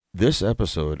This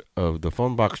episode of the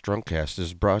Funbox Drunkcast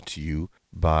is brought to you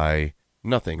by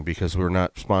nothing because we're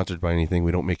not sponsored by anything.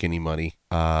 We don't make any money.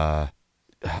 Help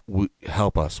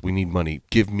us. We need money.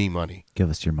 Give me money.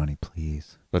 Give us your money,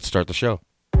 please. Let's start the show.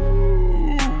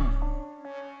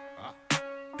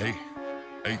 Hey,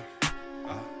 hey.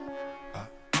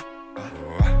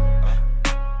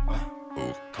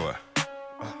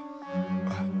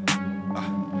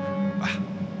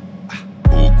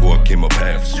 Came up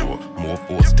half short, more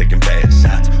force taking bad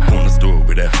shots. Corner store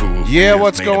with that fool. Yeah,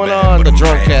 what's going on? The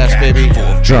Drunkcast, baby.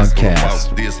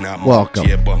 Drunkcast. Welcome.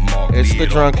 It's the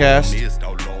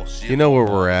Drunkcast. You know where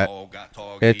we're at.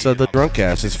 It's the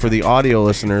Drunkcast. It's for the audio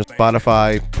listeners.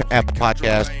 Spotify, Apple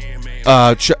Podcast.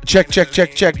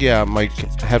 Check. Yeah, my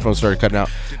headphones started cutting out.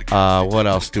 What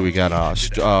else do we got?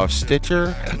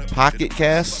 Stitcher, Pocket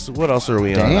Casts. What else are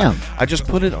we on? Damn. I just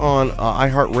put it on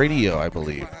iHeartRadio, I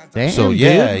believe. Damn, so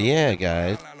yeah,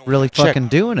 guys. Really fucking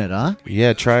doing it, huh?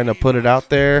 Yeah, trying to put it out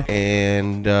there,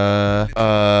 and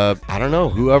I don't know.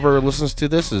 Whoever listens to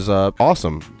this is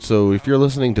awesome. So if you're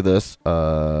listening to this,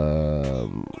 I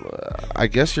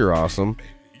guess you're awesome,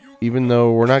 even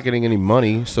though we're not getting any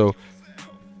money. So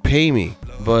pay me.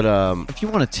 But if you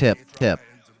want to tip.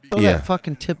 Throw Yeah. that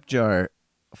fucking tip jar,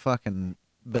 a fucking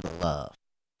bit of love.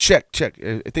 check.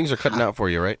 Things are cutting out for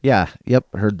you, right? Yeah.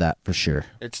 Yep. Heard that for sure.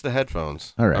 It's the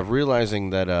headphones. All right. I'm realizing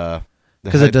that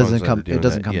Because it doesn't that are come. doing It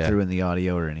doesn't that, come yeah. through in the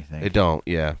audio or anything. It don't.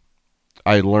 Yeah,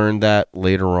 I learned that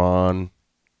later on,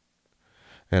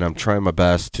 and I'm trying my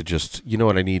best to just. You know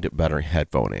what I need? A better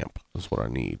headphone amp. Is what I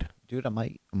need. Dude, I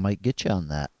might get you on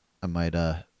that. I might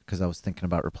because I was thinking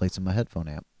about replacing my headphone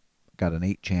amp. Got an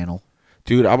 8-channel.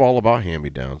 Dude, I'm all about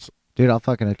hand-me-downs. Dude, I'll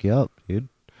fucking hook you up, dude.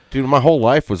 Dude, my whole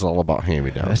life was all about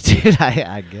hand-me-downs. Dude,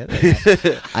 I get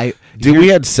it. Dude, we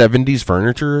had 70s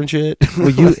furniture and shit. Well,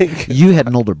 you had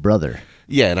an older brother.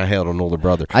 Yeah, and I had an older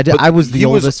brother. I was the he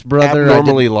oldest brother.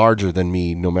 Abnormally larger than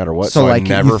me, no matter what. So I like,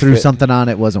 never you threw fit. something on,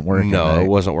 it wasn't working. No, right? it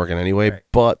wasn't working anyway. Right.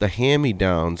 But the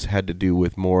hand-me-downs had to do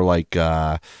with more like,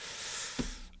 I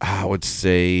would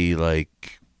say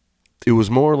like. It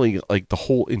was more like the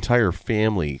whole entire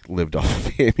family lived off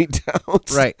of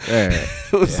hand-me-downs. Right.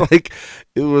 It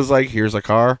was like here's a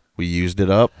car, we used it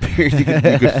up. you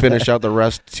could finish out the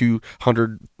rest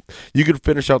 200. You could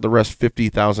finish out the rest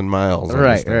 50,000 miles.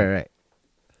 Right.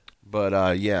 But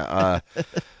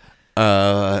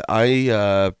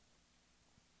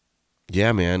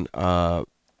man.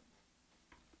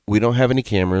 We don't have any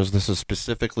cameras. This is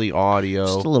specifically audio.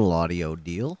 Just a little audio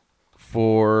deal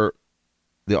For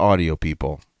the audio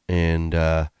people, and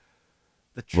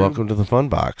welcome to the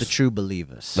Funbox, the true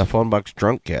believers, the Funbox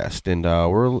Drunkcast, and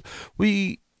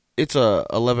it's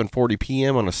 11:40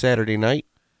 p.m. on a Saturday night.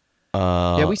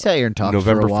 Yeah, we sat here and talked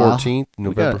November for a while. 14th.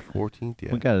 November 14th.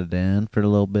 Yeah, We got it in for a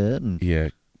little bit and yeah.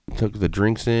 Took the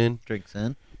drinks in. drinks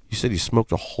in. You said you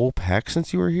smoked a whole pack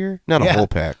since you were here. Not a Yeah. whole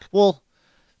pack. Well,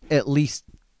 at least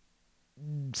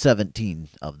 17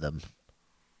 of them.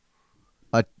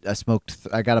 I smoked.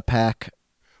 I got a pack.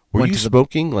 Were Went you to the-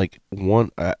 smoking like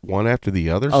one after the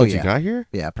other Oh, since yeah. you got here?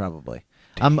 Yeah, probably.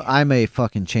 I'm a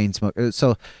fucking chain smoker,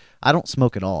 so I don't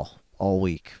smoke at all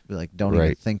week. Like, don't even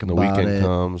Right. think The about weekend it.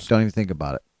 comes. Don't even think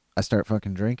about it. I start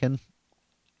fucking drinking.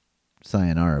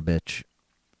 Sayonara, bitch.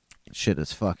 Shit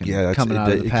is fucking coming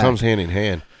out of the it pack. comes hand in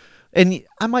hand. And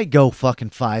I might go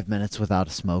fucking 5 minutes without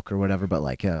a smoke or whatever, but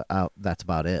like, that's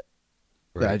about it.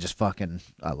 Right. I just fucking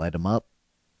light them up.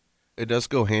 It does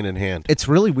go hand in hand. It's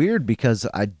really weird because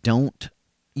I don't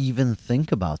even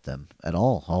think about them at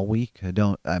all week.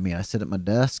 I sit at my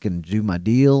desk and do my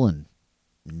deal and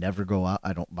never go out.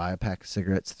 I don't buy a pack of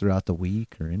cigarettes throughout the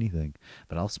week or anything,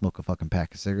 but I'll smoke a fucking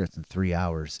pack of cigarettes in 3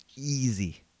 hours.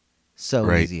 Easy. So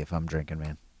Right. easy if I'm drinking,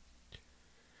 man.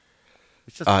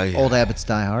 It's just old habits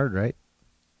die hard, right?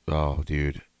 Oh,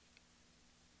 dude.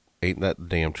 Ain't that the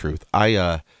damn truth.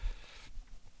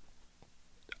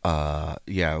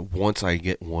 Once I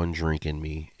get one drink in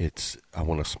me, I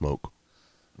want to smoke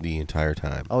the entire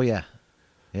time. Oh, yeah.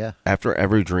 Yeah. After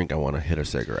every drink, I want to hit a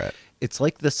cigarette. It's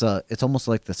like this, it's almost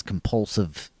like this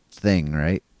compulsive thing,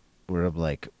 right? Where I'm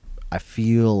like, I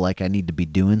feel like I need to be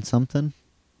doing something.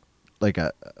 Like,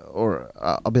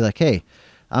 I'll be like, hey,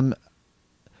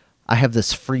 I have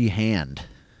this free hand.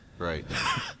 Right.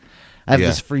 I have Yeah.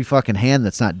 this free fucking hand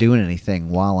that's not doing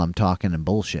anything while I'm talking and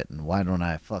bullshitting. Why don't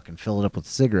I fucking fill it up with a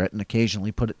cigarette and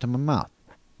occasionally put it to my mouth?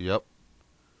 Yep.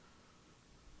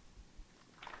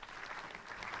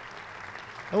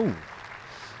 Oh.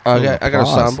 I got a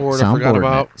soundboard I forgot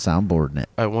about. Soundboarding it.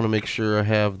 I want to make sure I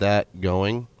have that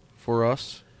going for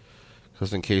us.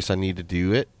 Because in case I need to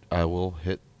do it, I will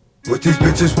hit What these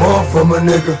bitches want from a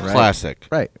nigga. Right. classic.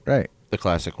 Right. The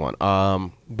classic one.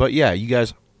 But yeah, you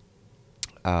guys.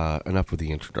 Enough with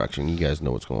the introduction. You guys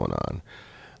know what's going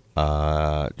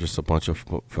on. Just a bunch of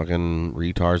fucking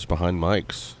retards behind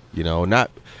mics. You know,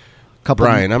 not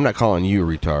Brian. I'm not calling you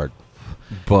a retard,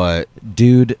 but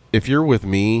dude, if you're with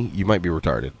me, you might be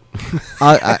retarded.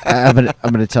 I'm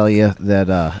gonna tell you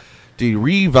that. Dude,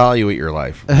 reevaluate your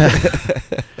life.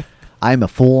 I'm a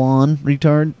full-on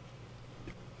retard.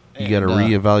 You got to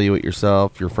reevaluate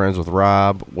yourself. You're friends with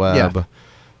Rob Webb. Yeah.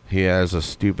 He has a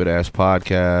stupid ass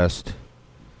podcast.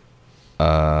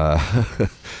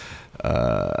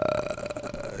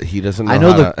 He doesn't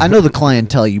know. I know the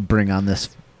clientele you bring on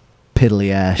this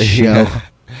piddly ass show. Yeah.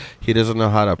 He doesn't know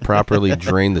how to properly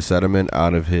drain the sediment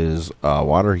out of his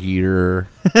water heater.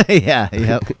 Yeah.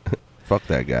 Yep. Fuck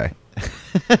that guy.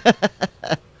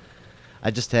 I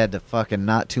just had to fucking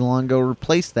not too long ago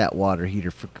replace that water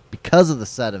heater because of the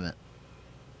sediment.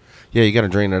 Yeah, you got to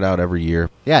drain it out every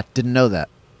year. Yeah, didn't know that.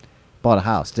 Bought a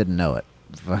house, didn't know it.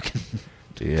 Fucking.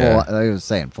 Yeah. I was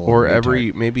saying full. Or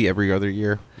maybe every other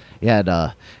year.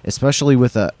 Yeah, especially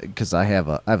with because I have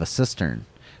a cistern,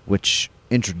 which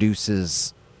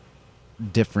introduces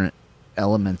different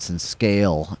elements and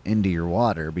scale into your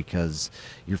water because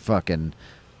you're fucking.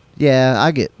 Yeah,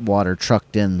 I get water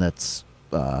trucked in that's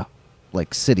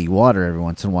like city water every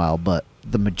once in a while, but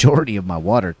the majority of my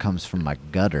water comes from my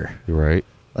gutter. Right.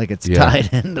 Like it's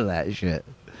tied into that shit.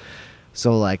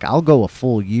 So like I'll go a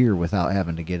full year without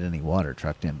having to get any water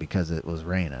trucked in because it was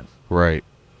raining. Right.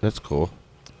 That's cool.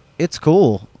 It's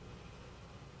cool.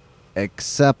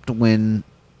 Except when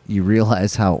you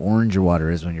realize how orange your water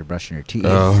is when you're brushing your teeth.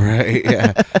 Oh, right.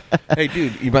 Yeah. Hey,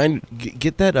 dude, you mind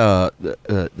get that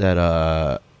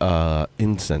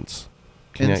incense?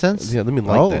 Incense? Yeah, let me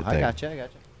light that thing.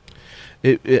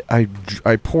 I gotcha.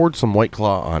 I poured some White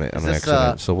Claw on it on this,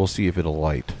 accident, so we'll see if it'll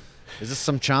light. Is this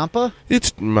some Champa?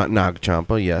 It's Nag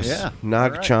Champa, yes. Yeah.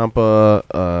 Nag Champa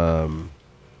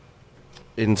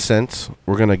incense.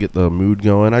 We're going to get the mood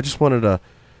going. I just wanted to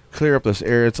clear up this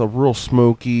air. It's a real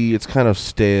smoky. It's kind of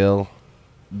stale.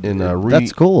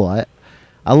 That's cool.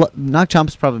 Nag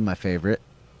Champa's probably my favorite.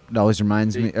 It always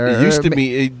reminds me. It used to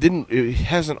be. It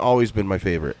hasn't always been my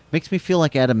favorite. Makes me feel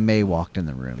like Adam May walked in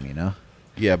the room, you know?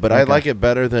 Yeah, but I like it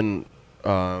better than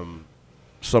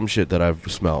some shit that I've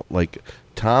smelt. Like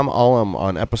Tom Ullum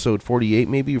on episode 48,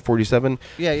 maybe, or 47.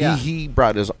 Yeah. He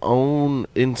brought his own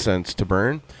incense to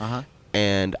burn. Uh-huh.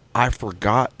 And I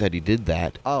forgot that he did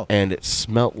that. Oh. And it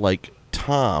smelled like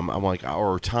Tom. I'm like,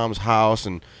 or Tom's house.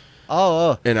 And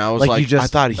and I was like you just I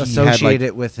thought he associate had like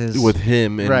it with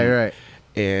him. And, right.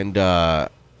 And I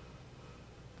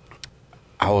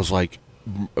was like,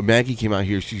 Maggie came out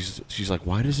here. She's like,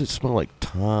 why does it smell like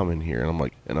Tom in here? And I'm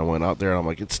like, and I went out there and I'm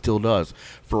like, it still does.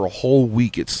 For a whole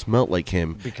week, it smelled like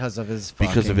him because of his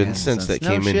incense that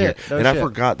came in here. And I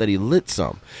forgot that he lit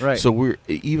some. Right. So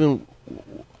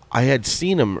I had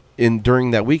seen him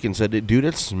during that week and said, dude,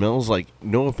 it smells like,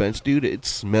 no offense, dude, it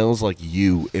smells like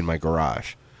you in my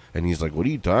garage. And he's like, what are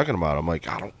you talking about? I'm like,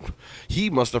 he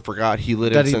must have forgot he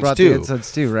lit that incense he brought too. The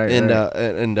incense too, right. And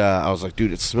right. I was like,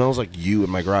 dude, it smells like you in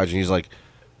my garage. And he's like,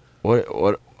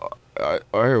 what?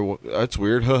 That's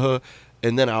weird.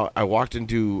 And then I walked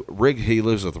into Riggs. He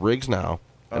lives with Riggs now.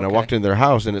 And I walked in their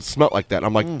house and it smelled like that.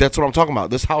 I'm like, that's what I'm talking about.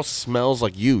 This house smells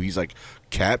like you. He's like,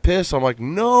 cat piss? I'm like,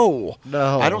 no.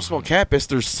 I don't smell cat piss.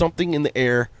 There's something in the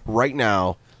air right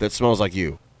now that smells like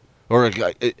you. Or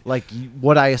like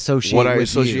what I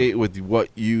associate with what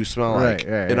you smell like.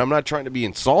 Right. And I'm not trying to be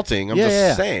insulting. I'm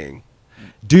just saying.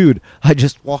 Dude, I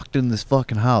just walked in this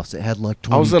fucking house. It had like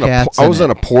 20 cats I was in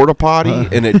a porta potty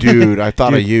and I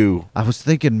thought of you. I was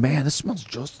thinking, man, this smells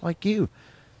just like you.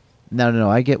 No,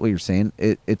 I get what you're saying.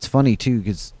 It's funny too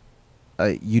because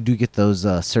you do get those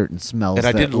certain smells and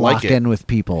I that didn't lock like it. in with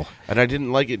people. And I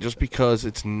didn't like it just because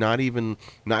it's not even...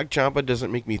 Nag Champa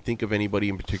doesn't make me think of anybody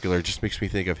in particular. It just makes me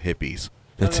think of hippies.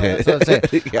 That's it. That's what I'm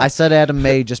saying. Yeah. I said Adam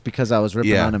May just because I was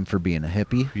ripping on him for being a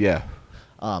hippie. Yeah.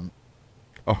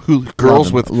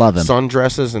 Girls with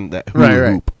sundresses and that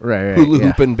hula hoop. Right. Hula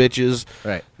hooping bitches.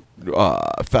 Right.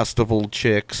 Festival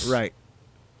chicks. Right.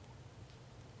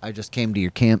 I just came to your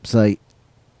campsite.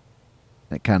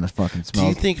 That kind of fucking smells. Do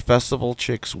you think festival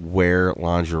chicks wear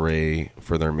lingerie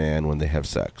for their man when they have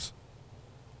sex?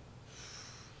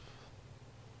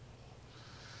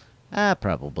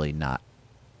 Probably not.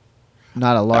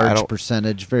 Not a large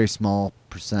percentage, very small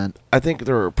percent. I think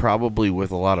they're probably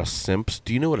with a lot of simps.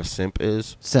 Do you know what a simp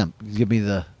is? Simp. Give me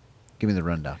the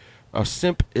rundown. A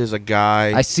simp is a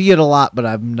guy. I see it a lot, but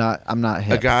I'm not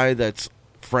hip. A guy that's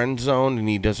friend zoned and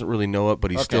he doesn't really know it, but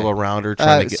he's still around her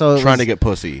trying to get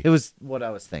pussy. It was what I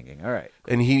was thinking. All right.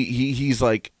 And he's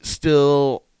like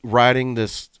still riding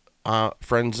this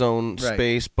friend zone Right.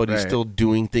 space, but he's Right. still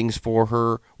doing things for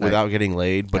her without getting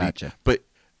laid. But Gotcha. but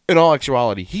in all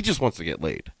actuality, he just wants to get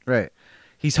laid Right.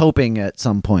 He's hoping at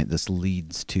some point this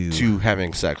leads to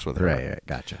having sex with her. Right.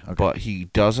 Gotcha. Okay. But he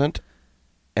doesn't,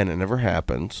 and it never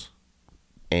happens,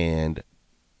 and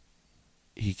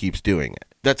he keeps doing it.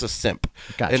 That's a simp.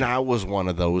 Gotcha. And I was one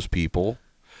of those people.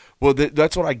 Well,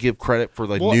 that's what I give credit for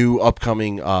the Well- new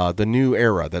upcoming, the new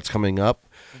era that's coming up.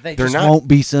 they they're just not- won't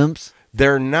be simps.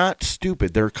 They're not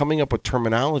stupid. They're coming up with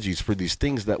terminologies for these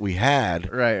things that we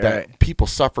had Right, that right. people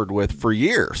suffered with for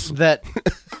years. That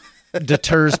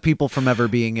deters people from ever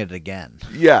being it again.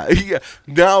 Yeah.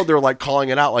 Now they're like calling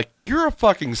it out like, you're a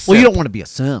fucking simp. Well, you don't want to be a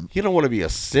simp, You don't want to be a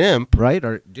simp. right?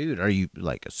 Or dude, are you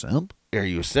like a simp? Are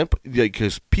you a simp?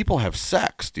 Because people have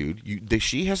sex, dude.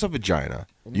 She has a vagina.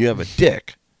 You have a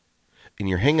dick. And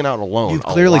you're hanging out alone. You've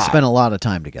clearly a lot. spent a lot of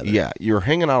time together. Yeah, you're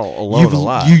hanging out alone a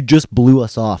lot. You just blew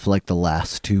us off like the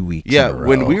last 2 weeks. Yeah, in a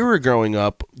when row. we were growing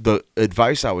up, the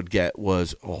advice I would get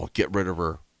was, "Oh, get rid of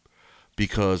her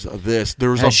because of this."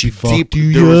 There was Has she a fucked deep,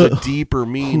 you there was a yet? deeper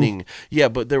meaning. Yeah,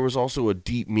 but there was also a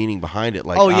deep meaning behind it.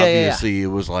 Like, Oh, yeah, yeah, yeah. obviously, it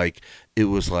was like,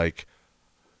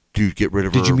 dude, get rid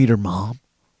of her. Did you meet her mom?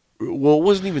 Well, it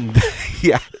wasn't even.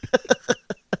 Yeah.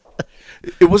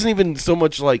 It wasn't even so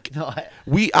much like No,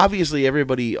 we obviously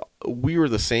everybody we were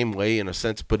the same way in a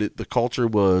sense, but the culture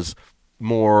was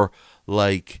more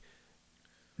like,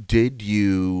 did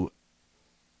you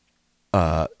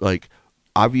like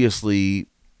obviously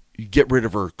get rid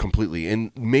of her completely, and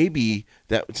maybe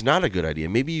that's not a good idea.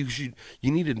 Maybe you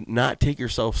need to not take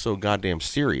yourself so goddamn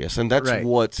serious, and that's Right.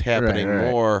 what's happening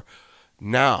Right. more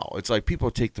now. It's like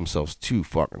people take themselves too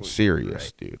fucking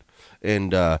serious, dude,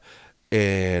 and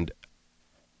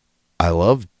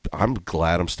I'm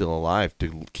glad I'm still alive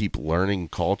to keep learning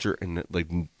culture and like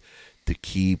to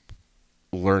keep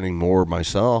learning more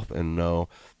myself and know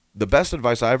the best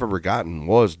advice I've ever gotten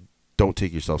was don't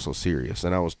take yourself so serious.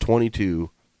 And I was 22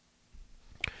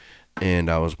 and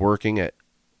I was working at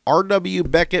R.W.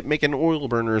 Beckett making oil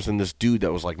burners, and this dude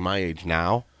that was like my age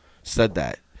now said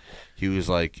that. He was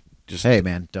like, just hey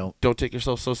man, don't. take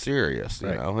yourself so serious, you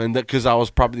Right. know? And because I was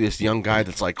probably this young guy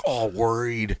that's like, oh,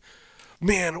 worried.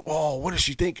 Man, oh, what does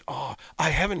she think? Oh, I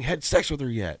haven't had sex with her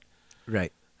yet.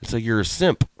 Right. It's like you're a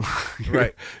simp.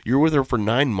 Right. You're with her for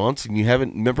 9 months and you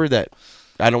haven't. Remember that?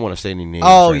 I don't want to say any names.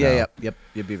 Oh right yeah, now.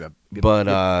 yep.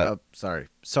 But,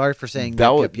 sorry for saying That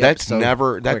was, yep, that's so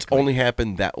never. That's quickly. only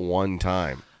happened that one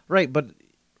time right. But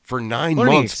for 9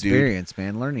 learning months, experience,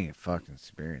 man. Learning fucking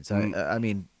experience. I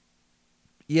mean,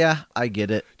 yeah, I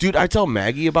get it. dude. I tell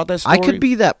Maggie about that story. I could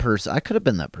be that person. I could have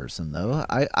been that person though.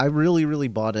 I really, really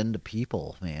bought into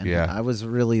people, man. Yeah. I was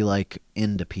really like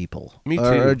into people. Me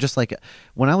Or too. just like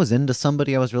when I was into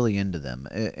somebody, I was really into them.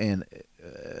 And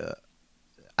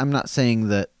I'm not saying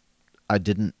that I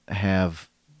didn't have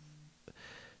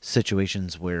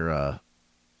situations where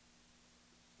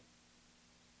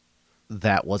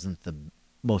that wasn't the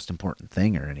most important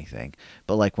thing or anything,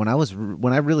 but like when I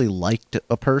really liked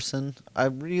a person, I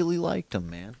really liked them,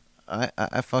 man.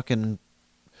 I fucking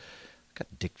got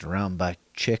dicked around by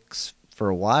chicks for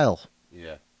a while,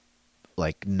 Yeah.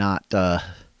 like not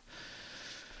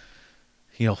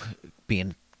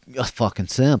being a fucking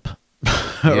simp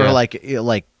or Yeah.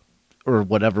 like or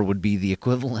whatever would be the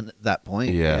equivalent at that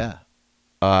point. Yeah.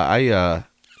 I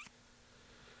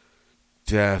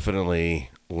definitely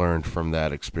learned from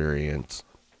that experience,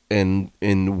 and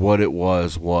what it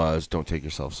was don't take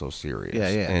yourself so serious.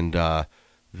 Yeah. And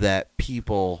that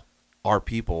people are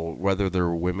people, whether they're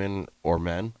women or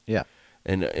men, Yeah.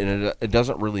 and it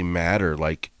doesn't really matter.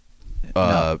 Like,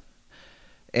 No.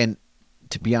 And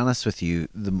to be honest with you,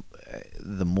 the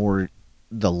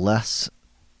less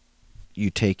you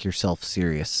take yourself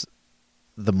serious,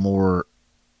 the more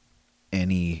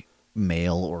any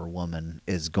male or woman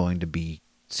is going to be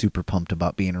super pumped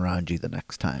about being around you the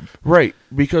next time. right,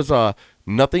 because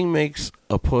nothing makes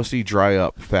a pussy dry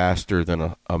up faster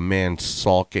than a man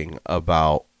sulking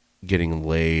about getting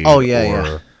laid.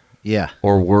 Yeah.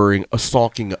 or worrying,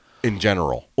 sulking in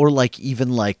general. Or like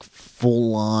even like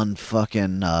full on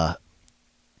fucking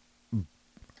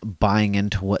buying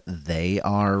into what they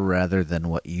are rather than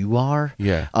what you are.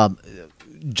 Yeah.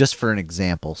 Just for an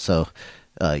example, so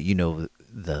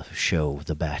the show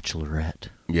The Bachelorette.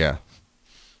 Yeah.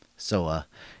 So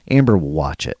Amber will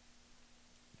watch it,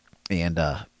 and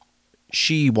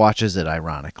she watches it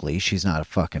ironically. She's not a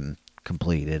fucking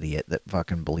complete idiot that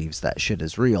fucking believes that shit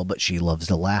is real, but she loves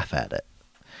to laugh at it.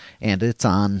 And it's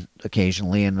on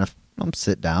occasionally, and if I'm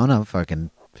sit down, I'll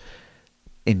fucking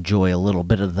enjoy a little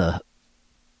bit of the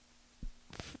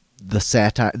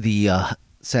satire, the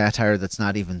satire that's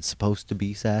not even supposed to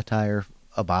be satire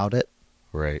about it.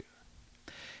 Right.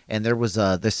 And there was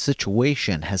this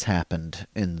situation has happened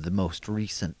in the most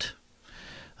recent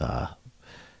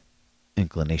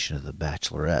inclination of the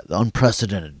Bachelorette, the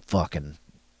unprecedented fucking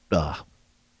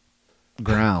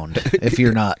ground. If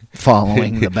you're not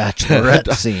following the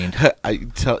Bachelorette scene,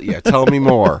 Tell me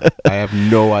more. I have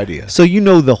no idea. so you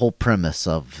know the whole premise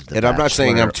of the. And I'm not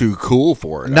saying I'm Bachelor. too cool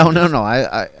for it. No.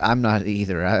 I'm not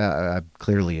either. I'm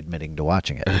clearly admitting to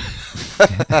watching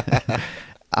it.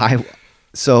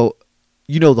 So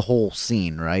you know the whole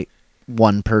scene, right?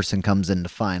 One person comes in to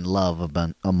find love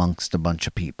amongst a bunch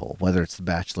of people, whether it's the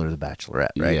Bachelor or the Bachelorette,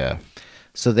 right? Yeah.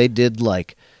 So they did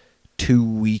like 2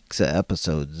 weeks of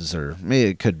episodes, or maybe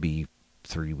it could be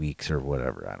 3 weeks or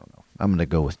whatever. I don't know. I'm going to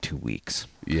go with 2 weeks.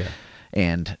 Yeah.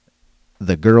 And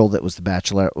the girl that was the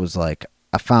Bachelorette was like,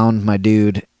 I found my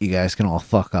dude. You guys can all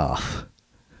fuck off.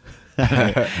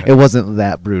 It wasn't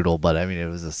that brutal, but I mean, it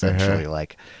was essentially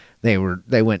like they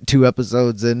went 2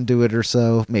 episodes into it or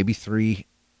so, maybe 3.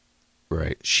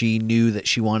 Right. She knew that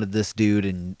she wanted this dude,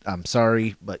 and I'm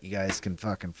sorry, but you guys can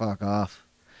fucking fuck off.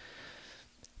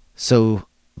 So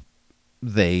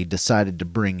they decided to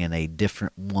bring in a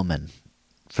different woman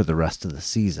for the rest of the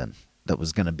season that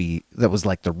was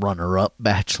like the runner-up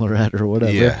Bachelorette or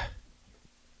whatever. Yeah.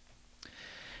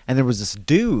 And there was this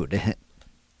dude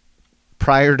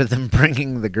prior to them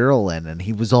bringing the girl in, and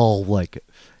he was all like,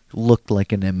 looked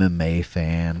like an MMA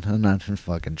fan. I'm not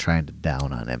fucking trying to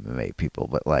down on MMA people,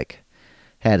 but like,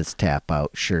 had his tap out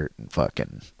shirt and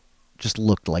fucking just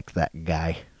looked like that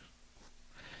guy.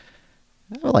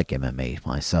 I like MMA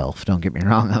myself. Don't get me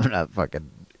wrong. I'm not fucking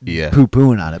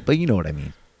poo-pooing on it, but you know what I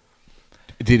mean.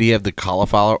 Did he have the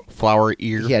cauliflower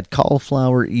ear? He had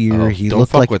cauliflower ear. Oh, he don't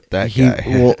looked fuck like with that he, guy.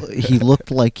 Well, he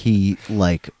looked like he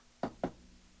like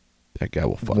That guy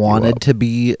will fuck you wanted up. to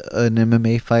be an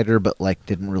MMA fighter, but like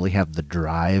didn't really have the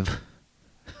drive.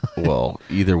 Well,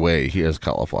 either way, he has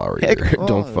cauliflower Heck, ear. oh,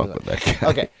 Don't fuck with that guy.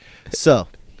 Okay, so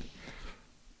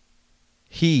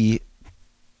he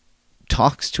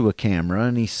talks to a camera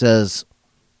and he says,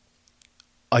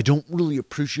 I don't really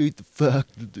appreciate the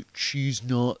fact that she's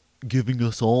not giving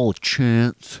us all a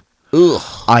chance. Ugh.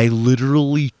 I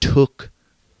literally took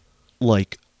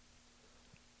like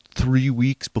 3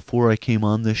 weeks before I came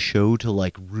on this show to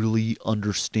like really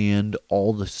understand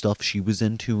all the stuff she was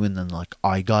into, and then like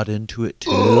I got into it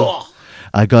too. Ugh.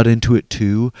 I got into it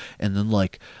too, and then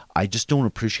like I just don't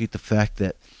appreciate the fact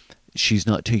that she's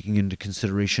not taking into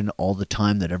consideration all the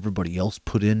time that everybody else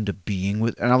put into being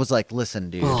with. And I was like, listen,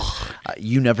 dude,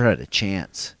 you never had a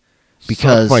chance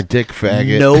because Suck my dick,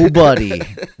 faggot.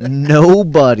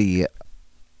 nobody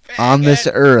on this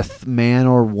earth, man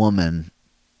or woman,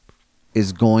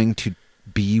 is going to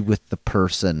be with the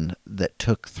person that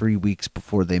took 3 weeks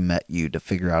before they met you to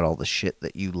figure out all the shit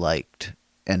that you liked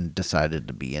and decided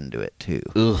to be into it too.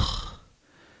 Ugh.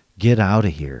 Get out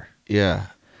of here. Yeah.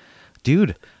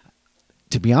 Dude,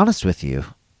 to be honest with you,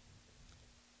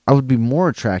 I would be more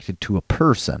attracted to a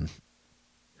person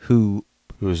who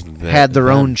Who's that? had their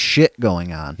them? own shit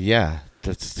going on. Yeah,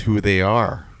 that's who they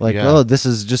are. Like, yeah. oh, this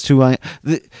is just who I...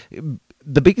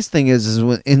 The biggest thing is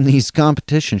when in these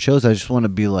competition shows, I just want to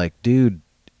be like, dude,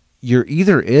 you're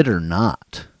either it or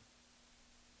not.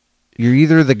 You're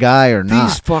either the guy or not.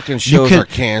 These fucking shows are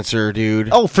cancer, dude.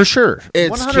 Oh, for sure.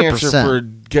 It's 100%. cancer for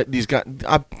getting these guys.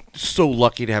 I'm so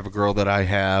lucky to have a girl that I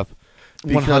have.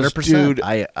 Because, 100%. dude,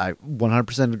 I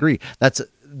 100% agree.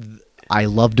 I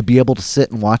love to be able to sit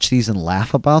and watch these and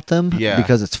laugh about them. Yeah.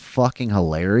 Because it's fucking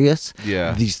hilarious.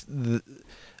 Yeah.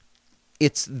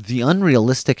 It's the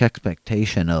unrealistic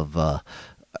expectation of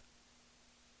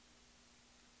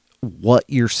what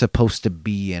you're supposed to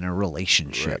be in a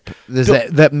relationship.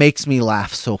 That makes me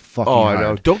laugh so fucking hard. I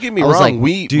know. Don't get me I was wrong.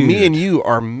 like, Me and you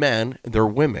are men. They're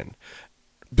women.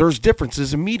 There's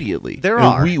differences immediately. There and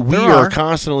are. We There are are.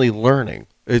 constantly learning.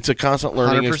 It's a constant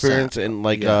learning 100%. experience, and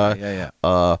like, Yeah.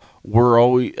 we're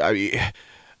always. I mean,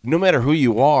 no matter who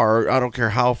you are, I don't care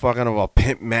how fucking of a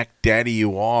pimp Mac daddy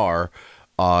you are.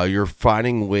 You're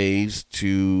finding ways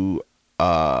to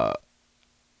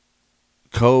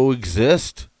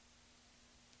coexist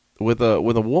with a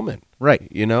woman, Right.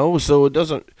 You know, so it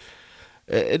doesn't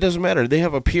matter. They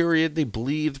have a period, they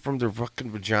bleed from their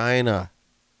fucking vagina,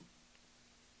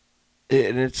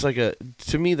 and it's like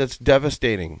to me that's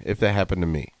devastating if that happened to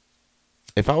me.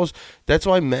 That's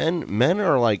why men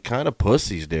are like kind of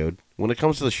pussies, dude. When it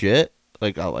comes to the shit,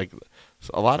 like a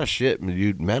lot of shit,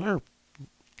 dude. Men are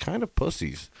kind of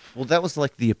pussies. Well, that was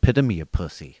like the epitome of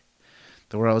pussy.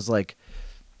 Where I was like,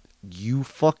 you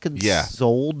fucking Yeah.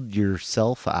 sold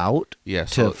yourself out Yeah,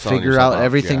 to selling figure yourself out out,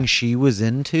 everything yeah. she was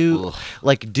into. Ugh.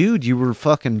 Like, dude, you were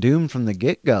fucking doomed from the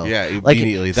get-go. Yeah, Like,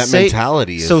 immediately. That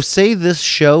mentality is- So say this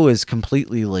show is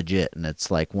completely legit and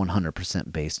it's like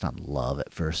 100% based on love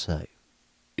at first sight.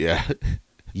 Yeah.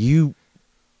 You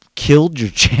killed your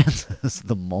chances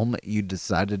the moment you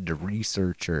decided to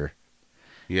research her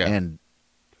Yeah. and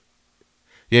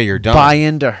Yeah, you're done. buy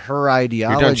into her You're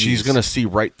ideology. done. She's going to see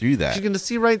right through that. She's gonna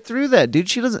see right through that, dude.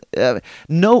 She doesn't.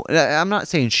 No, I'm not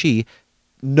saying she.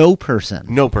 No person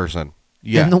No person.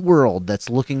 Yeah. in the world that's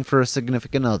looking for a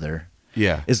significant other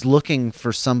Yeah. is looking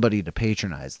for somebody to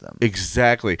patronize them.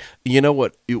 Exactly. You know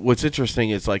what? What's interesting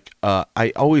is like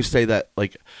I always say that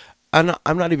like I'm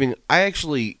not even. I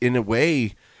actually, in a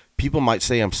way, people might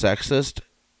say I'm sexist.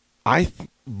 I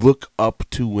look up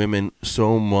to women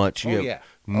so much. You Oh, have yeah.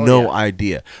 Oh, no yeah.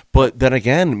 idea. But then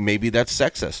again, maybe that's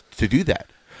sexist to do that.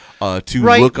 To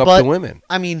Right, look up but, to women.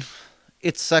 I mean,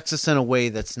 it's sexist in a way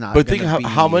that's not. But think gonna be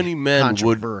how many men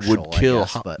would controversial, I kill.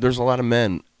 guess, but- There's a lot of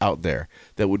men out there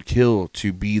that would kill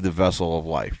to be the vessel of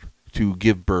life, to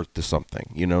give birth to something.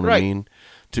 You know what I Right. mean?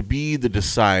 To be the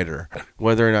decider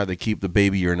whether or not they keep the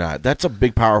baby or not. That's a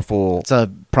big, powerful. It's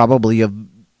probably a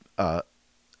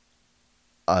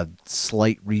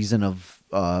slight reason of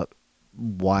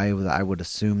why I would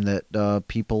assume that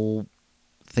people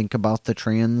think about the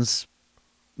trans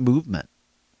movement.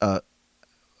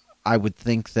 I would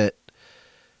think that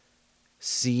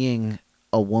seeing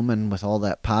a woman with all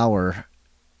that power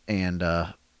and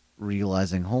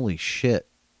realizing, holy shit,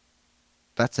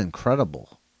 that's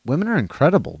incredible. Women are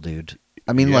incredible, dude.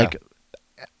 I mean, Yeah. like,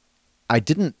 I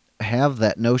didn't have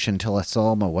that notion until I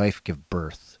saw my wife give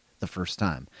birth the first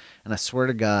time. And I swear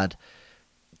to God,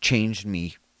 changed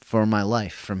me for my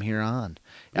life from here on.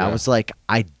 Yeah. I was like,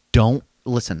 I don't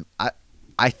listen.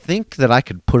 I think that I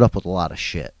could put up with a lot of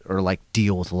shit or like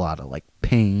deal with a lot of like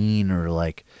pain or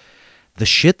like the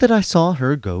shit that I saw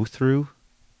her go through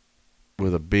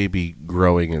With a baby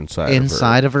growing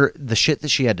inside of her, the shit that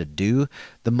she had to do,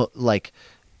 it's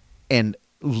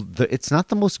not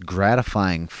the most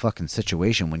gratifying fucking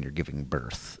situation when you're giving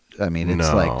birth. I mean, it's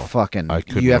No, like fucking. I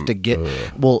couldn't You have to get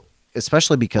ugh. well,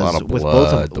 especially A because lot of with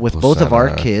blood, the both of our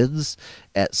placenta. kids,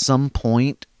 at some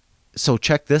point. So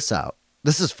check this out.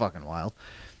 This is fucking wild.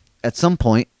 At some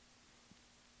point,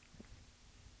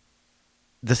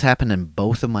 this happened in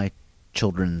both of my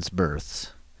children's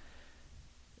births.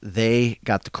 They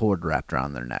got the cord wrapped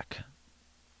around their neck.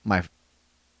 My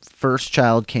first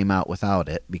child came out without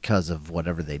it because of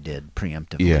whatever they did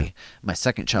preemptively. Yeah. My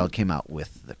second child came out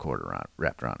with the cord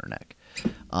wrapped around her neck.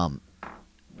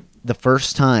 The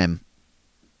first time,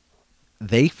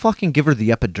 they fucking give her the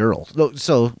epidural.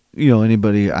 So,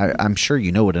 anybody, I'm sure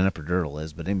you know what an epidural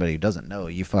is, but anybody who doesn't know,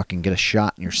 you fucking get a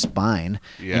shot in your spine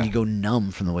Yeah. and you go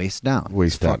numb from the waist down.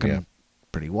 Waist It's down, fucking yeah.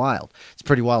 pretty wild. It's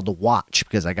pretty wild to watch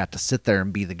because I got to sit there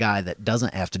and be the guy that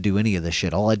doesn't have to do any of this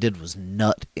shit. All I did was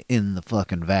nut in the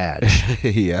fucking vag.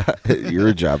 Yeah,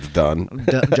 your job's done.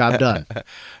 Job done.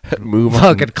 Move on.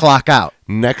 Fucking clock out.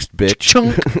 Next bitch.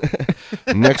 Chunk.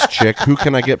 Next chick. Who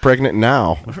can I get pregnant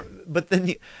now? But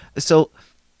then so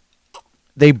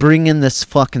they bring in this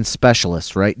fucking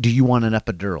specialist, right? Do you want an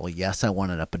epidural? Yes, I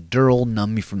want an epidural.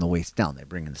 Numb me from the waist down. They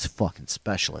bring in this fucking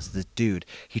specialist. This dude,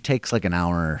 he takes like an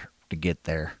hour to get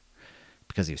there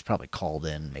because he was probably called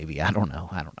in. Maybe I don't know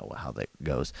how that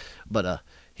goes. But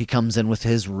he comes in with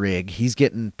his rig. He's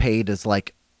getting paid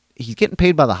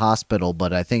by the hospital,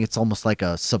 but I think it's almost like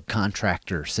a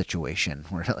subcontractor situation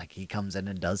where like he comes in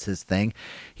and does his thing.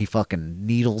 He fucking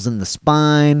needles in the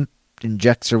spine,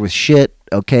 injects her with shit.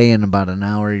 Okay, in about an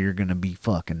hour you're gonna be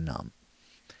fucking numb.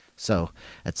 So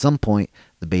at some point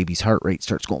the baby's heart rate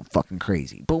starts going fucking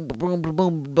crazy. Boom, boom, boom,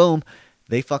 boom, boom.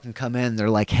 They fucking come in. They're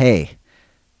like, hey,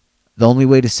 the only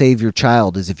way to save your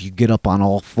child is if you get up on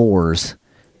all fours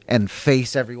and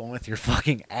face everyone with your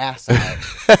fucking ass out.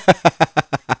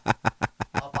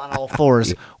 Up on all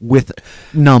fours with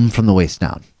numb from the waist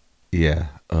down. Yeah.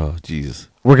 Oh, Jesus.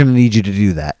 We're going to need you to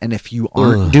do that. And if you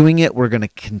aren't Ugh. doing it, we're going to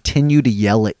continue to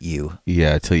yell at you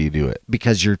Yeah, until you do it.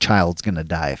 because your child's going to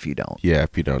die if you don't. Yeah,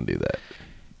 if you don't do that.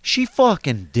 She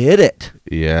fucking did it.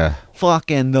 Yeah.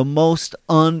 Fucking the most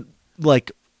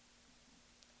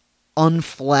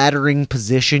unflattering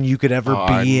position you could ever Oh,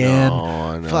 be I in.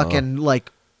 know. Fucking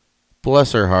like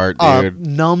Bless her heart, dude.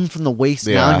 numb from the waist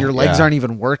Yeah, down. Your legs yeah. aren't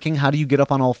even working. How do you get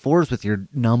up on all fours with your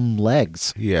numb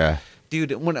legs? Yeah.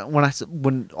 Dude,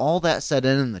 when all that set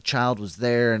in and the child was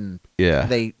there and Yeah.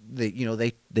 they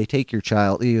take your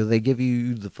child, they give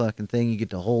you the fucking thing, you get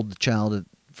to hold the child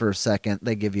for a second.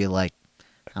 They give you like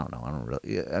I don't know. I don't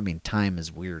really. I mean, time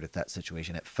is weird at that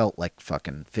situation. It felt like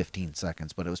fucking 15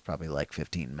 seconds, but it was probably like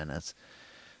 15 minutes.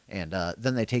 And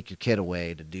then they take your kid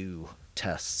away to do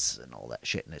tests and all that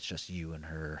shit, and it's just you and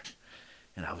her.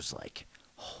 And I was like,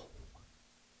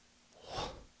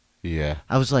 Yeah.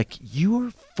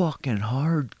 you're fucking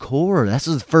hardcore. That's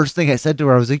the first thing I said to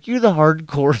her. I was like, you're the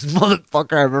hardcorest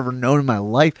motherfucker I've ever known in my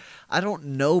life. I don't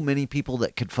know many people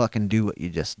that could fucking do what you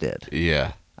just did.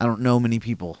 Yeah. I don't know many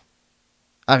people.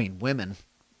 I mean, women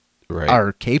Right.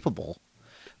 are capable,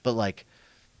 but like,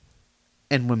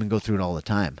 and women go through it all the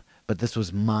time. But this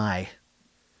was my,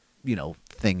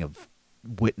 thing of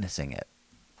witnessing it.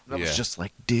 I Yeah. was just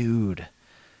like, dude,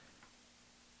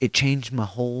 it changed my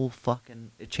whole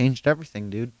it changed everything,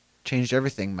 dude. Changed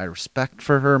everything. My respect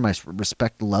for her, my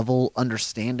respect level,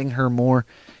 understanding her more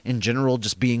in general,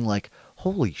 just being like,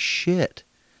 holy shit.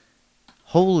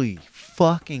 Holy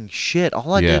fucking shit.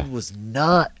 All I Yeah. did was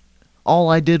nut. All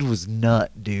I did was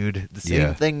nut, dude. The same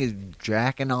Yeah. thing as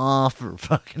jacking off or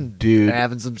fucking Dude.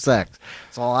 having some sex.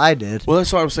 That's all I did. Well,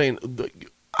 that's what I'm saying.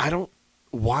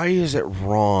 Why is it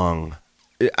wrong?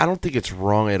 I don't think it's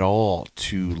wrong at all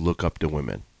to look up to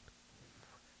women.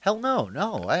 Hell no.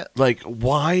 Like,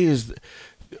 why is,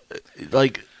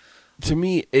 like, to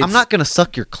me, it's, I'm not going to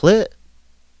suck your clit,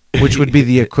 which would be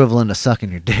the equivalent of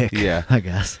sucking your dick. Yeah. I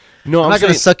guess. No, I'm I'm not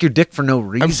going to saying- suck your dick for no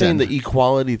reason. I'm saying the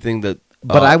equality thing that,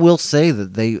 But I will say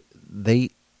that they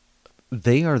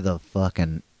are the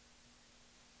fucking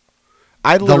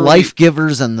I the literally- life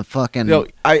givers and the fucking No,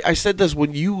 I said this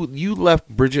when you left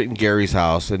Bridget and Gary's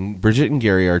house, and Bridget and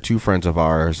Gary are two friends of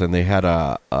ours, and they had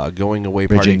a going away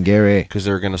Bridget party and Gary. because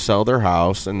they were going to sell their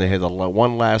house, and they had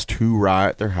one last hoorah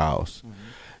at their house. Mm-hmm.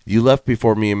 You left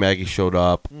before me and Maggie showed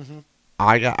up.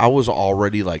 I was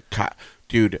already like,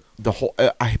 dude,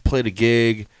 I played a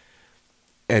gig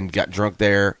and got drunk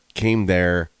there, came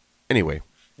there. Anyway,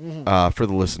 for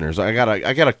the listeners, I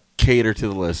gotta cater to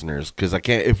the listeners because I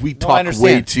can't. If we I talk way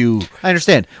understand. too, I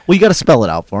understand. Well, you got to spell it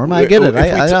out for him. I get it.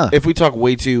 I know. If we talk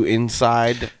way too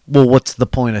inside, Well, what's the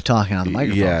point of talking on the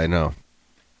microphone? yeah, I know.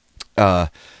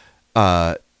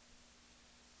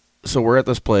 So we're at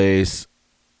this place.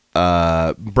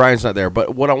 Brian's not there,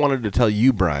 but what I wanted to tell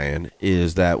you, Brian,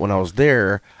 is that when I was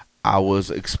there, I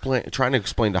was trying to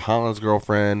explain to Holland's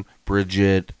girlfriend,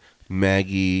 Bridget,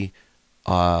 Maggie,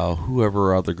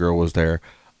 whoever other girl was there,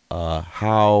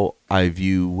 how I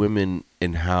view women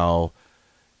and how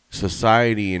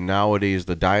society and nowadays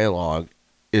the dialogue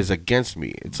is against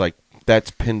me. It's like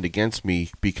that's pinned against me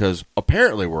because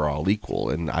apparently we're all equal,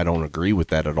 and I don't agree with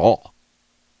that at all.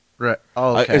 Right.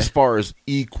 Oh, okay. As far as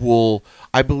equal,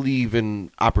 I believe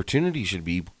in opportunity should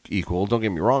be equal. Don't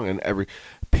get me wrong, and every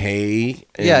pay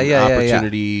and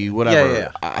opportunity,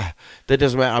 whatever. Yeah. That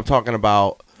doesn't matter. I'm talking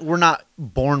about We're not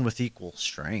born with equal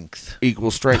strength. equal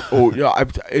strength. Oh, yeah,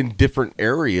 in different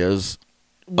areas.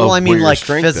 Well, of I mean, where your like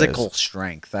strength physical is.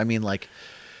 strength. I mean, like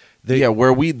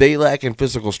Where they lack in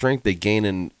physical strength, they gain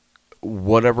in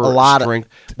whatever a lot strength.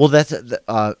 Well, that's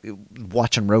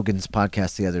watching Rogan's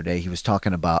podcast the other day. He was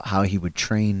talking about how he would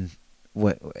train.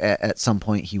 At some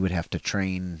point he would have to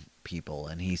train people,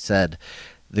 and he said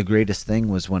the greatest thing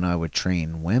was when I would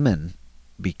train women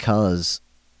because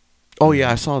Oh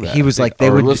yeah, I saw that. he was I like think- they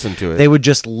or would listen to it. They would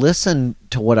just listen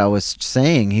to what I was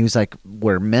saying. He was like,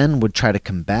 where men would try to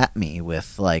combat me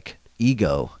with like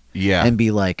ego, Yeah. and be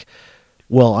like,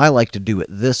 well, I like to do it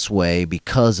this way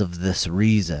because of this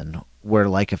reason. Where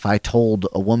like if I told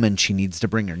a woman she needs to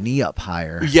bring her knee up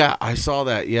higher, Yeah, I saw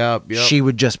that. Yeah, yep. she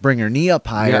would just bring her knee up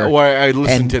higher. Yeah, well, I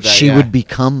listened and to that. she yeah. would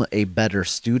become a better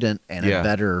student and Yeah. a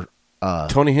better.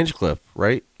 Tony Hinchcliffe,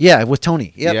 right? Yeah, with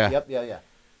Tony. Yep, Yeah.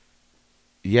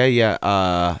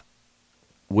 Yeah.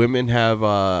 Women have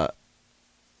a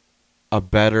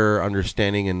better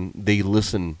understanding, and they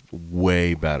listen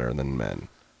way better than men.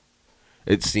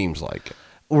 It seems like it.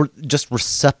 Or just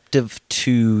receptive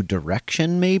to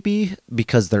direction, maybe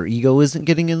because their ego isn't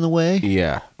getting in the way.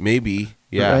 Yeah, maybe.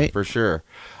 Yeah, Right? for sure.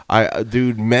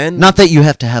 Dude, men. Not that you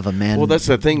have to have a man. Well, that's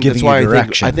the thing. giving That's why you I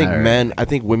think direction or- men. I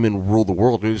think women rule the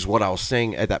world. Is what I was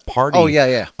saying at that party. Oh,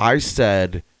 yeah. I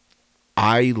said,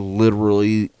 I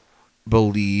literally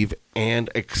believe and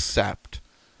accept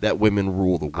that women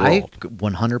rule the I world.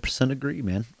 100% agree,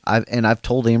 man. I've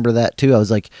told Amber that too. I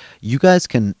was like, you guys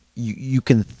can you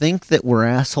can think that we're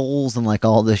assholes and like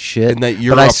all this shit, And that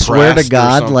you're but I swear to oppressed or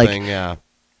God, like something, yeah.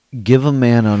 give a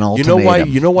man an ultimatum.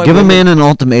 You know why give a women- man an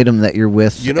ultimatum that you're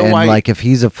with. You know and why- like if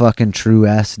he's a fucking true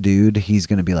ass dude, he's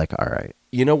gonna be like, all right.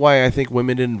 You know why I think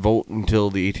women didn't vote until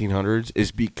the 1800s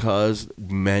is because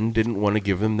men didn't want to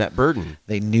give them that burden.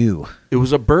 They knew. It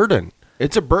was a burden.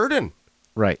 It's a burden.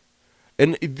 Right.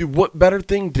 And what better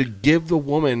thing to give the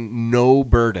woman no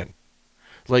burden?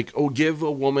 Like, give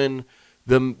a woman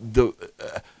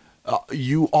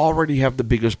you already have the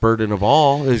biggest burden of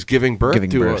all is giving birth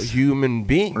to a human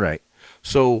being. Right.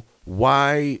 So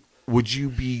why would you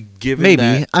be giving Maybe.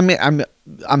 that? I mean,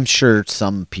 I'm sure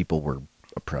some people were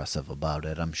oppressive about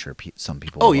it. I'm sure some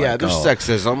people. Oh were yeah, like, there's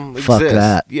sexism. Fuck exists.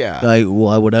 that. Yeah. Like,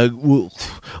 why would I? Well,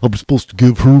 I'm supposed to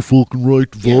give her fucking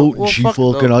right to vote, well, and she fuck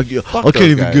fucking. I those can't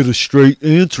even guys. get a straight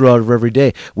answer out of every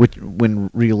day. When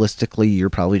realistically, you're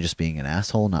probably just being an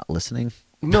asshole, not listening.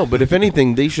 No, but if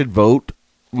anything, they should vote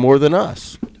more than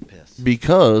us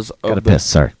because of Gotta piss.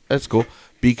 Sorry. That's cool.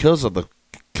 Because of the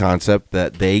concept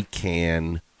that they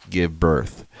can give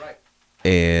birth,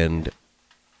 and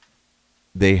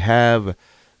they have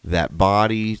that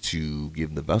body to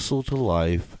give the vessel to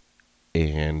life,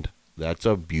 and that's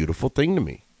a beautiful thing to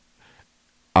me.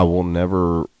 I will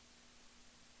never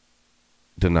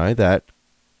deny that.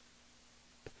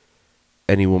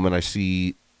 Any woman I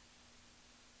see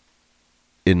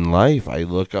in life, I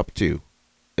look up to,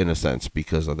 in a sense,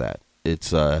 because of that.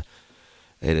 It's and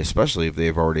especially if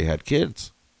they've already had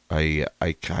kids, I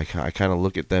kind of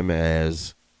look at them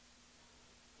as,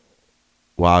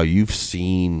 wow, you've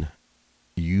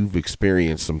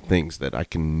experienced some things that I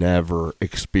can never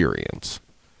experience.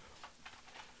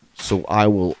 So I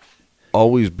will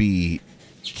always be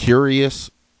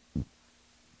curious.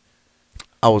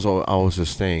 I was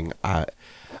just saying, I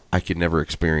could never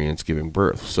experience giving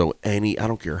birth. So I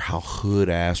don't care how hood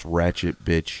ass ratchet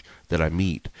bitch that I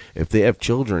meet, if they have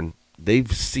children,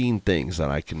 they've seen things that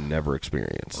I can never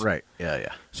experience. Right.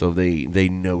 Yeah. So they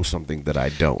know something that I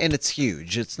don't. And it's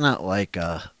huge. It's not like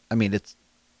it's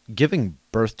giving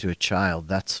birth to a child.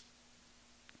 That's,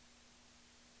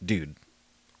 dude.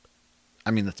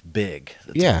 I mean, that's big.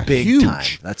 That's big huge. time.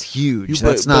 That's huge. But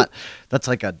That's not. That's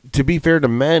like a. To be fair to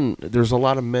men, there's a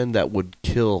lot of men that would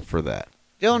kill for that.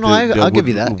 Oh no, I'll give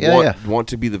you that. Yeah. Want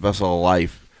to be the vessel of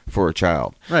life for a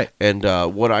child. Right. And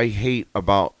what I hate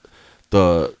about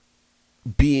the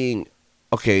being,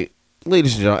 okay,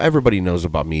 ladies and gentlemen, everybody knows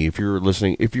about me. If you're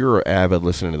an avid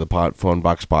listener to the Phone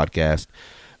Box podcast,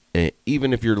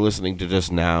 even if you're listening to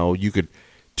this now, you could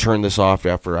turn this off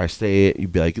after I say it.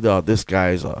 You'd be like, "Oh, this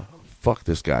guy's fuck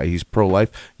this guy. He's pro-life."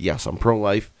 Yes, I'm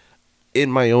pro-life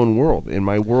in my own world. In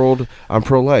my world, I'm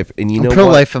pro-life, and I'm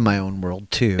pro-life in my own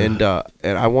world too. And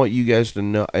I want you guys to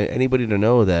know, anybody to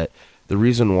know, that the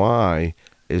reason why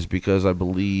is because I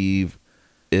believe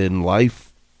in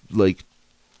life, like,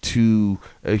 to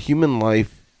a human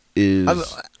life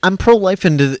is. I'm pro-life to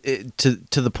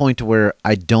the point where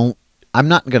I'm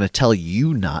not going to tell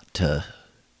you not to.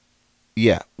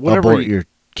 Yeah, whatever abort your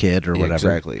kid or whatever.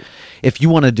 Exactly. If you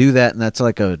want to do that, and that's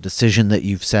like a decision that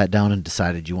you've sat down and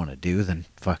decided you want to do, then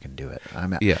fucking do it.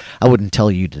 I wouldn't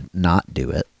tell you to not do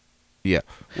it. Yeah.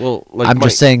 Well, like I'm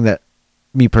just saying that,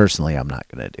 me personally, I'm not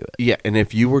going to do it. Yeah, and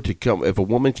if a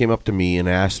woman came up to me and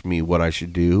asked me what they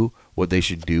should do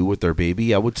with their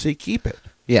baby, I would say keep it.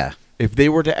 Yeah. If they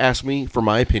were to ask me for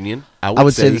my opinion, I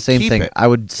would say the same keep thing. it. I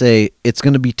would say it's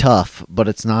going to be tough, but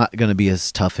it's not going to be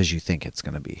as tough as you think it's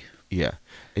going to be. Yeah.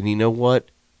 And you know what?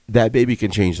 That baby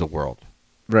can change the world.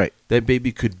 Right. That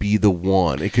baby could be the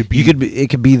one. It could be. It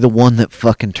could be the one that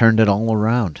fucking turned it all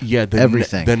around. Yeah.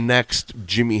 Everything. The next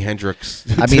Jimi Hendrix.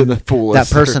 I mean, to the fullest.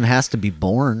 that person has to be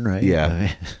born, right? Yeah. I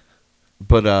mean,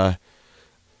 but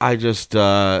I just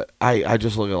look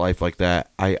at life like that.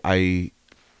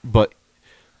 But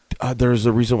there's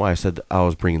a reason why I said I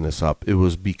was bringing this up. It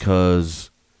was because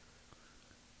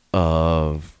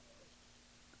of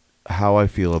how I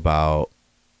feel about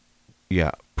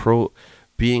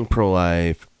being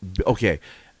pro-life. Okay,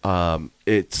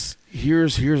 it's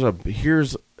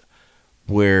here's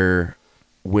where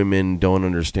women don't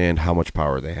understand how much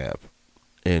power they have,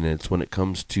 and it's when it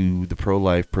comes to the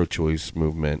pro-life, pro-choice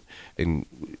movement. And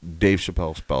Dave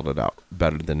Chappelle spelled it out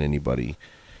better than anybody.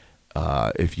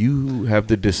 If you have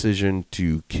the decision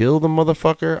to kill the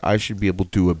motherfucker, I should be able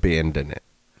to abandon it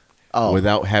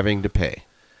without having to pay.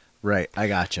 Right, I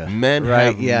gotcha. Men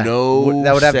have no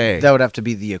say. That would have to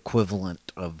be the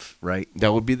equivalent of, right?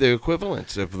 That would be the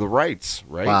equivalence of the rights,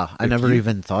 right? Wow, I never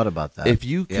even thought about that. If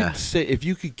you could say,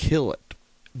 kill it,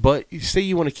 but you say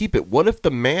you want to keep it, what if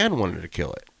the man wanted to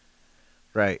kill it?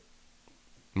 Right.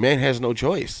 Man has no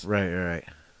choice. Right.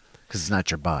 Because it's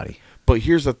not your body. But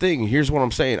here's the thing. Here's what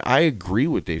I'm saying. I agree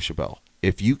with Dave Chappelle.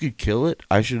 If you could kill it,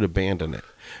 I should abandon it.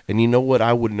 And you know what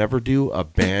I would never do?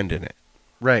 Abandon it.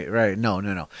 Right.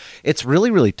 No. It's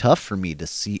really, really tough for me to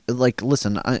see. Like,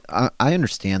 listen, I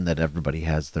understand that everybody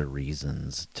has their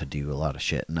reasons to do a lot of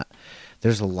shit. And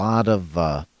there's a lot of,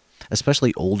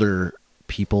 especially older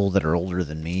people that are older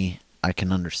than me, I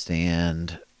can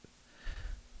understand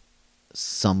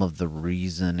some of the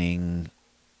reasoning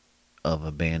of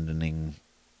abandoning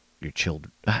your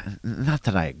children. Not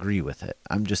that I agree with it.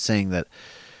 I'm just saying that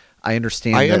I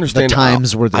understand the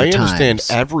times were the times. I understand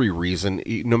every reason,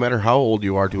 no matter how old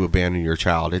you are, to abandon your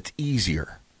child. It's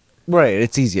easier. Right,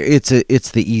 it's easier. It's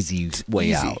the easy way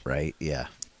easy. out, right? Yeah.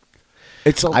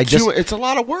 It's a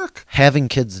lot of work. Having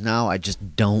kids now, I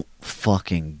just don't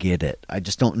fucking get it. I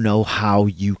just don't know how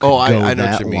you could I go know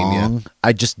that what you mean, long. yeah.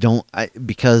 I just don't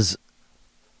because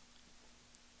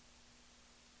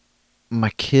my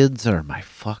kids are my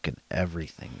fucking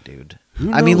everything, dude.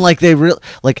 Who I mean, knows? like they real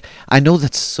like I know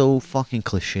that's so fucking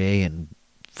cliche and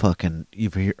fucking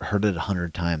you've heard it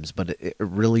 100 times, but it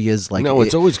really is like No,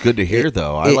 it's always good to hear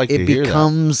though. I like to hear that. It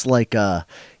becomes like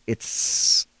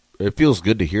it's It feels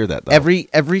good to hear that though.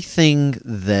 everything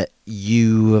that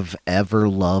you have ever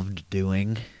loved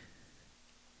doing,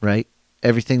 right?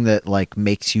 Everything that like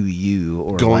makes you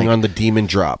or Going like, on the demon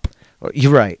drop.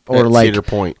 you're right, or At like Cedar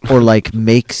Point. or like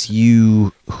makes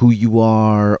you who you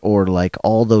are, or like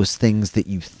all those things that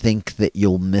you think that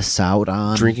you'll miss out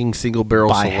on Drinking single barrel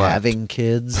by select. having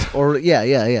kids, or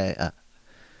yeah.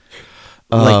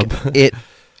 Like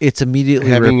it's immediately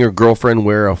Having your girlfriend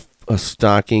wear a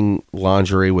stocking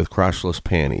lingerie with crotchless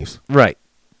panties. right.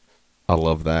 I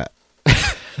love that.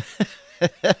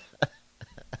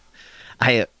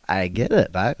 I get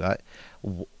it.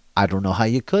 I don't know how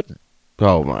you couldn't.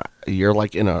 Oh my! You're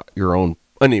like in your own.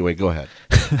 Anyway, go ahead.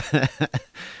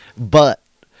 But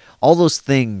all those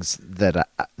things that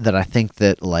I think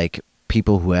that like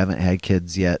people who haven't had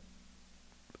kids yet,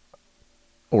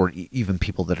 or even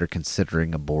people that are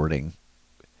considering aborting,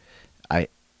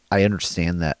 I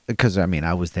understand that because I mean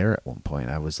I was there at one point.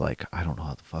 I was like, I don't know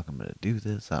how the fuck I'm gonna do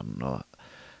this. I don't know.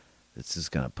 This is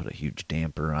gonna put a huge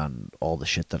damper on all the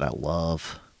shit that I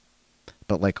love.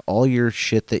 But like all your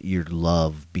shit that you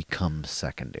love becomes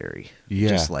secondary. Yeah.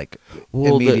 Just like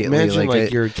Well, immediately. imagine like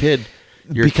it- you're a kid.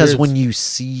 Your because kids- when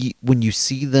you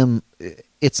see them,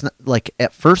 it's not like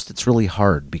at first it's really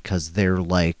hard because they're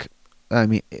like, I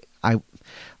mean, a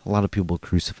lot of people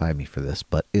crucify me for this,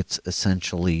 but it's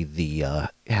essentially the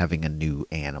having a new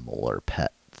animal or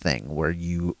pet thing where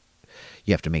you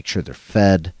have to make sure they're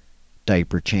fed,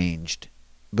 diaper changed.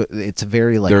 But it's a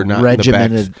very like they're not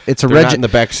regimented. In the back, It's a they're not in the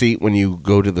back seat when you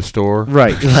go to the store.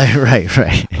 right,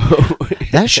 right.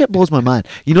 That shit blows my mind.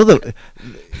 You know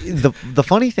the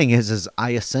funny thing is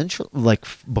I essentially like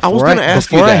I was gonna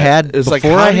ask you before I that. had It's like,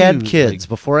 before how I do had you, kids like-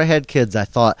 before I had kids I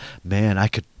thought, man,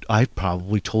 I'd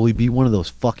probably totally be one of those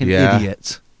fucking Yeah.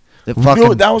 idiots that fucking.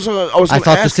 No, that was. I was. I Gonna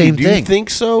thought the ask same you, do thing. you think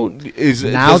so?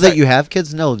 now does that you have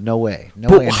kids, no way, no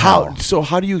But way. in how? hell. So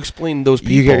how do you explain those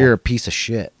people? You're a piece of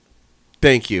shit.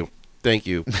 Thank you.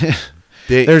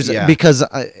 There's Yeah. because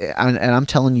I'm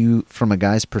telling you from a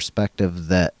guy's perspective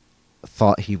that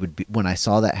thought he would be when I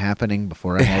saw that happening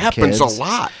before I It had happens kids. a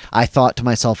lot. I thought to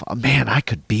myself, oh, man, I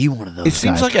could be one of those. It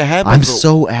seems guys. like it happens I'm a-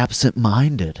 so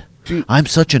absent-minded. Dude. I'm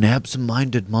such an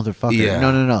absent-minded motherfucker. Yeah.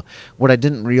 No. What I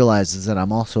didn't realize is that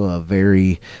I'm also a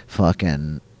very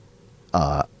fucking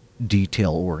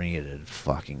detail-oriented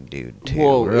fucking dude too.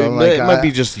 Well, Where, it like, might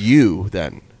be just you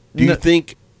then. Do you No-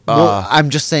 think? well, I'm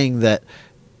just saying that.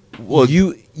 Well,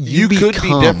 you could be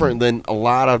become- different than a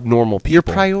lot of normal people. Your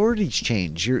priorities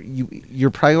change.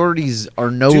 Your priorities are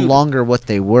no Dude. longer what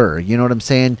they were. You know what I'm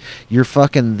saying? You're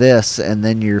fucking this, and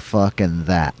then you're fucking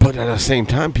that. But at the same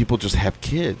time, people just have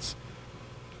kids.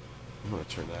 I'm gonna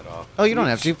turn that off. Oh, you don't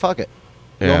have to. Fuck it.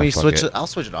 You Yeah, want me to fuck switch it. it? I'll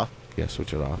switch it off. Yeah,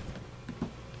 switch it off.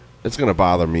 It's gonna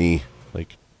bother me,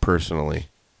 like personally,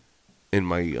 in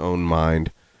my own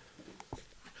mind.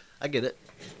 I get it.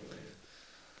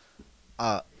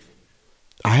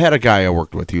 I had a guy I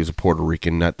worked with. He was a Puerto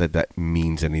Rican. Not that that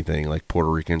means anything. Like Puerto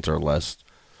Ricans are less,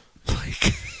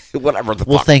 like whatever the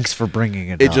Well, fuck. thanks for bringing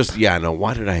it It up. just no.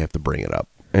 Why did I have to bring it up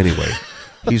anyway?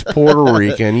 He's Puerto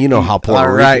Rican. You know how Puerto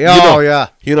All right. Rican. Oh, yeah.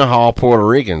 You know how all Puerto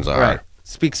Ricans are. Right.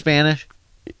 Speak Spanish.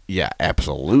 Yeah,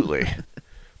 absolutely.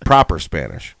 Proper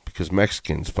Spanish because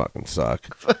Mexicans fucking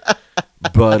suck.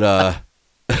 But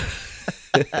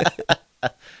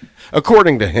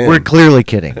according to him, We're clearly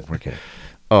kidding. We're kidding.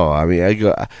 oh, I mean,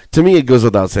 to me, it goes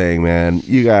without saying, man.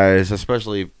 You guys,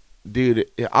 especially, dude.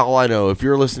 All I know, if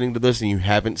you're listening to this and you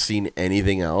haven't seen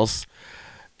anything else,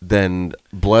 then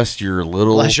bless your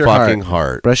little Bless your fucking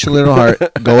heart. Bless your little heart.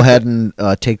 Go ahead and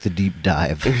take the deep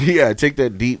dive. Yeah, take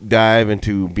that deep dive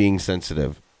into being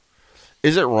sensitive.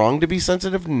 Is it wrong to be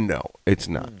sensitive? No, it's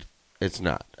not. It's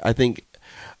not. I think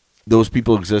those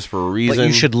people exist for a reason. But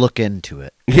you should look into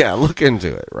it. Yeah, look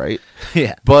into it, right?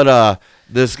 Yeah. But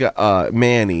This guy,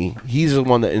 Manny, he's the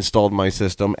one that installed my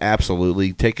system.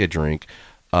 Absolutely. Take a drink.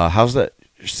 How's that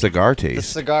cigar The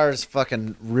taste? cigar is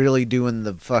fucking really doing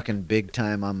the fucking big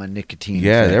time on my nicotine.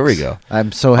 Yeah, fix. there we go.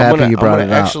 I'm so happy you brought I'm it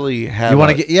gonna out. actually have You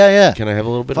want to get? Yeah. Can I have a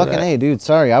little bit Fucking of that? hey, dude.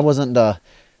 Sorry, I wasn't.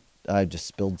 I just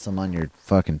spilled some on your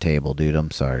fucking table, dude.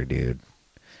 I'm sorry, dude.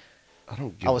 I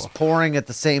don't give I was a pouring at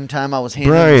the same time I was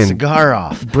handing Brian, the cigar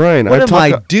off. Brian, what am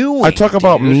I talk- doing? I talk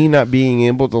about dude? me not being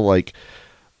able to like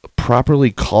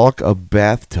properly caulk a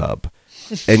bathtub,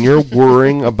 and you're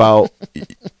worrying about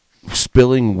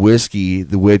spilling whiskey,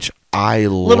 which I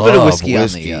love. Little bit of whiskey on the,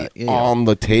 whiskey yeah. on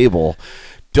the table.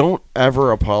 Don't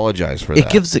ever apologize for It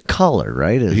that. gives it color,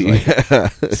 right? It's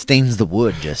like stains the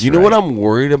wood just. You know right. what I'm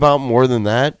worried about more than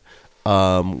that?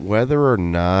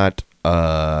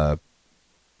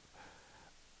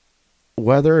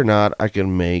 Whether or not I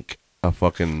can make a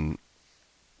fucking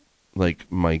like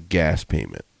my gas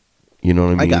payment. You know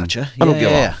what I mean? gotcha. I don't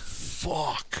give Yeah. a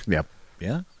fuck. Yep.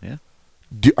 Yeah.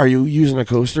 Are you using a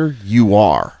coaster? You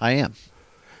are. I am.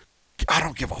 I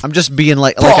don't give a I'm just being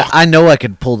like Fuck. I know I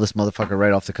could pull this motherfucker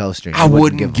right off the coaster. and I you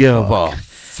wouldn't give a fuck.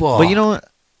 fuck. But you know what?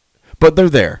 But they're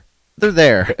there. They're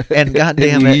there, and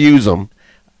goddamn And it, you use them.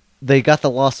 they got the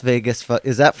Las Vegas.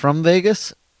 Is that from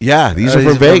Vegas? Yeah, these Oh, are these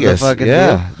from are from the Vegas. fucking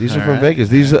Yeah, deal? these are All from right.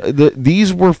 Vegas.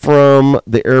 These were from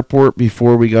the airport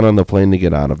before we got on the plane to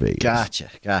get out of Vegas.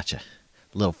 Gotcha.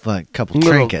 Little fun, couple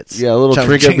Little- trinkets. yeah, a little Couple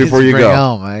trinket trinkets before to you bring go.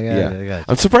 home. I Yeah, got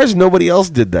I'm surprised nobody else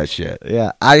did that shit.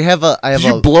 yeah. I have Did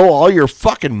you a. blow all your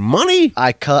fucking money?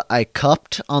 I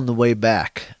cupped on the way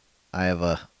back. I have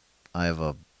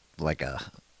a like a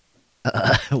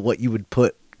what you would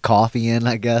put coffee in,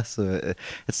 I guess.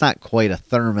 It's not quite a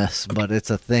thermos, but it's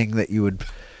a thing that you would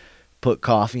put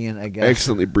coffee in, I guess.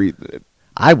 Excellently breathed it.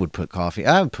 I would put coffee.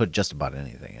 I would put just about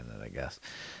anything in it, I guess.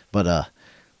 But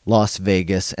Las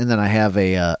Vegas, and then I have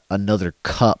a another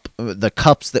cup, the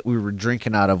cups that we were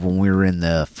drinking out of when we were in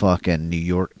the fucking New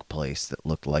York place that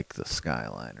looked like the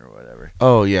skyline or whatever.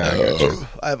 Oh yeah, I got you.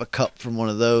 I have a cup from one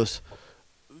of those.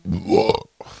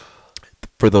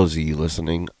 For those of you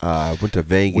listening, I went to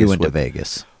Vegas. We went to with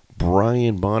Vegas.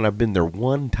 Brian Bond. I've been there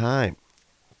one time.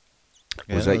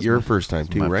 Yeah, was that that was your my- first time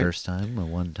too, my right? first time, my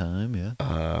one time,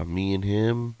 yeah. Me and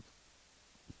him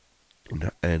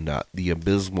and the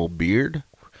Abysmal Beard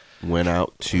went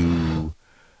out to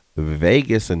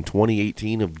Vegas in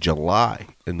 2018 of July,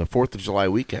 in the 4th of July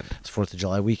weekend. It's 4th of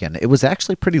July weekend. It was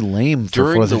actually pretty lame for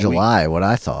During 4th the of July, what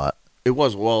I thought. It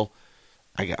was, well,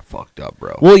 I got fucked up,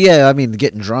 bro. Well, yeah, I mean,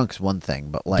 getting drunk's one thing,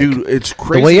 but like Dude, it's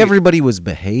crazy. the way everybody was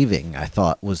behaving, I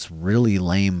thought was really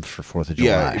lame for 4th of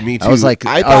July. Yeah, me I was too. like,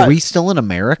 I are thought- we still in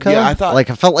America? Yeah, I thought- like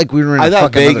I felt like we were in I a thought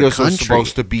fucking other Vegas country. was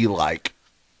supposed to be like,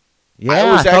 Yeah,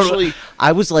 I was thought- actually-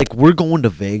 I was like, we're going to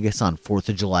Vegas on 4th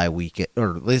of July weekend,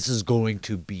 or this is going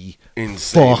to be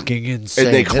insane. fucking insane.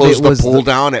 And they it closed was the pull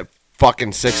down at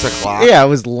fucking 6 o'clock. Yeah, it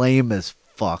was lame as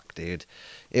fuck, dude.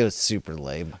 It was super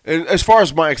lame. And as far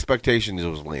as my expectations, it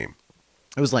was lame.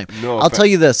 It was lame. No I'll offense. tell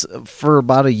you this: for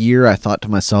about a year, I thought to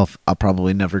myself, I'll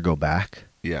probably never go back.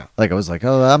 Yeah. Like I was like,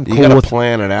 oh, I'm You cool gotta with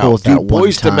plan it cool out. with that Dude, one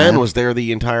Boys to Men time. was there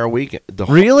the entire weekend.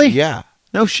 Really? Yeah.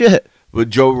 no shit. But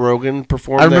Joe Rogan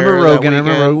performed I remember there Rogan. I that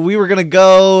remember weekend. we were gonna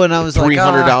go, and I was like,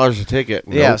 $300 a ticket.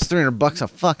 Yeah, it Nope. was $300 a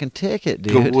fucking ticket,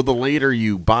 Go- dude. Well, the later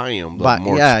you buy them, the But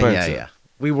more yeah, expensive. yeah.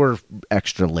 We were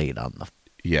extra late on the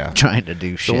Yeah. trying to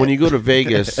do So shit. when you go to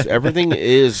Vegas, everything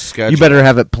is scheduled. you better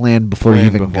have it planned before you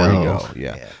planned even before go. you go.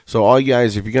 Yeah. So all you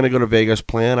guys, if you're gonna go to Vegas,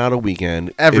 plan out a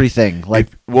weekend. Everything,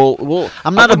 Well,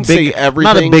 I'm not I a wouldn't say big,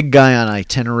 everything. not a big guy on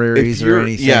itineraries or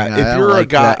anything. Yeah, I if don't you're like a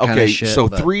guy, that kinda okay. shit, So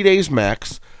but 3 days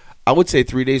max. I would say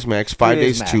 3 days max. 5 3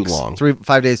 days too max. long.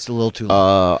 5 days a little too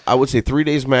long. I would say 3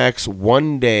 days max.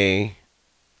 1 day.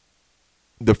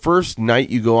 The first night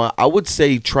you go out, I would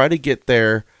say try to get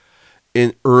there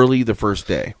in early the first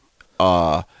day.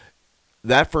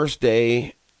 That first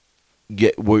day,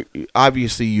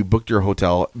 obviously you booked your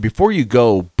hotel before you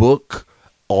go. Book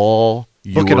all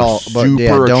your Book it all, but super yeah,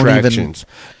 don't even- attractions.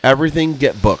 Everything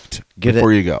get booked Get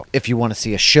before it. you go. If you want to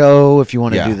see a show, if you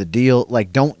want to Yeah. do the deal,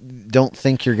 like don't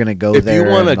think you're gonna go If there.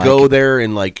 you want to and, go like, there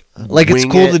and like it's wing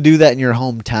cool it, to do that in your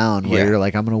hometown where Yeah. you're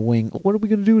like, I'm gonna wing. What are we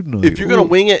gonna do tonight? If you're gonna Ooh.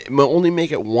 wing it, only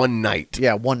make it one night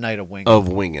yeah, one night of wing. of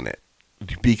winging it,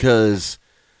 because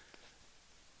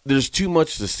there's too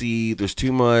much to see. There's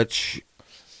too much,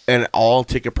 and all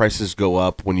ticket prices go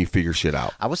up when you figure shit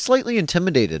out. I was slightly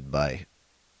intimidated by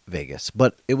Vegas,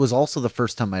 but it was also the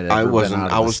first time I'd ever I been wasn't. out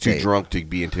of I the was too state. drunk to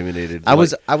be intimidated. I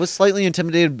was slightly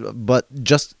intimidated, but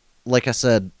just like I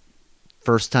said,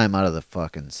 first time out of the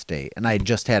fucking state, and I had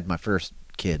just had my first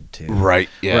kid too. Right,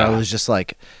 yeah. Where I was just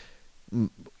like,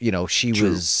 she True.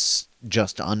 was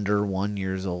just under 1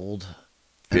 year old.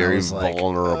 And I Very was like,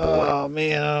 vulnerable. Oh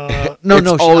man! No, It's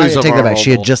no, always I take that back.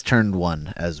 She had vulnerable. just turned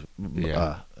 1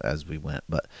 Yeah. as we went,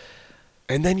 but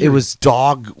And then It your was-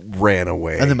 dog ran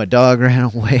away. and then my dog ran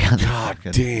away. God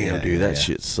damn, Yeah, dude, that yeah.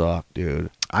 shit sucked, dude.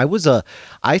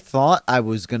 I thought I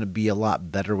was gonna be a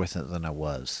lot better with it than I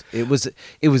was. It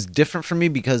was different for me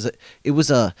because it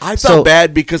was a. I so felt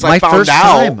bad because I my found first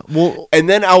out, time- well, and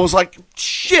then I was like,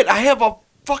 "Shit, I have a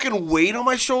fucking weight on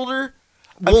my shoulder."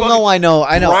 Well, no, I know.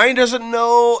 Brian doesn't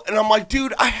know, and I'm like,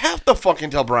 dude, I have to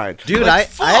fucking tell Brian, Dude, Like, I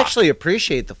fuck. actually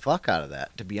appreciate the fuck out of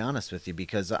that, to be honest with you,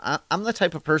 because I'm the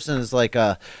type of person is like,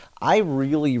 I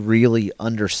really, really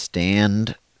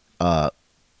understand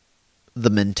the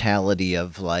mentality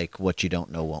of like what you don't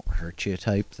know won't hurt you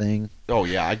type thing. Oh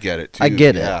yeah, I get it too. I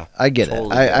get Yeah, it. I get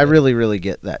totally it. I get it. really, really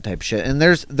get that type of shit. And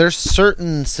there's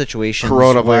certain situations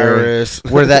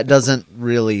Coronavirus. where that doesn't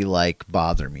really like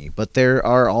bother me. But there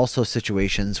are also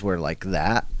situations where like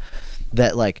that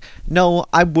like no,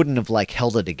 I wouldn't have like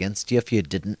held it against you if you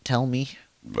didn't tell me.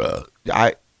 But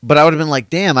I would have been like,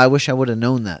 damn, I wish I would have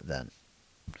known that then.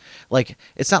 Like,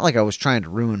 it's not like I was trying to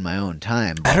ruin my own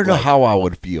time. I but, don't know like, how I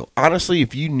would feel. Honestly,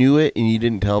 if you knew it and you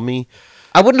didn't tell me,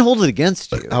 I wouldn't hold it against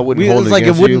you. I wouldn't hold it like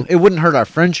against it wouldn't hurt our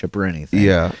friendship or anything.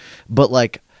 yeah. But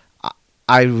like,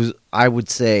 I would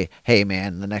say, hey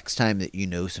man, the next time that you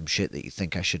know some shit that you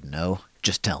think I should know,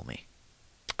 just tell me.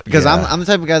 Because Yeah. I'm the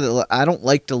type of guy that I don't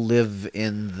like to live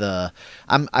in the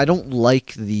I don't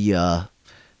like the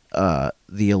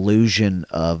illusion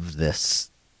of this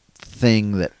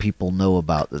thing that people know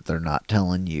about that they're not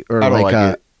telling you, or I don't like,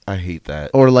 like it. I hate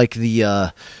that. or like the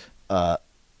I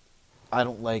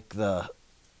don't like the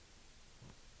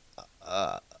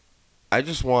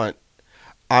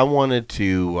I wanted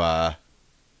to.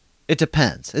 it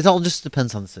depends. It all just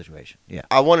depends on the situation. Yeah.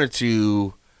 I wanted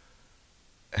to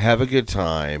have a good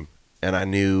time, and I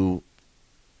knew,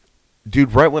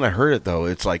 dude. Right when I heard it, though,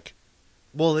 it's like,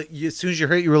 Well, as soon as you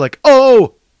heard it, you were like,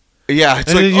 "Oh!" yeah, it's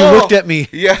And like then you oh! looked at me.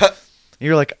 Yeah, And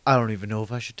you're like, "I don't even know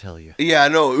if I should tell you." yeah,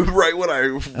 no. Right when I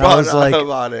was found out like-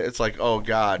 about it, it's like, oh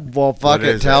god. Well, fuck what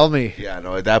it, is tell me. Yeah,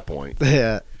 no. At that point,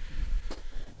 Yeah,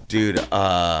 dude.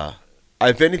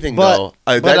 If anything, but though,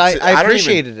 I don't even-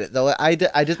 appreciated it though. I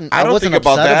didn't. I don't wasn't think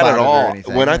about upset that about at it or all.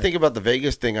 anything. When I think about the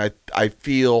Vegas thing, I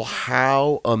feel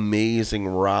how amazing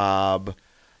Rob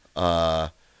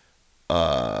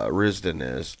Risden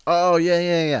is. oh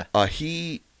yeah.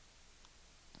 He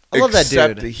I love that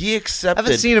dude. He I accepted.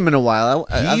 haven't seen him in a while.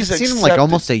 I've He's seen him like accepted-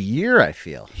 almost a year. I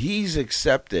feel. He's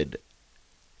accepted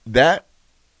that.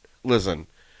 Listen,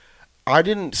 I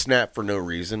didn't snap for no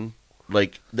reason.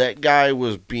 Like, that guy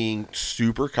was being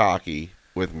super cocky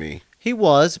with me. He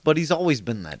was, but he's always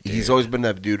been that dude. He's always been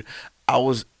that dude. I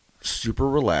was super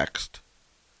relaxed.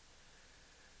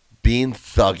 Being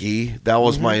thuggy. That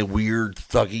was my weird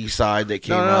thuggy side that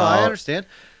came no, out. I understand.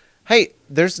 Hey,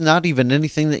 there's not even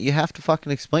anything that you have to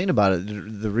fucking explain about it.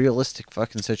 The realistic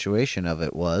fucking situation of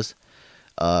it was,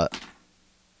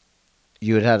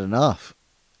 you had enough,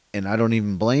 and I don't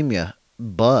even blame you.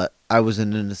 But I was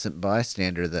an innocent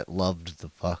bystander that loved the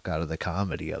fuck out of the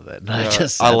comedy of it, and I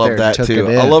just sat I there love and that took too.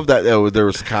 it in. I love that there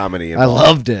was comedy. I involved.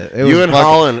 loved it. It You was and fucking-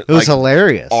 Holland, It was like,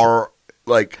 hilarious. Are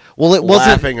like Well, it wasn't.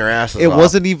 laughing our asses It off.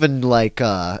 wasn't even like.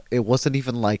 It wasn't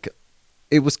even like.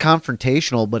 It was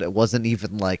confrontational, but it wasn't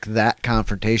even like that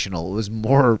confrontational. It was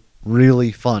more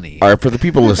really funny. All right, for the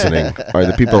people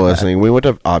listening, we went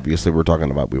to, obviously we're talking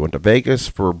about, we went to Vegas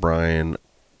for Brian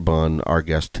Bunn, our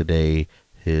guest today,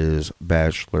 his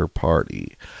bachelor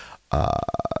party.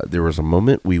 There was a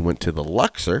moment we went to the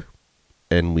Luxor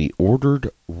and we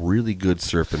ordered really good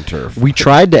surf and turf. We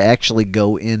tried to actually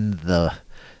go in the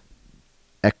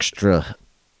extra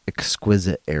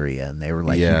exquisite area, and they were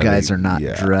like, Yeah, "You guys they- are not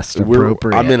yeah. dressed We're-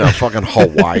 appropriate." I'm in a fucking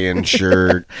Hawaiian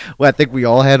shirt. well, I think we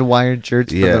all had Hawaiian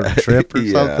shirts for Yeah. the trip or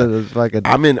Yeah. something. It was fucking.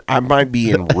 I might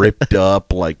be in ripped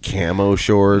up like camo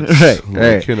shorts. Right, Like,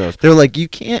 right. who knows? They're like, you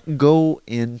can't go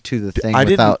into the thing I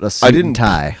didn't- without a I suit didn't- and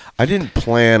tie. I didn't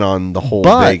plan on the whole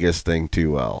But- Vegas thing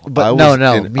too well. But I was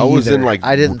no, in, me I was in either. like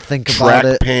I didn't think about track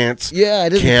it. pants, Yeah, I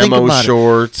didn't camo think about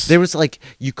shorts. it. There was like,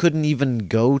 you couldn't even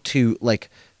go to like,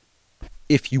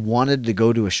 if you wanted to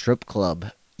go to a strip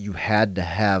club, you had to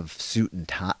have suit and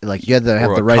tie. Like you had to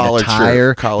have Or the a right collared shirt, attire.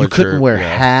 You collared couldn't shirt, wear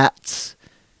yeah. hats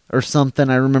or something.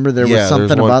 I remember there was there's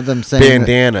something one- about them saying that-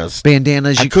 bandanas.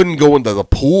 bandanas. I You couldn't go into the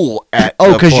pool at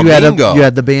Oh, the 'cause you had Flamingo you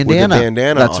had the with bandana.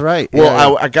 bandana That's on. right. Well, Yeah,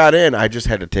 yeah. I got in. I just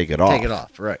had to take it off. take it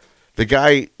off. Right. The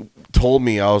guy told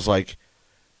me, I was like,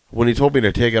 when he told me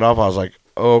to take it off, I was like,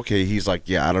 okay, he's like,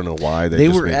 yeah, I don't know why They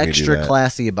just were made me do extra that.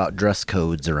 classy about dress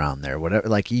codes around there. Whatever,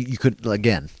 like you couldn't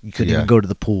Yeah. even go to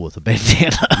the pool with a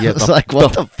bandana. Yeah, It's like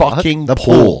what the fuck? fucking the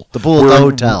pool. the pool at the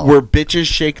hotel. where bitches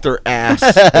shake their ass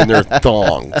in their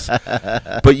thongs.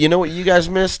 But you know what you guys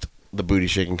missed? The booty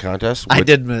shaking contest. I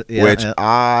did miss- yeah, which yeah.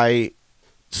 I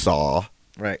saw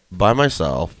Right. by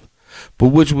myself. But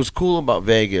which was cool about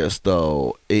Vegas,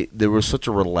 though, there was such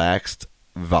a relaxed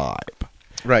vibe.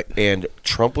 Right. And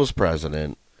Trump was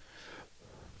president.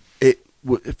 It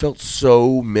felt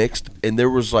so mixed, and there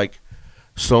was like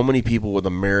so many people with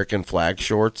American flag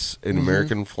shorts and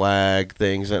American flag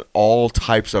things, and all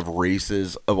types of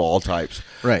races of all types.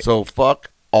 Right. So fuck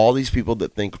all these people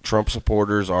that think Trump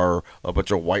supporters are a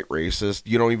bunch of white racists.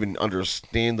 You don't even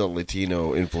understand the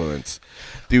Latino influence,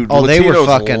 dude. Oh, Latinos they were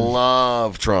fucking-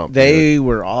 love Trump. They dude.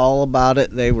 were all about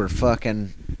it. They were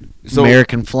fucking So-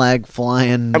 American flag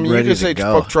flying. I mean, you ready can to say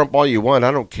go. fuck Trump all you want.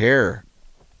 I don't care.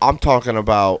 I'm talking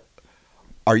about,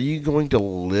 are you going to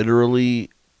literally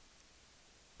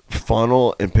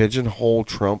funnel and pigeonhole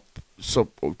Trump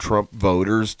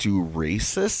voters to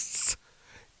racists?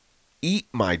 Eat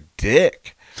my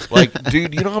dick. Like,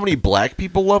 dude, you know how many black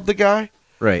people love the guy?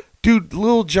 Right. Dude,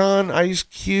 Lil Jon, Ice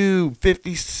Cube,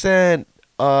 50 Cent,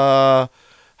 who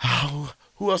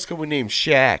else can we name?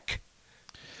 Shaq.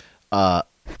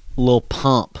 Lil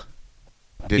Pump.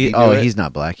 Did he do Oh, it? he's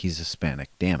not black. He's Hispanic.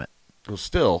 Damn it. Well,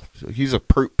 still, he's a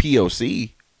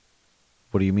POC.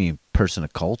 What do you mean? Person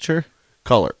of culture?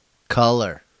 Color.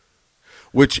 Color.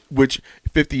 Which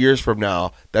 50 years from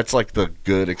now, that's like the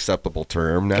good acceptable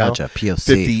term now. Gotcha,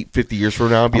 POC. 50 years from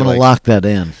now, I'm be gonna like, lock that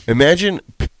in. imagine,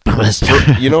 I'm gonna person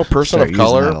start of using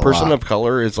color. that a Person lot. of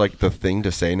color is like the thing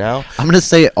to say now. I'm gonna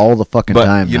say it all the fucking But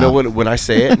time. you now. know what? When I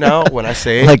say it now, when I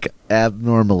say it, Like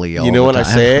abnormally. All you know the when I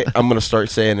time. say it, I'm gonna start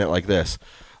saying it like this: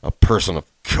 a person of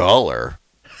color.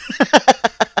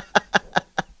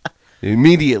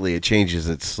 Immediately, it changes.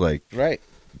 It's like, Right.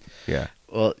 yeah.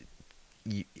 Well,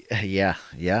 yeah.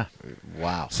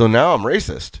 Wow. So now I'm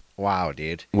racist Wow,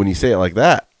 dude. when you say it like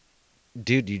that.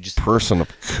 Dude, you just. Person of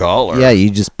color. Yeah, you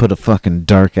just put a fucking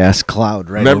dark ass cloud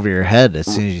right Remem- over your head as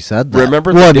soon as you said that.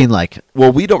 Remember Well, the I day- mean, like,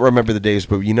 Well, we don't remember the days,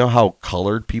 but you know how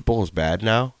colored people is bad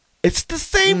now? It's the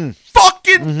same Mm.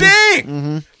 fucking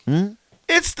thing. Mm-hmm.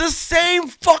 It's the same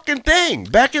fucking thing.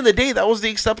 Back in the day, that was the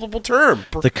acceptable term.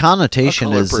 the connotation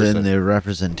colored is person. in the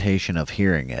representation of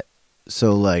hearing it.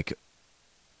 So, like,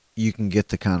 you can get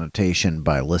the connotation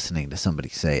by listening to somebody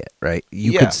say it, right?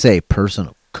 You Yeah. could say person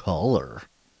of color,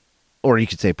 or you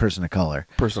could say person of color.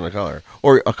 Person of color.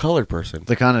 Or a colored person.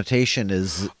 The connotation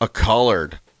is A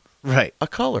colored. right, A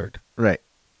colored. right.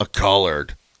 A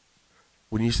colored.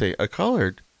 When you say a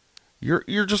colored,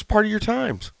 you're just part of your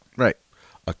times. Right.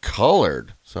 A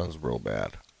colored sounds real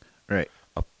bad. Right.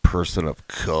 A person of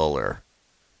color.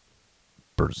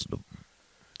 Person of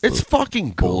It's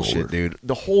fucking bullshit, dude.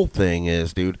 The whole thing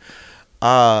is, dude.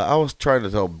 I was trying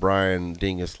to tell Brian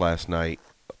Dingus last night,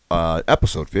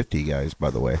 episode 50, guys,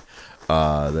 by the way.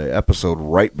 The episode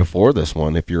right before this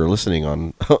one, if you're listening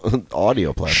on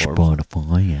audio platforms.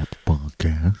 Spotify, Apple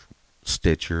Podcast,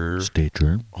 Stitcher.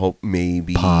 Stitcher, Hope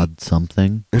maybe. Pod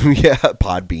something, Yeah,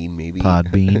 Podbean, maybe.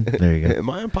 Podbean. There you go. Am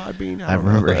I on Podbean? I don't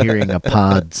remember know. hearing a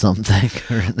pod something.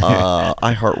 in there.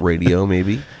 iHeartRadio,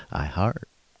 maybe. I heart.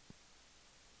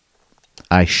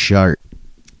 I shart.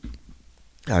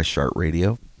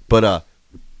 iHeartRadio. But,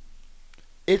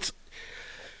 it's,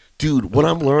 dude, what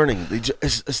I'm learning,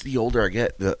 as the older I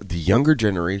get, the younger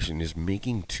generation is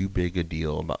making too big a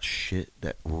deal about shit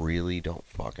that really don't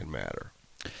fucking matter.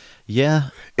 Yeah,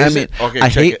 Is I mean, it- okay, I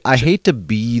check hate it. I hate to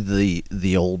be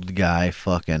the old guy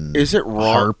fucking. Is it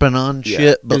wrong? harping on Yeah.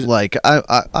 shit? But Is- like,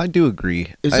 I do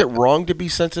agree. Is it wrong to be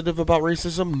sensitive about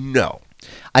racism? No.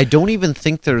 I don't even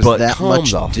think there's But that come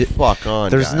much. the fuck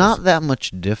on, There's guys. not that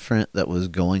much different that was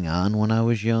going on when I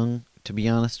was young. To be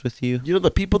honest with you, You know, the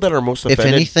people that are most if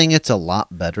offended... anything, it's a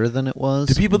lot better than it was.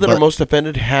 The people that but- are most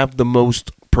offended have the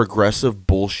most progressive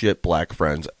bullshit black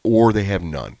friends, or they have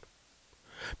none.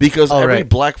 Because every right.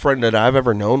 black friend that I've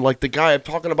ever known, like the guy I'm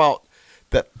talking about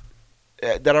that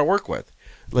I work with,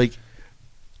 like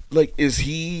is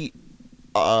he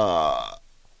a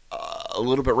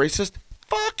little bit racist?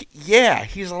 Fuck yeah,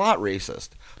 he's a lot racist.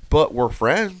 But we're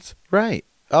friends. right.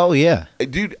 Oh yeah,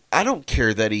 Dude, I don't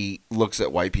care that he looks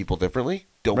at white people differently.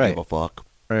 Don't Right. give a fuck.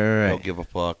 right. Don't give a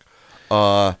fuck.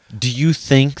 Do you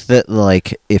think that,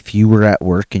 like, if you were at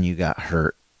work and you got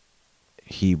hurt,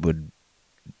 he would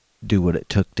do what it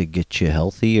took to get you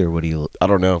healthy, or would he? I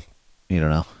don't know. You don't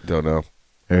know, Don't know.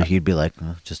 or he'd be like,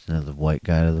 oh, just another white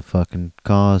guy to the fucking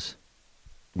cause.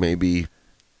 Maybe,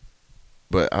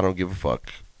 but I don't give a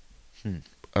fuck.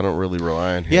 I don't really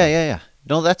rely on him. Yeah.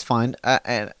 No, that's fine.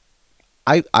 And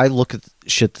I look at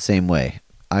shit the same way.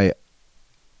 I'm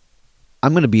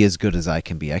going to be as good as I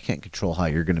can be. I can't control how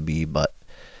you're going to be, but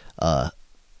I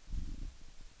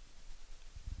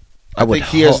would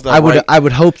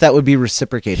hope that would be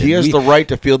reciprocated. He has the right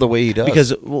to feel the way he does.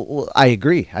 Because I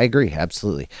agree,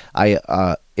 absolutely.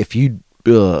 If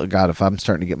I'm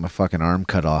starting to get my fucking arm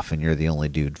cut off and you're the only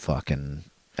dude fucking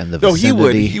in the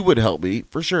vicinity. He would help me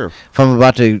for sure.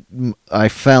 If I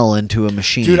fell into a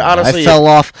machine. Dude, honestly,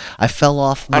 I fell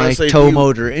off my tow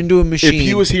motor into a machine. If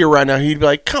he was here right now, he'd be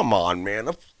like, "Come on, man.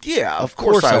 Yeah, of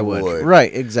course I would."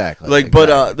 Right, exactly.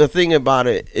 But the thing about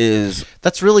it is,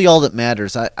 that's really all that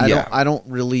matters. I don't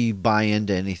really buy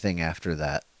into anything after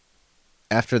that.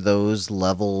 After those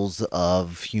levels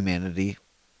of humanity,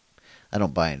 I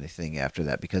don't buy anything after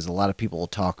that, because a lot of people will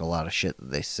talk a lot of shit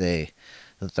that they say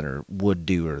that they would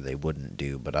do or they wouldn't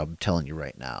do. But I'm telling you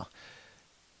right now,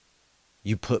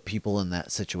 you put people in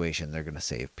that situation, they're going to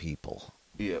save people.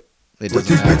 Yep. It What doesn't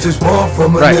these matter. bitches want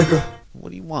from a nigga. What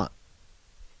do you want?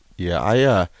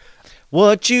 yeah,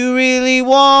 What you really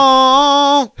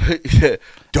want?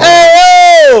 Dog,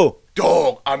 Oh!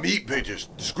 dog, I'm eat bitches,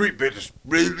 discreet bitches,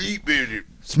 really eat bitches.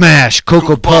 Smash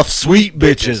Cocoa Puff sweet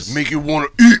bitches. Make you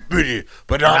want to eat bitches,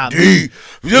 but not D.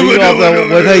 What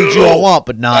age you all want,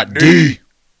 but not D.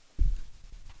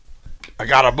 I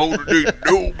got a motor do.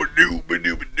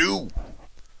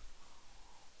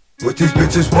 What these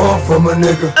bitches want from a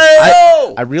nigga.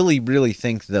 I really, really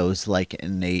think those like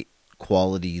innate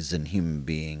qualities in human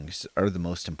beings are the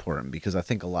most important, because I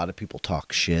think a lot of people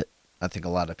talk shit. I think a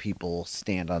lot of people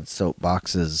stand on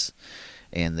soapboxes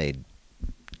and they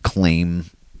claim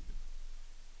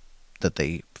that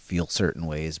they feel certain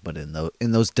ways, but in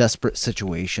those desperate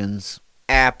situations,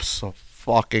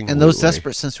 Abso-fucking-lutely. in those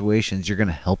desperate situations, you're going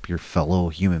to help your fellow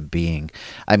human being.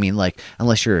 I mean, like,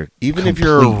 unless you're Even if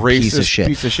you're a complete racist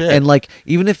piece of shit. and like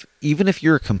even if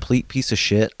you're a complete piece of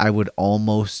shit, I would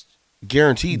almost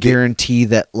guarantee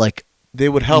that like they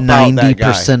would help out that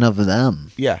guy. 90% of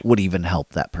them Yeah. would even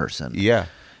help that person. Yeah.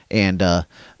 And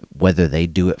whether they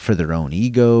do it for their own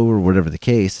ego or whatever the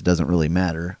case, it doesn't really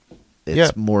matter.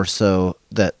 It's more so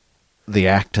that the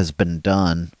act has been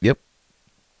done. Yep.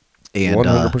 And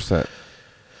 100%.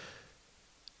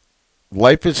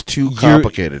 Life is too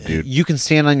complicated, dude. You can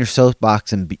stand on your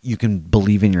soapbox and you can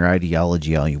believe in your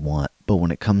ideology all you want, but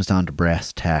when it comes down to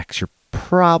brass tacks, you're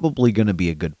probably going to be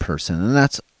a good person. And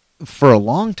that's, for a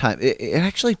long time, it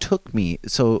actually took me.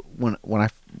 So when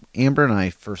Amber and I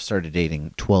first started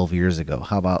dating 12 years ago,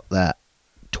 how about that?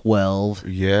 12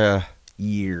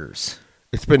 years.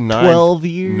 It's been 9. 12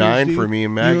 years. 9 dude. for me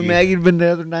and Maggie. You and Maggie have been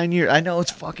together 9 years. I know,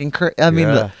 it's fucking crazy. I mean,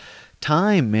 the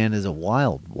time, man, is a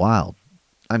wild.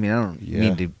 I mean, I don't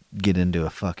mean to get into a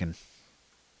fucking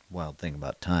wild thing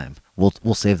about time.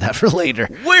 We'll save that for later.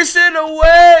 Wishing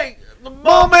away the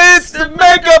moments that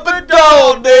make up a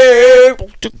dull day.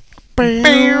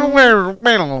 Fittering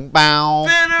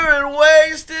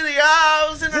ways to the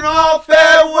hours in an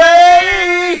all-fair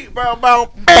way.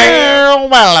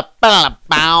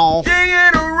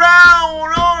 Digging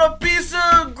around on a piece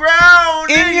of ground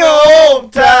in your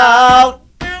hometown.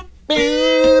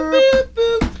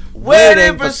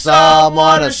 Waiting for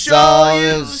someone to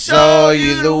show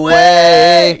you the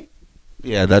way.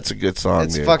 Yeah, that's a good song,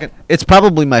 dude. It's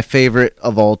probably my favorite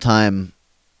of all time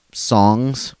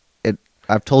songs.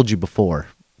 I've told you before.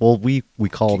 Well, we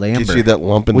called Amber. Gets you that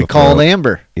lump in we the called throat.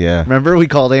 Amber. Yeah. Remember we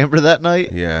called Amber that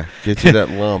night? Yeah, gets you that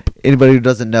lump. Anybody who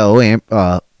doesn't know,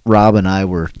 Rob and I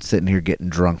were sitting here getting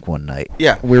drunk one night.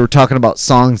 Yeah. We were talking about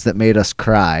songs that made us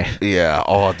cry. Yeah.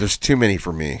 Oh, there's too many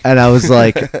for me. And I was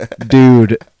like,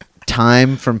 dude,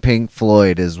 Time from Pink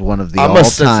Floyd is one of the I'm all-time. a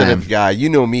sensitive guy. You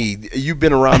know me. You've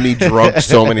been around me drunk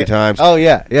so many times. Oh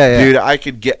yeah. Dude, I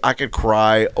could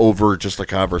cry over just a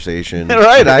conversation.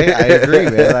 Right, I agree,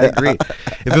 man. I agree.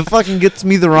 If it fucking gets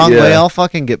me the wrong way, I'll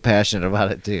fucking get passionate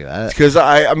about it too. Because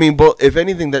I mean, but if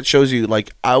anything, that shows you.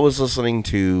 Like, I was listening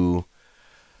to,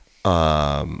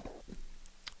 the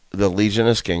Legion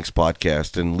of Skanks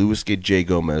podcast, and Louis J.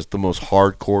 Gomez, the most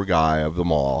hardcore guy of them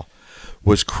all,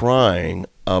 was crying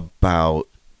about.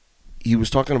 He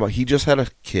was talking about he just had a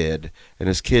kid, and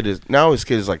his kid is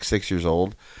like 6 years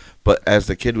old, but as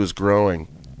the kid was growing,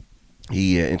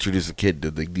 he introduced the kid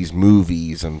to these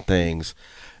movies and things,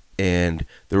 and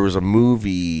there was a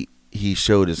movie he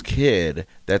showed his kid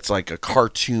that's like a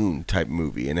cartoon type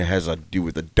movie, and it has to do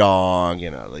with a dog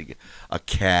and like a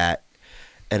cat,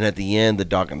 and at the end the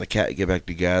dog and the cat get back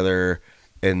together,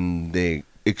 and the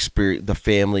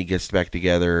family gets back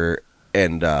together,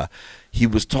 and he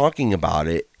was talking about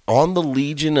it on the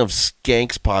Legion of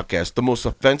Skanks podcast, the most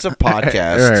offensive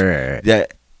podcast Right.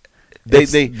 that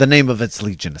It's they the name of it's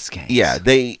Legion of Skanks. yeah,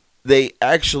 they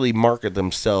actually market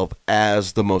themselves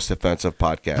as the most offensive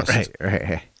podcast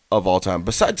Right. of all time,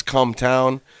 besides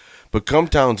Cumtown. But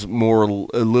Cumtown's more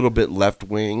a little bit left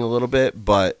wing, a little bit,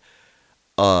 but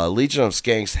Legion of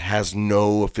Skanks has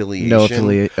no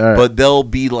affiliation. All right. But they'll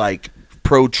be like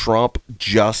pro-Trump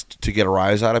just to get a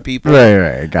rise out of people.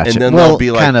 Right. Gotcha. And then well, they'll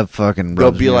be like, kind of fucking they'll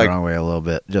rubs be me like- the wrong way a little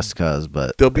bit, just cause.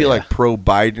 But they'll be yeah. like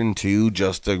pro-Biden too,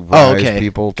 just to oh, rise okay,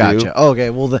 people too. gotcha. Okay,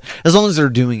 well, as long as they're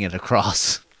doing it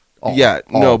across.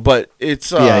 No, but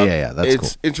it's Yeah, that's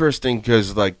it's interesting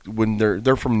because like when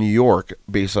they're from New York,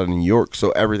 based on New York, so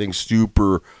everything's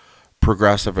super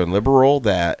progressive and liberal.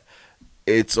 That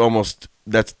it's almost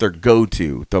that's their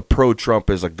go-to. The pro-Trump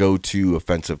is a go-to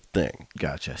offensive thing.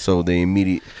 Gotcha. So they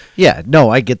immediately Yeah,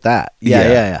 no, I get that.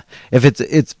 Yeah. If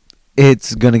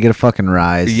it's gonna get a fucking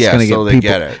rise. Yeah, it's gonna so get they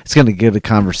people, get it. It's gonna get a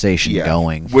conversation yeah.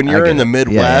 going. When I you're get in the it.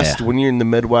 Midwest, Yeah. when you're in the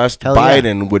Midwest, Hell yeah.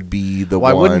 Biden would be the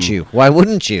Why one. wouldn't you? Why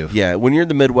wouldn't you? Yeah, when you're in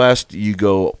the Midwest, you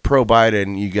go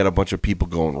pro-Biden, you get a bunch of people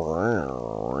going,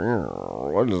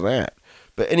 what is that?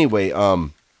 But anyway,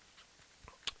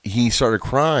 he started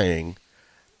crying,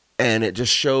 and it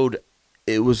just showed,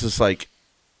 it was just like,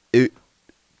 it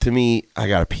to me, I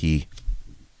gotta pee.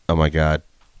 Oh my God.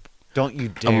 Don't you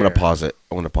dare. I'm going to pause it.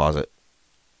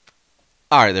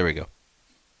 All right, there we go.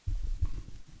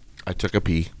 I took a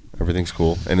pee. Everything's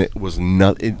cool. And it was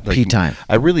not... like, Pee time.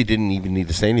 I really didn't even need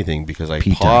to say anything because I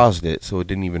Pee time. paused it, so it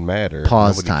didn't even matter.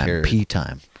 Pause Nobody time. cared. Pee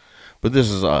time. But this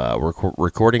is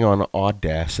recording on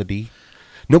Audacity.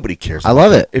 Nobody cares. I about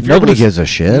love that. it. Nobody gives a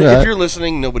shit. If you're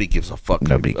listening, nobody gives a fuck.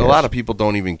 Nobody A cares. lot of people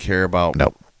don't even care about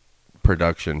Nope.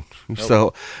 production.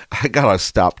 So I gotta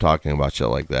stop talking about shit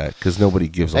like that because nobody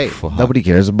gives a Hey, fuck. nobody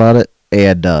cares about it,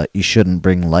 and you shouldn't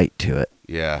bring light to it.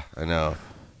 Yeah, I know.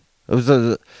 It was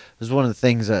one of the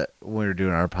things that when we were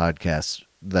doing our podcast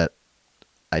that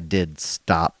I did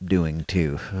stop doing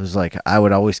too. It was like I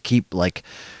would always keep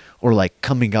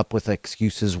coming up with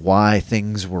excuses why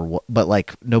things were, but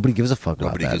like nobody gives a fuck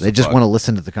Nobody about that. gives They a just fuck. want to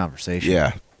listen to the conversation.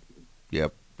 Yeah.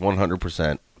 Yep.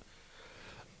 100%.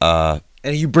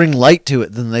 And you bring light to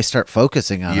it, then they start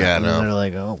focusing on it. Yeah, I And know. then they're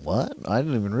like, "Oh, what? I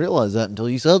didn't even realize that until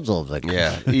you said so." I was like,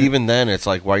 Yeah. Even then, it's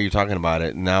like, why are you talking about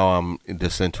it? Now I'm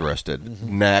disinterested.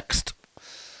 Mm-hmm. Next.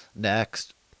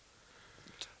 next.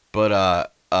 But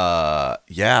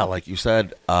yeah, like you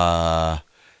said,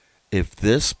 if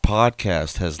this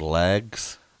podcast has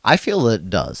legs, I feel that it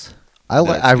does.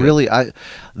 That's good.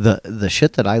 The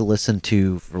shit that I listen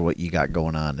to for what you got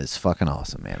going on is fucking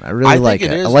awesome, man. I I really think like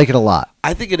it it. is. I like it a lot.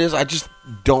 I think it is. I just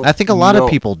don't. I think a lot know- of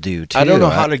people do too. I don't know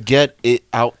how to get it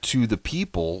out to the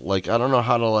people. Like I don't know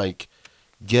how to like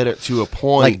get it to a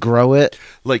point. like grow it.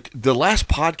 Like the last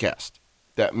podcast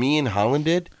that me and Holland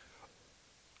did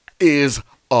is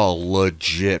a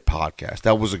legit podcast.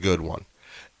 That was a good one.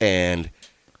 And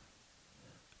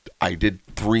I did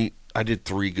three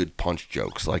good punch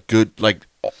jokes. Like good like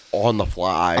on the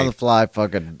fly. On the fly,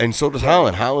 fucking And so does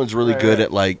Holland. Holland's really good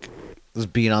at like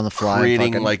just being on the fly,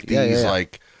 creating fucking- like yeah, these yeah.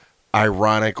 like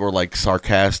ironic or like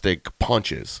sarcastic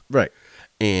punches. right.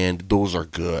 And those are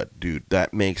good, dude.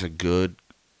 That makes a good.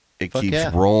 It Fuck keeps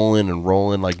yeah. rolling and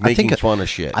rolling, like I think- making fun of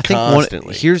shit I think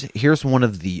constantly. here's one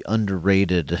of the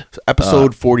underrated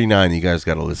Episode 49, you guys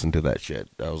got to listen to that shit.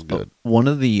 That was good. one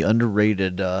of the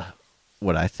underrated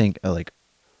what I think like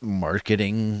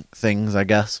marketing things, I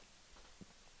guess.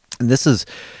 And this is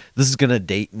gonna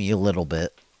date me a little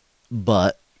bit,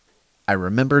 but I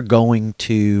remember going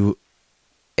to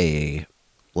a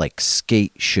like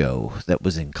skate show that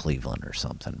was in Cleveland or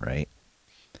something, right?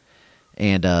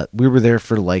 And we were there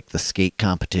for like the skate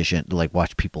competition to like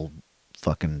watch people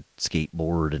fucking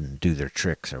skateboard and do their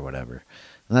tricks or whatever.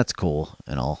 And that's cool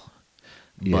and all.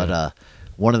 Yeah. But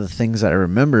one of the things that I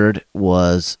remembered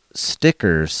was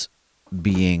stickers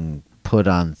being put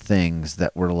on things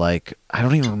that were like, I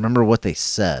don't even remember what they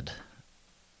said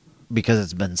because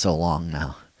it's been so long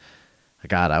now.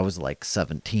 God, I was like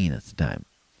 17 at the time.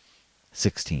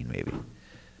 16 maybe.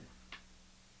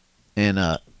 And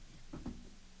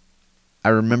I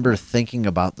remember thinking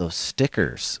about those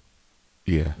stickers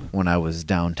Yeah. when I was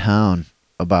downtown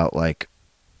about like,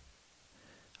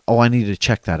 oh, I need to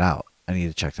check that out. I need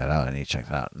to check that out.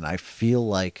 And I feel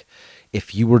like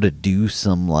if you were to do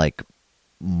some like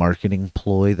marketing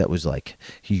ploy that was like,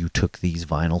 you took these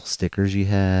vinyl stickers you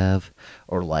have,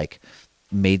 or like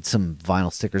made some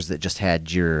vinyl stickers that just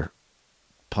had your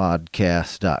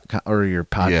podcast.com or your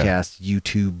podcast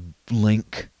YouTube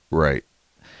link, Right.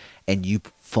 and you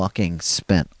fucking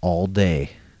spent all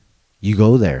day You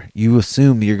go there. You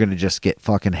assume you're gonna just get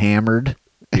fucking hammered.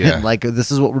 Yeah. And like,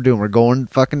 this is what we're doing. We're going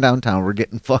fucking downtown. We're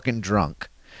getting fucking drunk.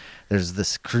 There's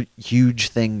this huge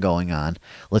thing going on.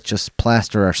 Let's just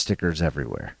plaster our stickers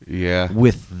everywhere Yeah.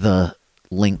 with the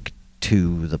link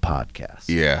to the podcast.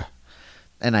 Yeah.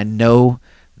 And I know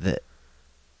that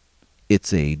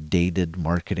it's a dated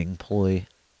marketing ploy,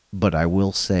 but I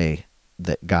will say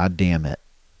that, God damn it,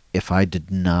 if I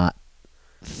did not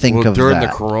think of during that,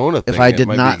 the Corona thing, if I it did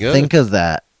might not be good. think of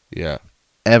that Yeah.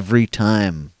 every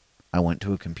time I went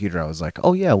to a computer, I was like,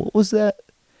 oh yeah, what was that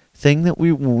thing that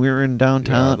when we were in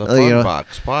downtown? The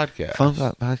Funbox podcast.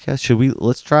 Funbox podcast.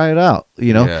 Let's try it out,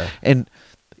 Yeah. And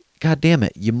God damn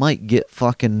it, you might get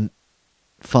fucking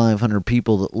 500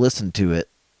 people that listen to it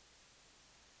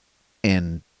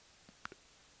and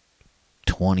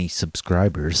 20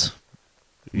 subscribers.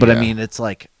 But I Yeah. mean, it's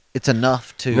like, it's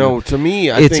enough to. No, to me,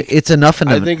 I it's think it's enough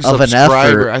I think of an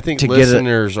subscriber. effort I think to get it.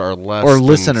 listeners are less or than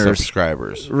listeners.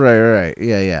 subscribers. Right,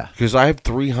 yeah. Because I have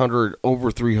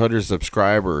over 300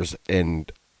 subscribers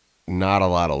and not a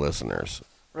lot of listeners.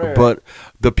 But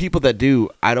the people that do,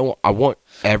 I want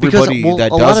everybody well,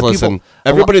 that a lot does of listen. people-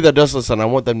 Everybody that does listen, I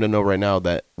want them to know right now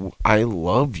that I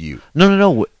love you.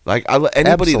 No. Like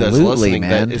anybody that's Absolutely, listening,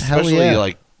 man. that Hell especially yeah.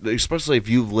 like. Especially if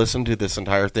you've listened to this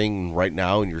entire thing right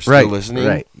now and you're still listening.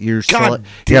 Right. You're God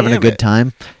you're having a damn good it.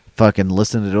 time. Fucking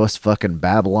listening to us fucking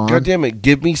babble on. God damn it,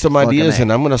 give me some Fucking ideas A.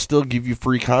 and I'm going to still give you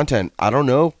free content. I don't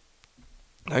know.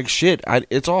 Like shit,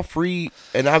 it's all free.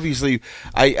 And obviously,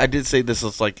 I did say this,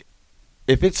 it's like,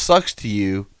 if it sucks to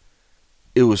you,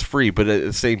 it was free. But at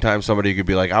the same time, somebody could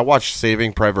be like, I watched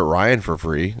Saving Private Ryan for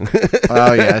free.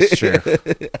 Oh yeah, that's true.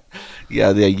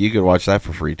 yeah, you could watch that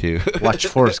for free too. Watch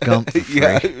Forrest Gump for free.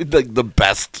 Yeah, like the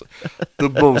best, the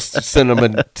most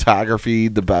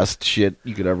cinematography, the best shit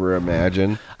you could ever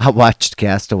imagine. I watched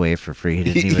Castaway for free. He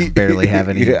didn't even barely have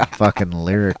any Yeah. fucking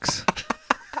lyrics.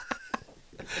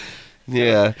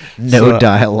 Yeah. No So,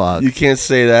 dialogue. You can't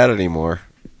say that anymore,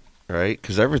 right?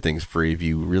 Because everything's free if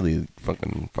you really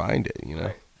fucking find it, you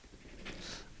know?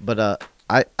 But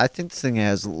I think this thing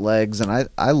has legs, and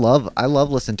I love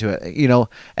listening to it.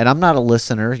 And I'm not a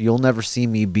listener. You'll never see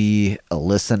me be a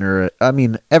listener. I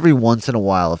mean, every once in a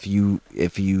while, if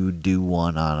you do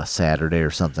one on a Saturday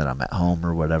or something, I'm at home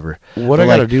or whatever. What But I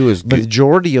gotta do is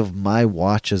majority of my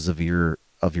watches of your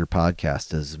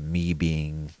podcast is me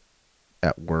being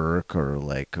at work or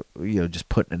like just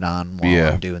putting it on while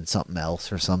Yeah. I'm doing something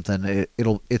else or something.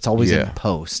 It's always Yeah. in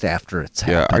post after it's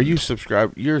Yeah, happened. are you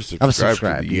subscribed? You're subscribed, I'm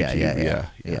subscribed. to the YouTube.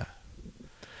 Yeah.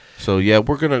 So yeah,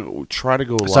 we're gonna try to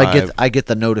go live. So I get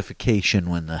the notification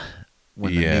when the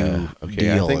new okay.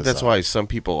 deal I think is that's up. why some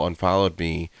people unfollowed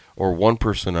me, or one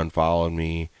person unfollowed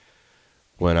me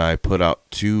when I put out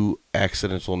 2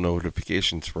 accidental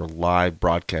notifications for live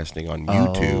broadcasting on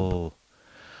YouTube. Oh.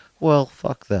 Well,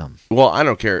 fuck them. Well, I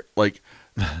don't care. Like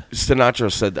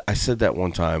Sinatra said, I said that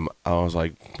one time. I was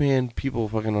like, man, people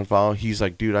fucking unfollow. He's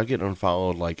like, dude, I get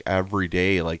unfollowed like every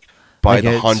day, like by Like the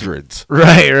it's- hundreds.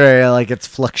 Right. Like it's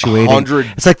fluctuating.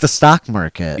 100 It's like the stock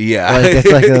market. Yeah. Like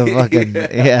it's like a fucking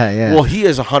yeah. Well, he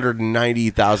has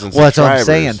 190,000 Well, that's what I'm subscribers.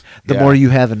 saying. The Yeah. more you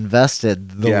have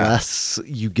invested, the Yeah. less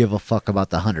you give a fuck about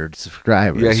the 100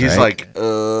 subscribers. Yeah, he's right? like,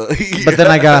 But then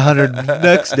I got 100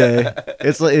 next day.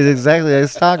 It's exactly like the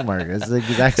stock market. It's the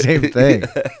exact same thing.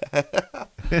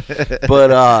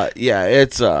 But yeah,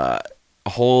 it's a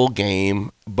whole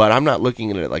game. But I'm not looking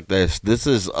at it like this. This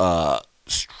is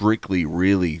strictly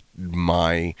really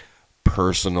my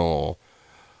personal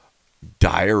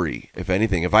diary. If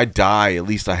anything, if I die, at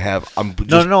least I'm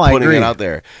just no, I putting agree. it out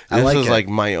there. I This like is it. like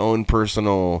my own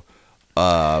personal.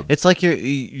 It's like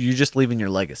you're just leaving your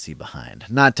legacy behind.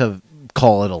 Not to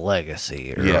call it a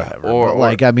legacy or Yeah, whatever. or- but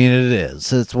like, I mean, it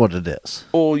is. It's what it is.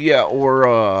 Oh yeah,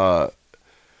 or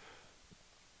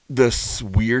this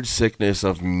weird sickness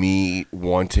of me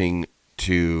wanting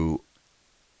to.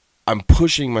 I'm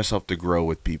pushing myself to grow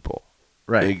with people,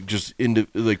 Right. Like, just into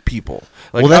like people.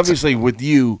 Like Well, that's- obviously with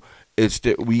you, it's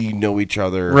that we know each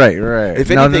other. Right. If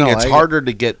No, anything, no, it's I- harder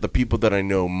to get the people that I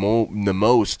know the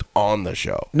most on the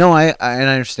show. No, and I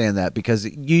understand that because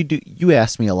you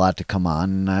asked me a lot to come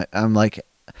on, and I'm like,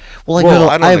 well,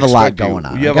 I don't have a lot expect you. going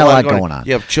on. You have I got a lot going going on.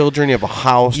 You have children. You have a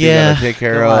house. Yeah, you gotta take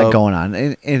care got a lot of. going on,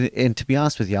 and to be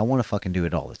honest with you, I want to fucking do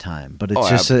it all the time, but it's Oh,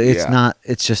 just yeah. not.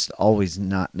 It's just always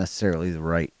not necessarily the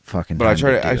right fucking. But I time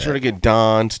try to to do it. get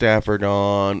Don Stafford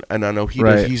on, and I know he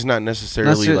Right. does. He's not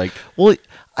necessarily Not like. well,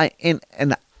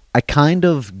 and I kind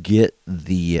of get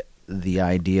the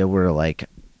idea where like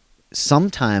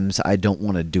sometimes I don't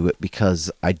want to do it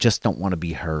because I just don't want to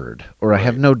be heard, or I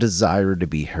have Right. no desire to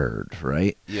be heard.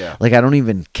 Right? Yeah. Like I don't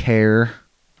even care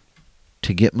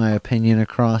to get my opinion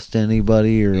across to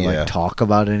anybody or Yeah. like talk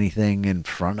about anything in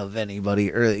front of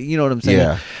anybody, or you know what I'm saying.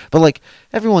 Yeah. But like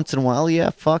every once in a while, yeah,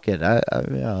 fuck it. I'll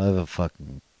have a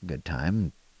fucking good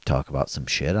time. Talk about some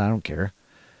shit. I don't care.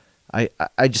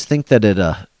 I just think that it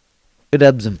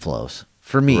ebbs and flows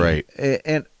for me. Right.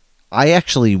 And I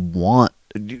actually want,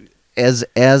 as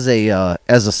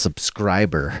a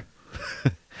subscriber,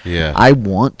 Yeah. I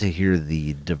want to hear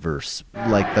the diverse,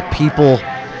 like the people.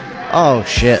 Oh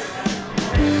shit!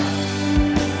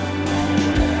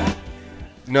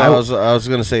 No, I was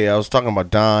gonna say I was talking about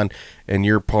Don and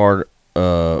your part.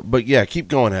 But yeah,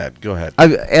 go ahead. Go ahead.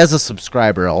 As a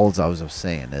subscriber, all I was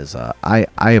saying is I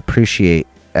appreciate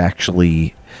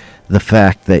actually the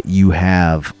fact that you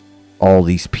have all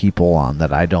these people on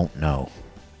that I don't know,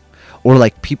 or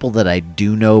like people that I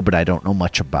do know but I don't know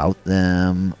much about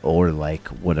them, or like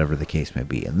whatever the case may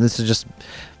be. And this is just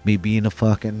me being a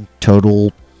fucking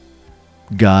total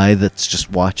guy that's just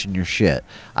watching your shit.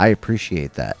 I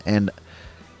appreciate that. And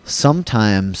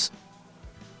sometimes,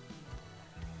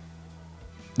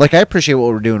 like, I appreciate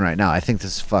what we're doing right now. I think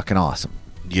this is fucking awesome.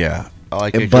 Yeah, I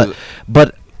like it. 'Cause-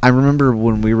 But I remember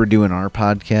when we were doing our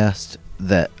podcast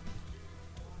that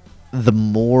the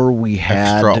more we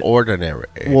had, extraordinary.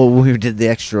 well, we did the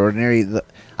extraordinary.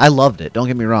 I loved it. Don't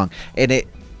get me wrong, and it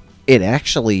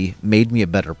actually made me a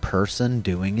better person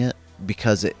doing it,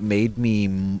 because it made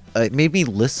me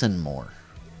listen more.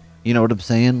 You know what I'm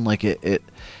saying? Like it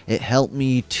helped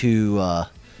me to.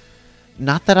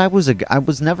 Not that I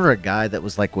was never a guy that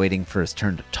was like waiting for his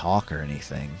turn to talk or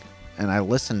anything, and I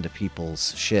listened to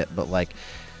people's shit, but like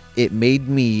it made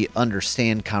me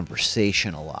understand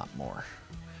conversation a lot more.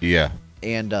 Yeah.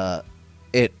 And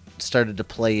it started to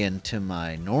play into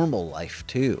my normal life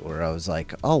too, where I was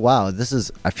like, oh wow,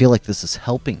 I feel like this is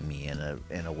helping me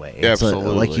in a way. It's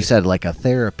Absolutely. like you said, like a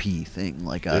therapy thing,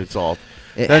 like It's all.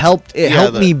 it that's- helped yeah,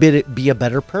 helped me be a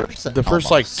better person. The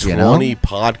first almost, like you know? 20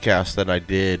 podcasts that I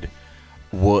did,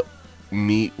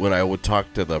 when I would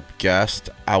talk to the guest,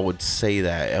 I would say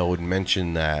that, I would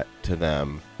mention that to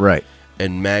them, Right.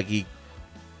 and Maggie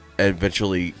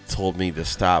eventually told me to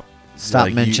stop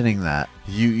like, mentioning that.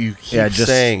 You keep Yeah, just-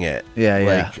 saying it. Yeah, yeah.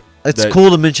 Like, It's that-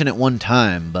 cool to mention it one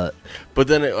time, but But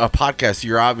then a podcast,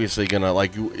 you're obviously gonna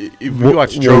like. If you Wh-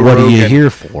 watch well, Joe what are Rogan, you here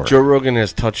for? Joe Rogan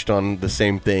has touched on the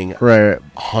same thing right.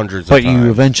 hundreds But of times. you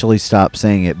eventually stop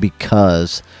saying it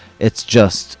because it's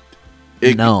just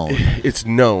known. It's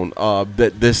known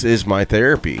that this is my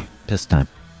therapy. Piss time.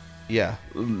 Yeah,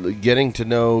 getting to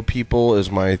know people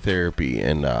is my therapy,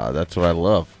 and that's what I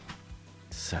love.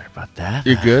 Sorry about that.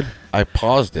 You're good. I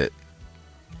paused it.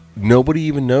 Nobody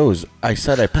even knows. I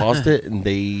said I paused it, and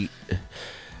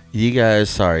you guys,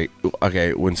 sorry.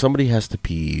 Okay, when somebody has to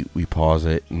pee, we pause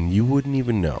it, and you wouldn't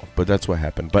even know. But that's what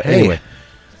happened. But Hey, anyway,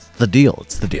 it's the deal.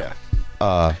 It's the deal.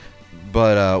 but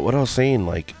what I was saying,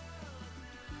 like,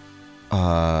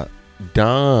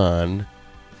 Don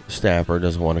Stafford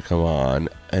doesn't want to come on,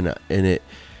 and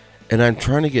I'm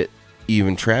trying to get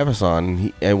even Travis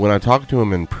on, and when I talk to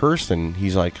him in person,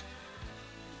 he's like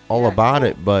all about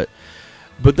it, but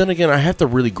then again, I have to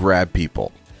really grab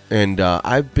people, and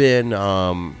I've been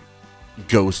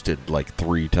ghosted like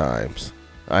 3 times.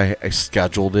 I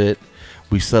scheduled it,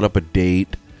 we set up a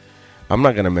date. I'm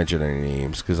not gonna mention any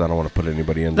names because I don't want to put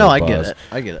anybody in. No, the I bus. get it.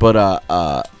 I get it. But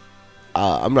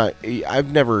I'm not.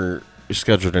 I've never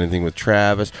scheduled anything with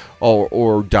Travis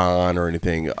or Don or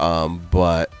anything.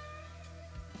 But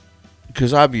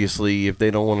because obviously, if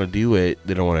they don't want to do it,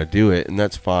 they don't want to do it, and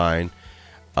that's fine.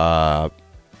 Man,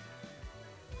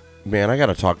 I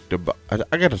gotta talk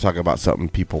about something.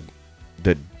 People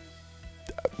that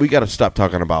we gotta stop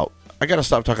talking about. I gotta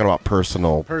stop talking about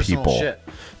personal people shit.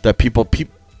 that people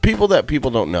that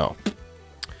people don't know.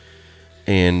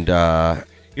 And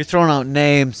You're throwing out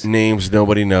names. names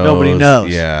nobody knows. Nobody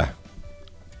knows. Yeah,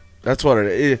 that's what it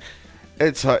is.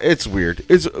 It's weird.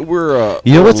 We're a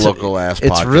local ass.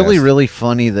 It's podcast. really, really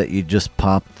funny that you just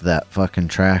popped that fucking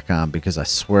track on, because I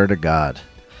swear to God,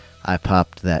 I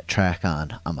popped that track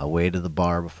on my way to the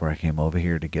bar before I came over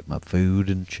here to get my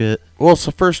food and shit. Well, it's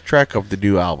the first track of the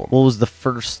new album. What was the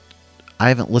first? I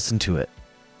haven't listened to it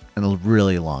in a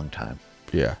really long time.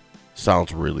 Yeah,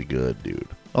 sounds really good, dude.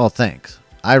 Oh, thanks.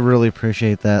 I really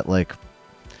appreciate that. Like,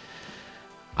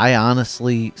 I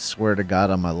honestly swear to God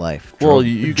on my life, Well,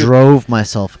 you could- drove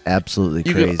myself absolutely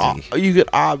You crazy.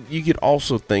 you could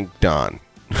also thank Don.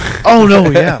 Oh no,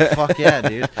 yeah, fuck yeah,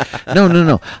 dude.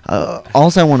 No.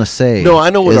 All I want to say. No, I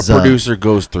know what is, a producer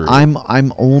goes through.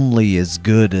 I'm only as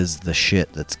good as the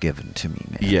shit that's given to me,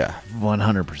 man. Yeah.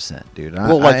 100%, dude.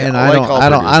 Well, like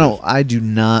I do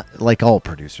not like all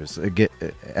producers. Get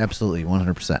absolutely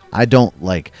 100%. I don't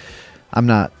like I'm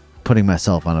not putting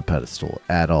myself on a pedestal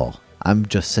at all. I'm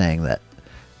just saying that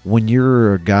when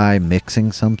you're a guy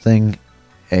mixing something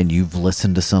and you've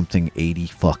listened to something 80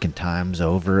 fucking times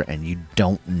over and you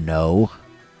don't know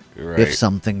Right. if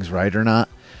something's right or not,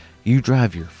 you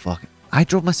drive your fucking... I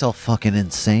drove myself fucking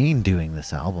insane doing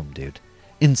this album, dude.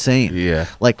 Insane. Yeah.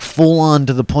 Like full on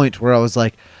to the point where I was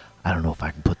like, I don't know if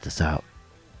I can put this out.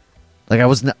 Like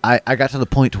I got to the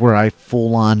point where I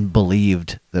full on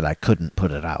believed that I couldn't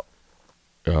put it out.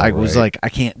 I was like, I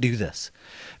can't do this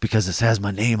because this has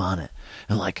my name on it.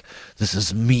 And like, this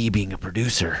is me being a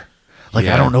producer. Like,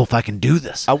 Yeah. I don't know if I can do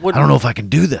this. I wouldn't- don't know if I can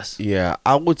do this. Yeah,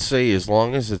 I would say as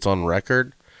long as it's on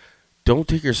record, don't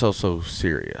take yourself so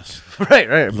serious.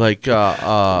 Right. Like,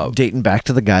 Dating back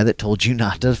to the guy that told you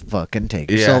not to fucking take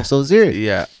Yeah. yourself so serious.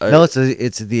 yeah. No, it's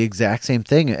the exact same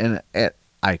thing, and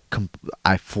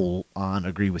I full on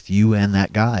agree with you and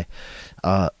that guy.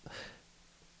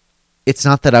 It's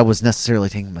not that I was necessarily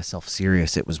taking myself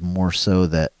serious. It was more so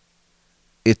that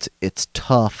it's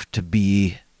tough to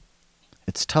be.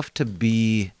 It's tough to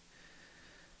be.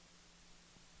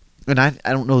 And I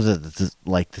don't know that this is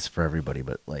like this for everybody,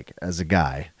 but like as a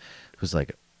guy who's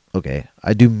like, okay,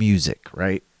 I do music,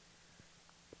 right?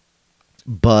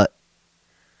 But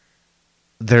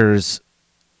there's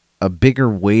a bigger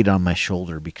weight on my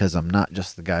shoulder because I'm not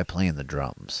just the guy playing the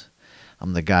drums.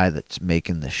 I'm the guy that's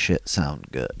making the shit sound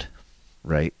good,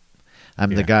 right?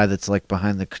 I'm the guy that's like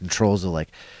behind the controls of like,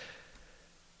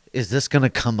 is this going to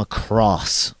come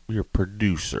across You're a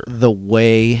producer. the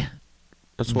way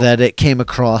That's what, that it came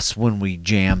across when we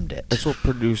jammed it, that's what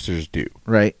producers do.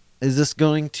 right? Is this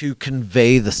going to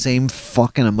convey the same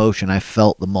fucking emotion I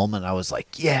felt the moment I was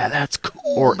like, yeah, that's cool,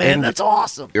 Or man, en- that's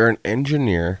awesome. You're an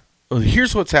engineer. Well,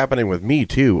 here's what's happening with me,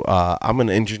 too. I'm an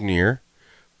engineer,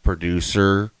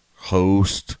 producer,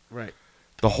 host, Right.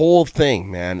 the whole thing,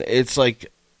 man. It's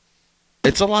like,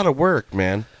 it's a lot of work,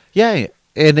 man. Yeah,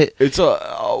 and It's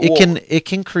it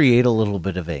can create a little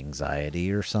bit of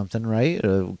anxiety or something, right?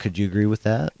 Could you agree with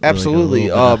that? Absolutely.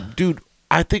 Like a little bit of- Dude,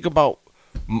 I think about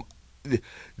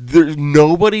there's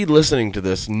nobody listening to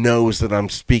this knows that I'm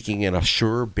speaking in a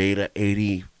Shure Beta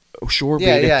 80, Shure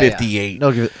Beta 58.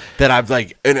 No, give it- That I've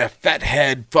like in a fat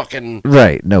head fucking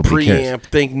right. Nobody cares. preamp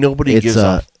thing. Nobody It's, gives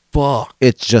a fuck.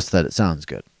 It's just that it sounds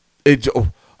good.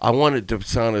 I want it to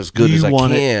sound as good You as I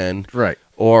want it- can. Right.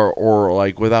 Or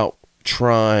like without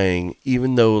trying,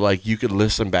 even though like you could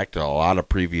listen back to a lot of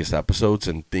previous episodes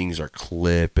and things are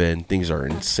clipping, things are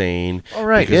insane. All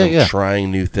right, because I'm yeah.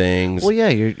 trying new things. Well, yeah,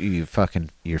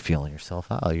 you're feeling yourself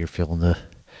out. You're feeling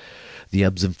the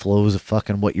ebbs and flows of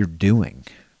fucking what you're doing.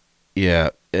 Yeah,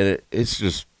 and it's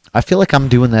just I feel like I'm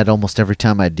doing that almost every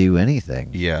time I do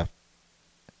anything. yeah.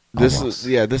 Almost.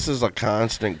 This is a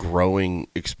constant growing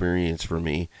experience for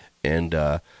me, and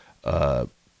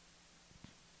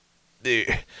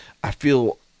I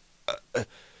feel,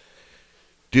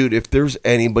 dude, if there's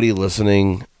anybody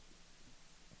listening,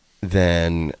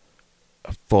 then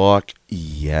fuck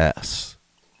yes.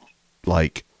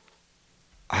 Like,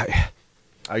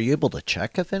 Are you able to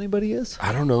check if anybody is?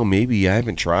 I don't know. Maybe I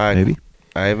haven't tried. Maybe.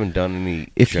 I haven't done any.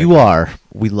 If checking. you are,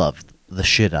 we love the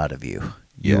shit out of you.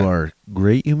 You Yeah. are a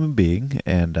great human being,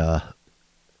 and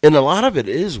And a lot of it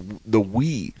is the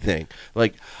we thing.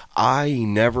 Like, I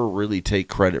never really take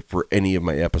credit for any of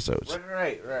my episodes.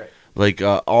 right. Like,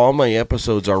 all my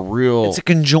episodes are real. It's a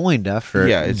conjoined effort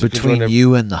Yeah, it's a between conjoined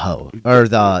you and the host, or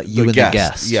you and the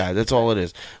guest. Yeah, that's all it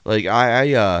is. Like,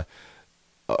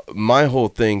 my whole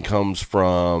thing comes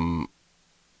from,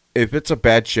 if it's a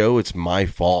bad show, it's my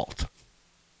fault.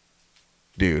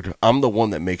 Dude, I'm the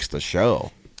one that makes the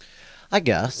show. I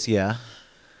guess, yeah.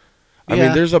 I mean,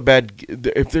 if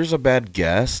there's a bad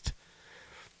guest,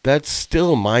 that's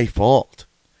still my fault.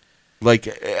 Like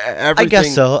everything. I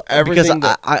guess so. Because Everything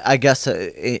that, I guess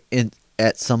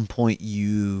at some point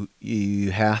you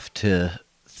have to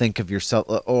think of yourself,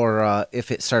 or if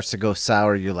it starts to go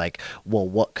sour, you're like, well,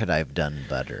 what could I have done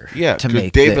better? yeah, to 'cause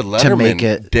make David it, Letterman. to make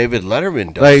it David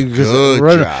Letterman does like, a 'cause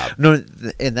good job. No,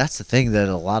 and that's the thing that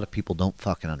a lot of people don't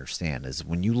fucking understand is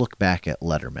when you look back at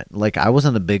Letterman. Like, I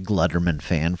wasn't a big Letterman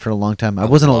fan for a long time. I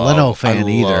wasn't a Leno fan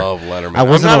either. I love Letterman. I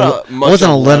wasn't I'm not I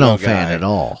wasn't a much Leno guy. fan at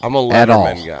all. I'm a at all.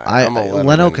 Letterman guy. I'm a Letterman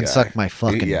Leno can guy. suck my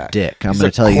fucking Yeah. dick. I'm He's going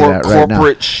a to tell you that right now.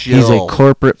 corporate He's a shill.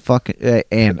 corporate fucking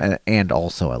and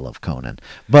also I love Conan.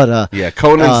 But Yeah,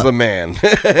 Conan's the man.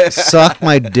 suck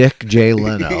my dick, Jay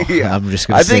Leno. Yeah. I'm just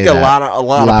going I to say think that a lot of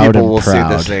loud people and will say the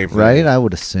proud, same thing. right? I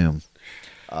would assume.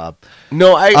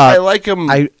 No, I like him.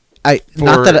 I for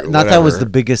not that I was whatever. the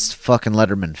biggest fucking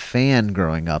Letterman fan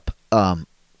growing up.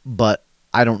 But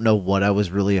I don't know what I was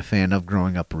really a fan of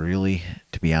growing up. Really,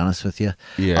 to be honest with you.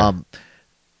 Yeah.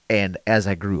 And as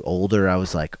I grew older, I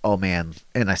was like, oh man.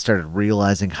 And I started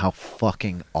realizing how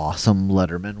fucking awesome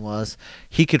Letterman was.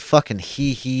 He could fucking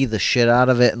hee the shit out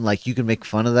of it. And like, you can make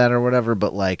fun of that or whatever.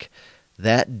 But like,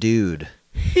 that dude,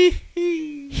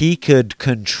 he could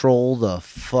control the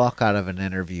fuck out of an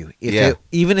interview.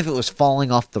 Even if it was falling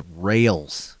off the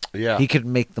rails. Yeah. He could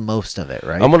make the most of it,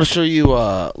 right? I'm going to show you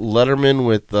Letterman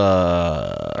with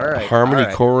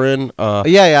Harmony Korine.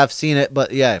 Yeah, I've seen it,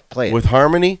 but yeah, play it. With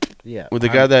Harmony? Yeah. With the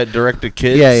guy that directed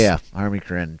Kids? Yeah. Harmony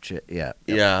Korine. Yeah.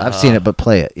 Yeah. I've seen it, but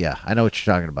play it. Yeah, I know what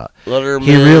you're talking about. Letterman.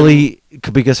 He really,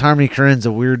 because Harmony Korine's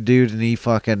a weird dude, and he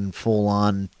fucking full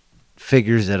on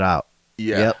figures it out.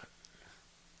 Yeah. Yep.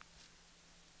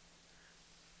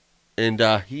 And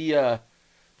he,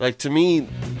 like, to me,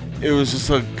 it was just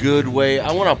a good way.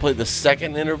 I want to play the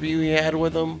second interview he had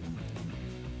with him.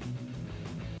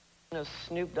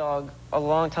 Snoop Dogg a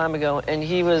long time ago, and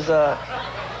he was, and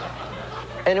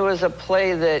it was a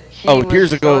play that he was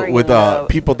here's a go starring with in,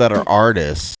 people that are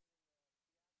artists.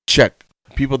 Check.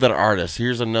 People that are artists.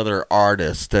 Here's another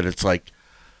artist that it's like,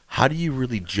 how do you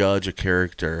really judge a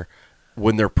character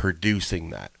when they're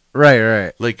producing that?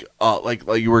 Right. Like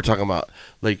you were talking about,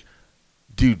 like,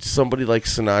 dude, somebody like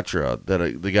Sinatra,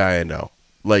 the guy I know,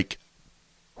 like,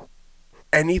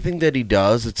 anything that he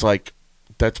does, it's like,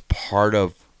 that's part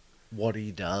of What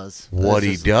he does.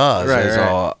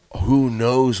 Right. Who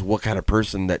knows what kind of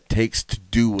person that takes to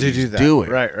do what he's doing.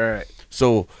 Right.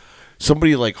 So,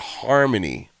 somebody like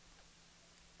Harmony,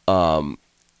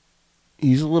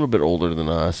 he's a little bit older than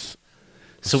us.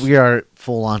 So we are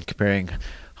full on comparing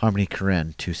Harmony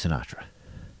Korine to Sinatra.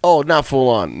 Oh, not full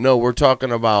on. No, we're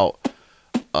talking about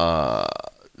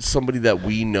somebody that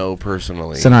we know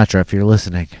personally. Sinatra, if you're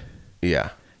listening, Yeah.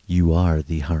 you are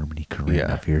the Harmony Korine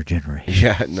of your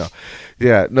generation. No,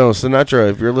 Sinatra,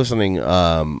 if you're listening,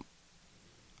 I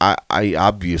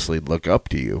obviously look up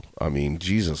to you. I mean,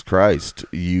 Jesus Christ,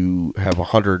 you have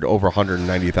over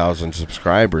 190,000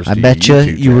 subscribers. I to bet your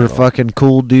you YouTube were a channel. fucking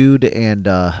cool dude, and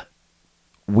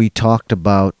we talked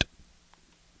about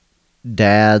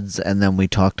dads, and then we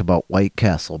talked about White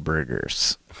Castle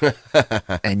burgers.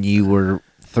 And you were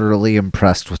thoroughly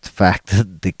impressed with the fact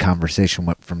that the conversation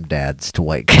went from dads to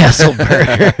White Castle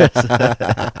burgers.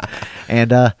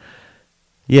 And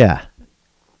yeah.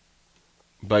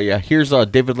 But yeah, here's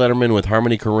David Letterman with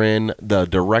Harmony Korine, the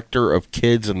director of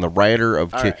Kids and the writer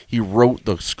of Kids. Right. He wrote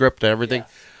the script and everything.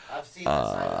 Yes. I've seen this.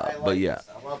 I but yeah,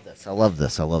 this. I love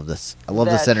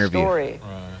this interview. Story.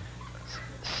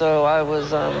 So I was,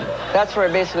 that's where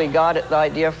I basically got the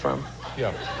idea from.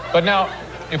 Yeah. But now,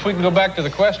 if we can go back to the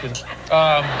question.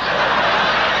 Yeah,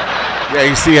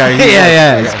 you see how he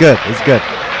It's good.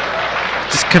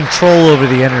 Just control over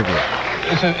the interview.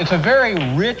 It's a very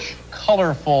rich,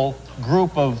 colorful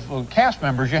group of cast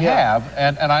members you have,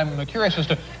 and I'm curious as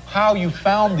to how you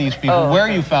found these people, where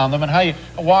you found them, and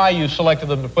why you selected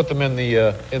them to put them in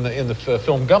the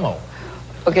film Gummo.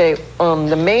 Okay,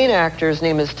 the main actor's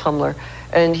name is Tumblr,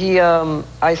 and he,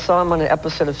 I saw him on an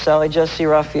episode of Sally Jesse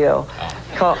Raphael.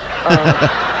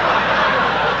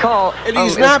 And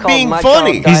he's not being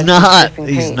funny. He's not. And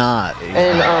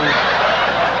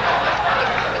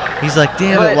he's like,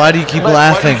 damn it, why do you keep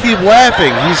laughing? Why do you keep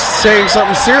laughing? He's saying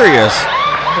something serious.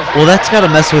 Well, that's got to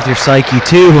mess with your psyche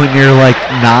too when you're like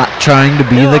not trying to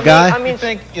be the guy. I mean,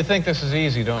 you think this is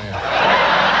easy, don't you?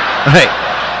 Right.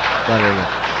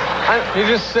 You're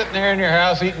just sitting there in your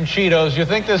house eating Cheetos. You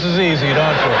think this is easy,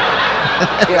 don't you?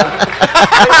 Yeah.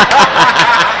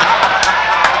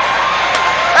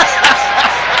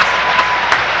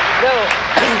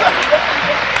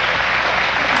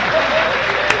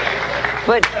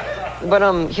 But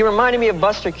he reminded me of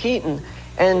Buster Keaton,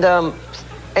 and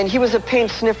he was a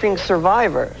paint-sniffing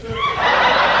survivor. It's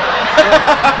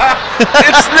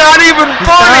not even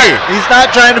funny. He's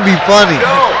not trying to be funny.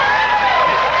 No.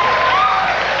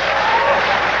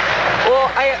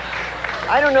 Well,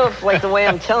 I don't know if, like, the way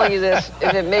I'm telling you this,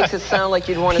 if it makes it sound like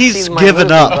you'd want to see He's my given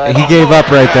movie, up. but He gave up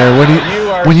right there.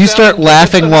 When you start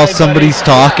laughing while somebody's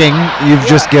talking, you've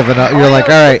just given up. You're like,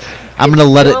 all right, I'm going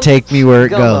to let it take me where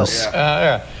it goes.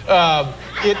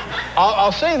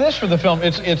 I'll say this for the film: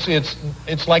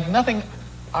 it's like nothing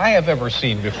I have ever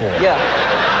seen before. Yeah.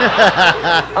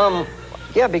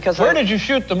 Yeah, because where did you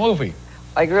shoot the movie?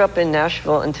 I grew up in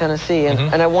Nashville in Tennessee,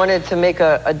 and I wanted to make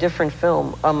a different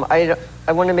film. I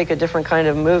wanted to make a different kind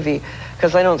of movie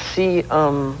because I don't see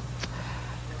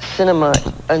cinema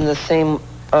in the same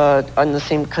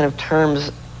kind of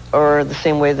terms or the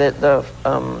same way that the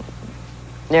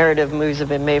narrative movies have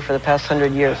been made for the past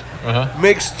 100 years.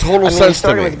 Makes total sense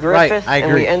to me. We started with Griffith, I agree.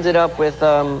 and we ended up with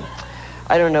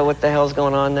I don't know what the hell's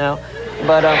going on now,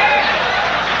 but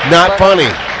not funny.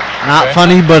 Not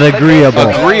funny, but agreeable.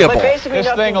 Agreeable. But basically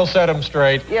This thing will set him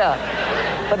straight.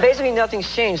 Yeah. But basically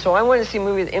nothing's changed. So I wanted to see a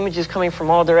movie with images coming from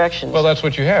all directions. Well, that's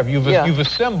what you have. You've Yeah.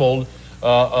 assembled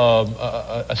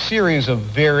a series of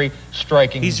very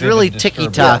striking. He's vivid, really disturbing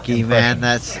ticky-tacky, man.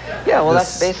 impressions. That's yeah, well, this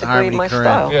that's basically Harmony my Korine.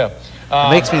 style. Yeah. It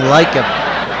makes me like him.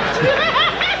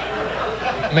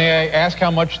 May I ask how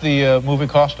much the movie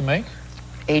cost to make?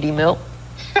 80 mil.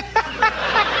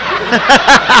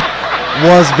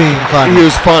 Was being He funny.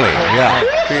 was funny. Yeah.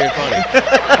 Being funny.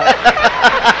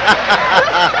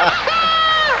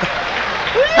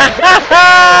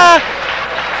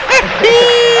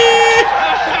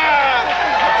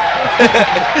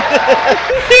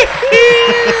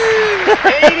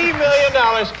 $80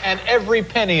 million, and every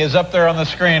penny is up there on the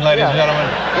screen, ladies and gentlemen.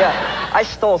 Yeah, I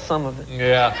stole some of it.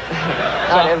 Yeah.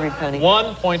 Not every penny.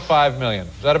 1.5 million.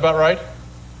 Is that about right?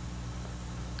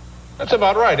 That's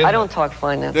about right, isn't I it? don't talk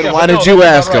finance. Then Yeah, why but did no, you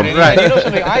that's ask about him? right. And you know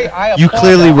something? I You applaud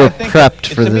clearly that. were I think prepped that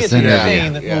for to me, this it's interview.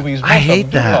 insane that Yeah. movies, I most of hate them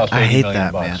do that. cost I $80 hate million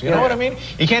that, bucks. man. You know what I mean?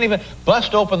 You can't even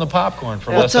bust open the popcorn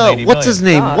for What's less than 80 what's his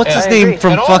million. name? What's I his agree. name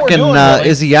from And all we're fucking? doing, really,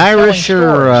 Is he is telling Irish or?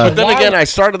 stories. But then Why- again, I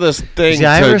started this thing Is he to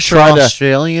Irish or try to.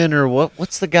 Australian or what?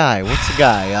 What's the guy? What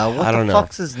I don't the know.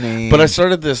 fuck's his name? But I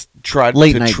started this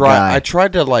Late night guy. I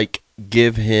tried to like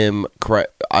give him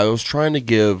credit. I was trying to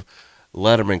give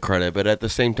Letterman credit, but at the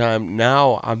same time,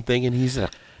 now I'm thinking he's a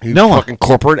fucking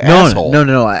corporate asshole.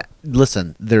 No.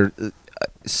 Listen, there.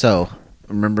 So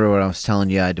remember what I was telling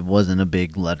you? I wasn't a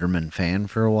big Letterman fan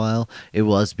for a while. It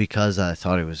was because I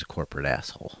thought he was a corporate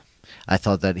asshole. I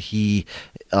thought that he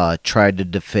tried to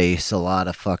deface a lot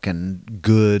of fucking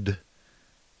good,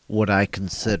 what I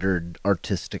considered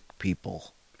artistic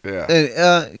people.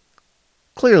 Yeah.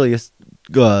 Clearly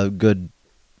a good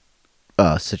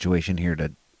situation here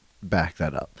to back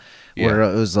that up. Where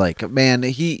it was like, man,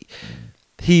 he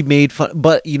made fun,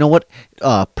 but you know what?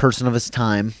 Person of his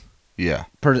time. Yeah.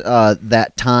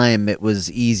 That time it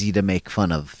was easy to make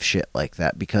fun of shit like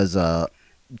that because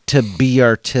to be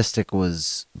artistic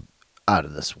was out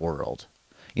of this world.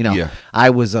 You know, Yeah. I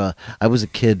was a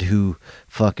kid who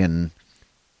fucking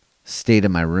stayed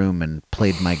in my room and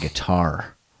played my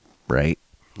guitar, right?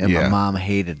 And my Yeah. mom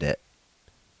hated it.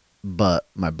 But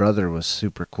my brother was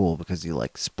super cool because he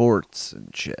liked sports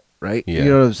and shit, right? Yeah. You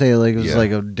know what I'm saying? Like it was Yeah.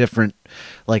 like a different,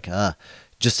 like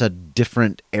just a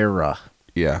different era.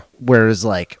 Yeah. Whereas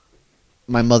like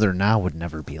my mother now would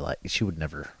never be like, she would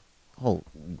never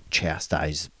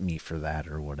chastise me for that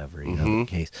or whatever, you know, the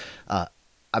case.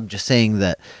 I'm just saying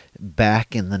that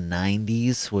back in the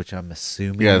 90s, which I'm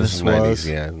assuming Yeah, this this is was,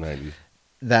 90s. Yeah,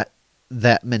 90s.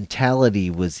 that mentality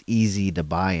was easy to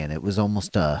buy in. It was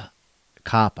almost a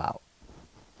cop out.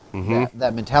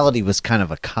 That mentality was kind of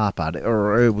a cop out,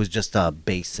 or it was just a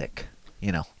basic,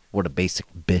 you know, what a basic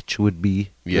bitch would be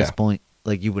at this Yeah. point.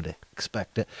 Like you would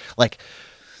expect it. Like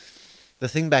the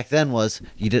thing back then was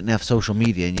you didn't have social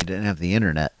media and you didn't have the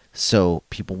internet, so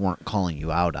people weren't calling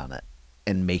you out on it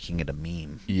and making it a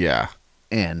meme Yeah.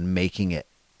 and making it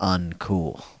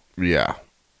uncool. Yeah.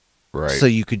 Right. So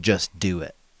you could just do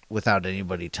it without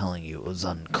anybody telling you it was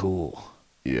uncool.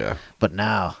 yeah. But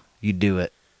now you do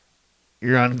it.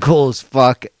 You're uncool as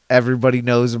fuck. Everybody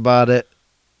knows about it.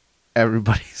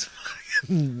 Everybody's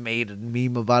fucking made a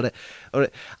meme about it.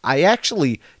 I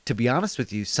actually, to be honest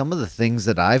with you, some of the things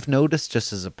that I've noticed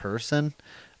just as a person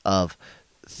of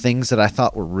things that I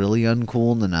thought were really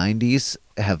uncool in the 90s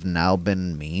have now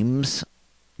been memes.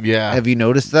 Yeah. Have you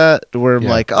noticed that? Where I'm Yeah.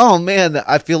 like, oh man,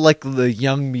 I feel like the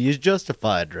young me is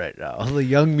justified right now. The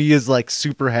young me is like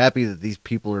super happy that these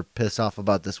people are pissed off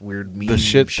about this weird meme the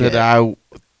shit that I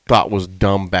thought was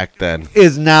dumb back then.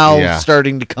 is now Yeah.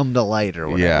 starting to come to light or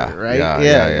whatever, Yeah, right?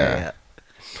 yeah.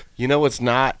 You know, it's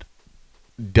not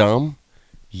dumb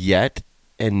yet,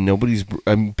 and nobody's.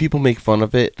 People make fun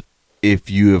of it if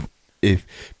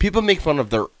people make fun of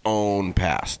their own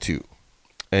past too,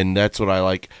 and that's what I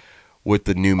like with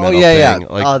the new Oh metal yeah, thing. yeah.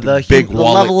 Like The big the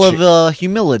wallet level of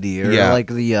humility, or Yeah. like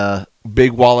the.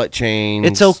 big wallet chains.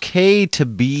 It's okay to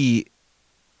be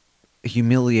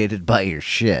humiliated by your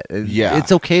shit. Yeah.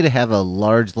 It's okay to have a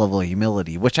large level of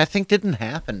humility, which I think didn't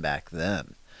happen back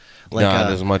then. Like,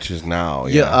 not as much as now.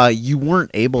 yeah, Yeah, you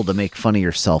weren't able to make fun of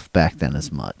yourself back then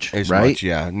as much, as right? much.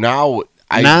 Yeah, now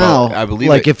Now, I believe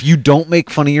like it, if you don't make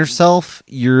fun of yourself,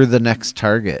 you're the next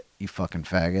target. You fucking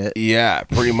faggot. yeah,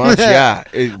 pretty much. Yeah,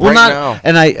 Well, right not, now.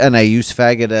 and I use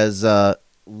faggot as a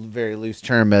very loose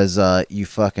term as you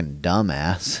fucking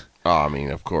dumbass. Oh, I mean,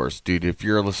 of course, dude. If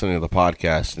you're listening to the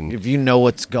podcast and If you know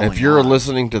what's going on, if you're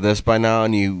listening to this by now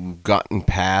and you've gotten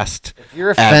past, if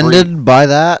you're offended by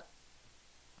that,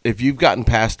 if you've gotten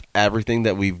past everything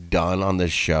that we've done on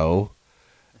this show,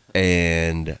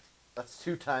 and That's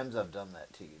 2 times I've done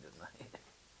that to you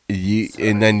tonight.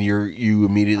 And then you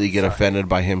immediately get offended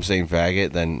by him saying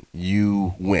faggot, then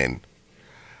you win.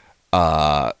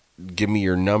 Give me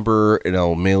your number and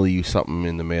I'll mail you something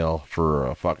in the mail for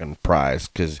a fucking prize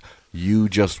because you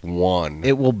just won.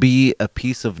 It will be a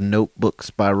piece of notebook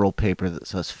spiral paper that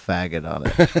says faggot on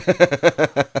it.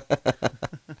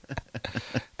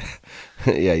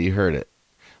 Yeah, you heard it.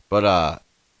 But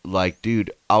like,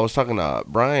 dude, I was talking to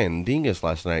Brian Dingus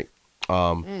last night.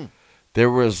 There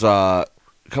was a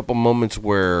couple moments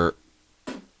where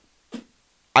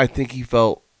I think he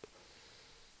felt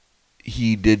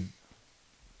he did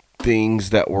things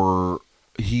that were,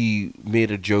 he made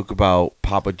a joke about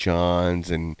Papa John's,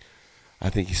 and I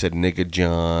think he said Nigga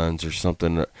John's or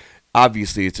something.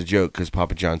 Obviously, it's a joke because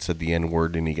Papa John said the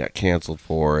N-word and he got canceled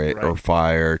for it or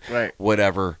fired,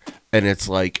 whatever. And it's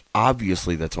like,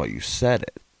 obviously, that's why you said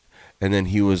it. And then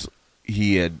he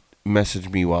had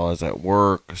messaged me while I was at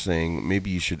work saying, maybe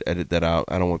you should edit that out.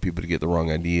 I don't want people to get the wrong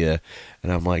idea.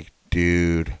 And I'm like,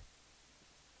 dude,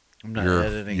 I'm not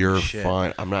editing you're shit.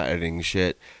 fine. I'm not editing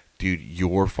shit. Dude,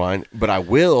 you're fine. But I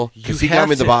will, because he have got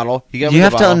me the to- bottle. He got me You the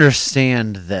have to bottle.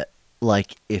 understand that,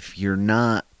 like, if you're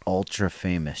not ultra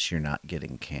famous, you're not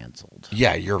getting canceled.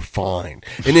 Yeah, you're fine.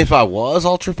 And if I was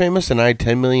ultra famous and I had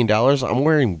 $10 million, I'm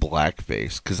wearing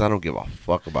blackface because I don't give a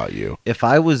fuck about you. If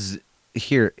I was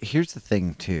here's the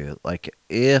thing too. Like,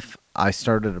 if I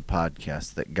started a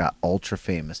podcast that got ultra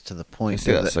famous to the I point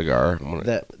see that cigar. I'm gonna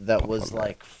that pop was on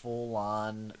like full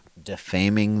on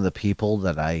defaming the people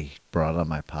that I brought on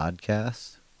my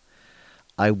podcast,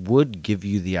 I would give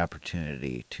you the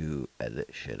opportunity to edit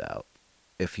shit out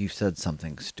if you said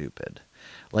something stupid.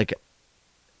 Like,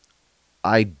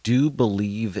 I do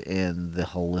believe in the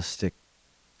holistic,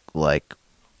 like,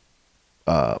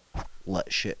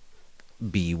 let shit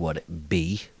be what it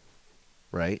be,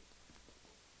 right?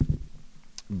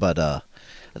 But at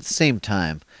the same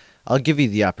time, I'll give you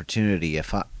the opportunity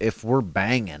if we're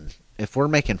banging, if we're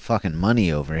making fucking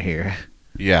money over here,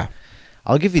 Yeah.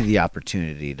 I'll give you the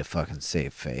opportunity to fucking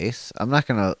save face. I'm not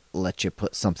gonna let you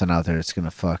put something out there that's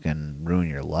gonna fucking ruin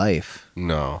your life.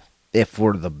 No. If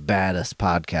we're the baddest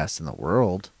podcast in the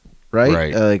world, right?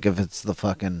 Right. Like, if it's the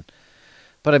fucking,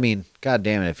 but I mean, god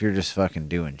damn it, if you're just fucking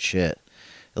doing shit,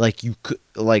 like, you could,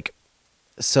 like,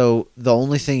 so the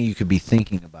only thing you could be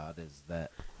thinking about is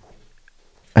that,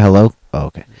 hello? Oh,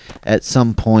 okay. At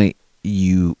some point,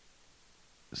 you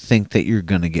think that you're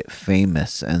gonna get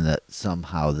famous and that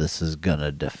somehow this is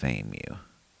gonna defame you.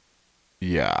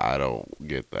 Yeah, I don't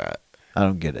get that. I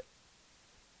don't get it.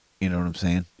 You know what I'm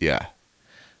saying? Yeah.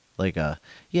 Like,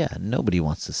 yeah, nobody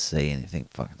wants to say anything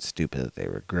fucking stupid that they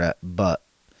regret, but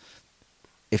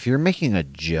if you're making a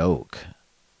joke,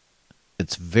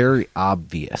 it's very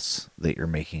obvious that you're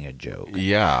making a joke.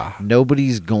 Yeah.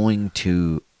 Nobody's going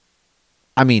to,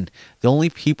 I mean, the only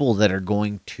people that are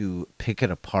going to pick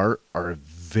it apart are a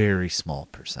very small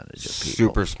percentage of people.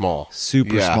 Super small.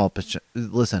 Super Yeah. small.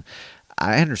 Listen,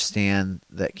 I understand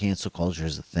that cancel culture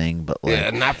is a thing, but like, Yeah,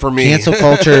 not for me. cancel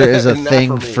culture is a Not thing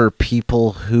for me. for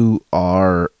people who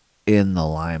are in the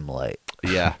limelight.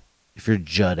 Yeah. If you're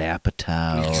Judd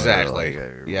Apatow, or Exactly.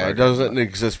 like Yeah, it doesn't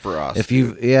exist for us. If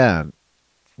you, yeah,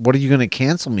 what are you going to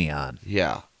cancel me on?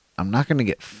 Yeah. I'm not going to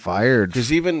get fired.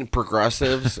 Because even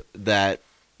progressives that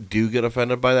do get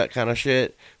offended by that kind of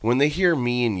shit, when they hear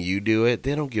me and you do it,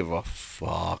 they don't give a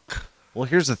fuck. Well,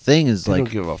 here's the thing: is They like,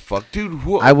 don't give a fuck, dude.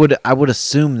 Who, I would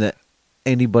assume that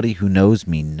anybody who knows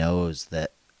me knows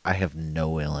that I have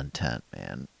no ill intent,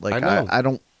 man. Like, I know. I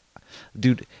don't,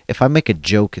 dude. If I make a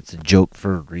joke, it's a joke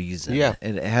for a reason. Yeah.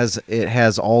 And it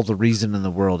has all the reason in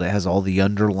the world. It has all the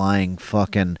underlying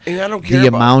fucking. And I don't care The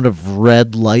about- amount of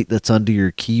red light that's under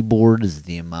your keyboard is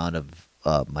the amount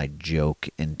of my joke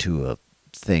into a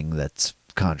thing that's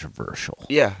controversial.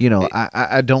 Yeah. You know, It-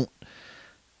 I don't.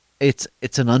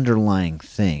 It's an underlying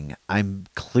thing. I'm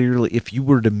clearly, if you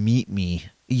were to meet me,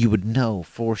 you would know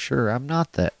for sure. I'm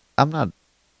not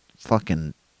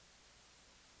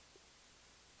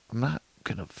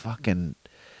gonna fucking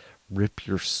rip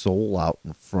your soul out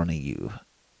in front of you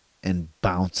and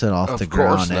bounce it off Of the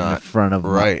course ground in not. front of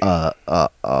Right.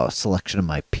 a selection of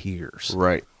my peers.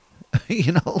 Right.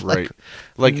 You know, Right.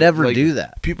 like never do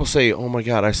that. People say, "Oh my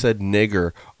god, I said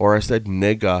nigger," or "I said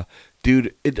nigga."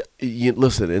 Dude,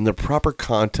 listen, in the proper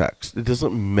context, it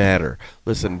doesn't matter.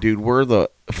 Listen, dude, we're the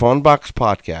Funbox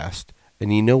podcast,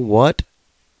 and you know what?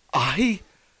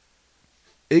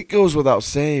 It goes without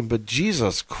saying, but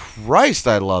Jesus Christ,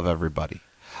 I love everybody.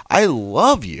 I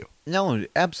love you. No,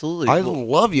 absolutely. I Well,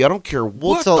 love you. I don't care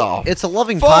well, what it's a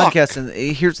loving fuck. podcast, and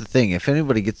here's the thing: if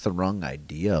anybody gets the wrong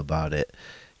idea about it,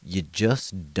 you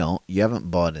just don't. You haven't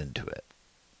bought into it,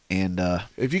 and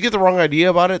If you get the wrong idea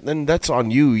about it, then that's on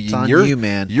you. it's on You're- you,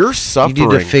 man. You're suffering.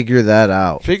 You need to figure that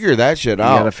out. Figure that shit You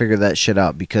out. gotta figure that shit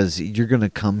out because you're gonna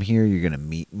come here. You're gonna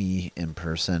meet me in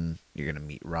person. You're gonna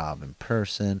meet Rob in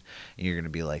person. And you're gonna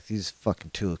be like, these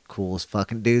fucking two of the coolest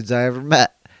fucking dudes I ever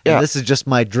met. Yeah. And this is just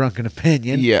my drunken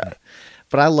opinion. Yeah.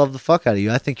 But I love the fuck out of you.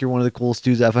 I think you're one of the coolest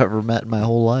dudes I've ever met in my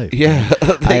whole life. Yeah.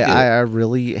 Thank you. I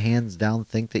really, hands down,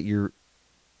 think that you're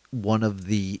one of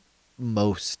the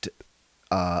most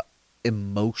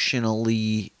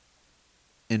emotionally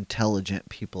intelligent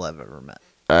people I've ever met.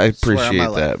 I Swear on my appreciate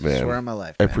life. that, man. Swear on my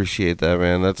life, I man. appreciate that,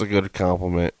 man. That's a good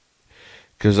compliment.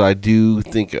 Because I do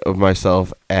think of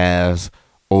myself as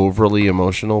overly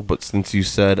emotional, but since you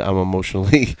said I'm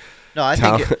emotionally, No, I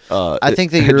tal- think I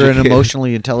think that you're an educated-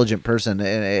 emotionally intelligent person,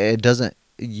 and it doesn't.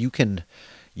 You can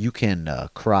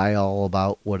cry all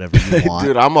about whatever you want.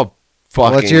 Dude, I'm a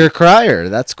fucking. What's your crier?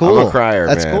 That's cool. I'm a crier,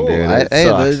 That's man, cool. dude. It Hey,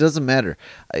 sucks. it doesn't matter.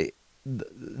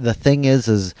 The thing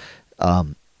is,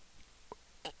 and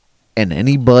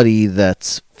anybody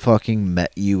that's fucking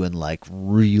met you and like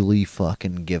really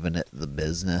fucking given it the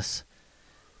business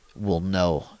will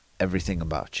know everything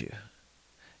about you.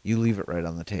 You leave it right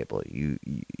on the table. You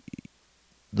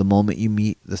the moment you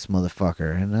meet this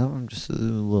motherfucker, and I'm just a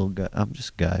little guy. I'm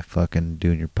just a guy fucking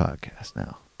doing your podcast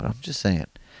now. But I'm just saying,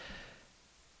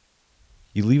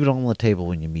 you leave it all on the table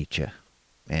when you meet you,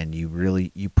 and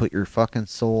you put your fucking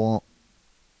soul.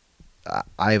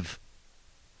 I've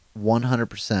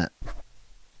 100%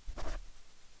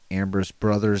 Amber's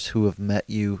brothers who have met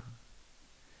you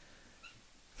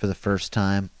for the first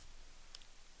time.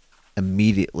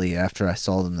 Immediately after I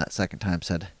saw them that second time,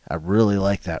 said, "I really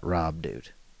like that Rob dude.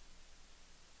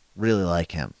 Really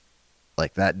like him.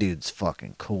 Like that dude's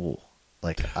fucking cool.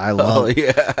 Like I love. Oh,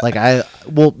 yeah.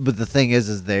 But the thing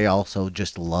is they also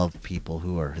just love people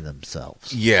who are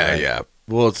themselves. Yeah, right? yeah.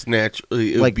 Well, it's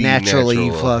naturally. Like naturally,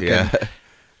 fucking.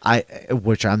 Yeah.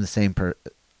 Which I'm the same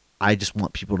I just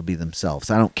want people to be themselves.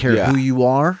 I don't care Yeah. who you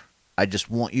are. I just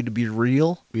want you to be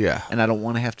real, Yeah. and I don't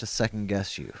want to have to second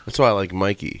guess you. That's why I like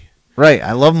Mikey. Right.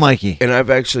 I love Mikey. And I've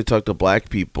actually talked to black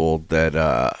people that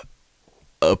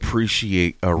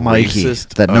appreciate a Mikey.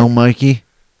 racist. That know Mikey.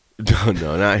 No,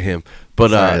 not him.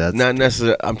 But Sorry, that's- not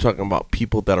necessarily. I'm talking about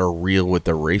people that are real with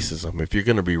their racism. If you're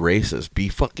gonna be racist, be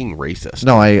fucking racist.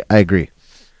 No, I agree.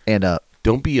 And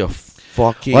Don't be a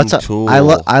fucking What's up? tool. I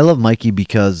love Mikey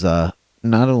because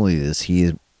not only is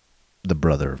he the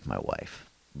brother of my wife,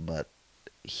 but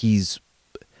he's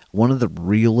one of the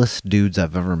realest dudes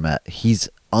I've ever met. He's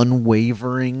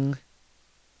unwavering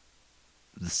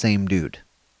the same dude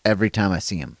every time I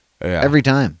see him. Yeah. Every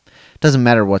time. Doesn't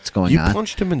matter what's going You on.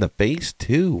 punched him in the face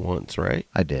too once, right?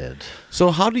 I did.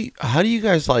 So how do you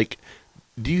guys like?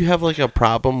 Do you have like a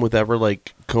problem with ever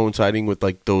like coinciding with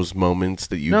like those moments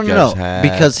that you guys had?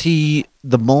 Because the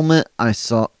moment I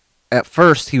saw, at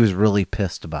first he was really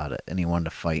pissed about it and he wanted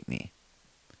to fight me.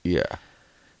 Yeah.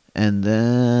 And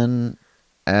then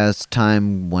as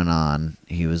time went on,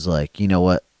 he was like, you know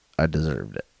what? I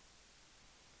deserved it.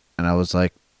 And I was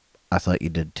like, I thought you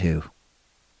did too.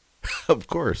 Of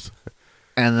course.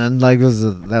 And then like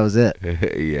that was it.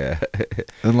 Yeah.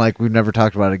 And like we've never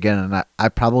talked about it again. And I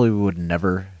probably would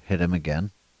never hit him again.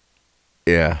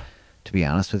 Yeah. To be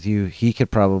honest with you, he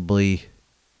could probably.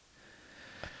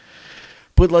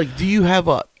 But like, do you have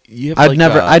a? You have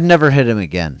I'd never hit him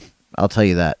again. I'll tell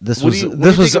you that. This What was do you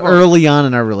this was think about- early on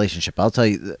in our relationship. I'll tell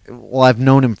you. Well, I've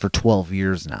known him for 12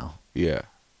 years now, Yeah.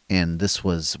 and this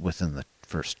was within the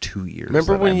first 2 years.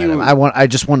 Remember that when I met you- him. I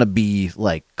just want to be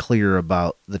like clear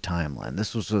about the timeline.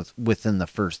 This was within the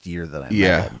first year that I met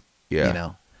Yeah. him. Yeah. You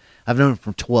know, I've known him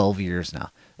for 12 years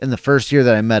now. In the first year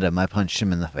that I met him, I punched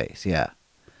him in the face. Yeah,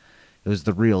 it was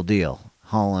the real deal.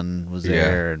 Holland was Yeah.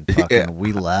 there, and fucking Yeah.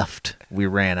 we left. We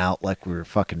ran out like we were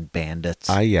fucking bandits.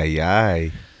 Ay ay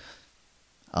ay.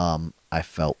 I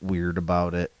felt weird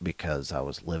about it because I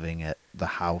was living at the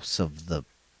house of the.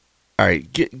 All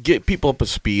right, get people up to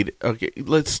speed. Okay,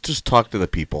 let's just talk to the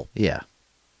people. Yeah.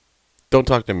 Don't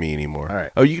talk to me anymore. All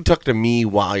right. Oh, you can talk to me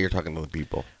while you're talking to the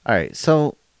people. All right.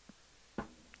 So,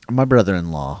 my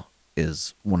brother-in-law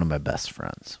is one of my best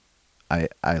friends.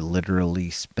 I literally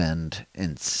spend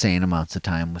insane amounts of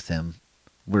time with him.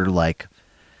 We're like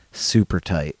super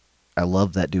tight. I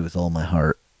love that dude with all my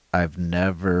heart. I've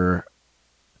never,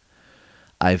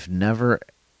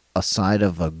 aside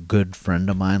of a good friend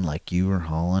of mine like you or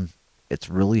Holland, it's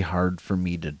really hard for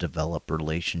me to develop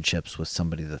relationships with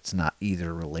somebody that's not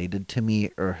either related to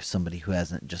me or somebody who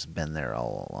hasn't just been there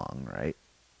all along, right?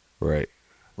 Right.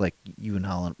 Like you and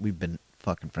Holland, we've been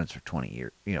fucking friends for 20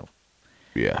 years, you know.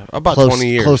 Yeah, about close, 20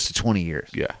 years. Close to 20 years.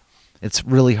 Yeah. It's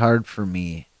really hard for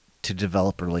me to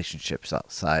develop relationships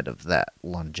outside of that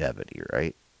longevity,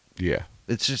 right? Yeah.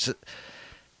 It's just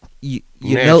you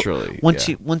Naturally, know once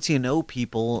yeah. you know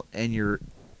people and you're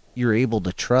able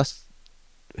to trust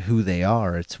who they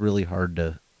are, it's really hard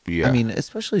to. Yeah. I mean,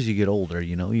 especially as you get older,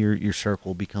 your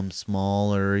circle becomes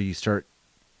smaller. You start,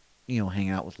 hang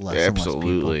out with less and less people.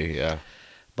 Absolutely, yeah.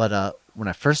 But when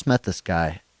I first met this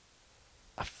guy,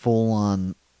 I full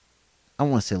on, I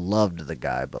don't want to say loved the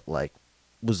guy, but like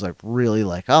was like really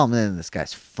like, oh man, this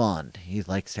guy's fun. He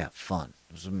likes to have fun.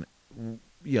 It was,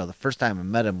 the first time I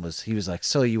met him he was like,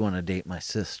 so you want to date my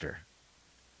sister,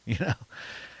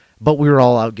 But we were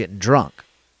all out getting drunk,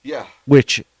 Yeah.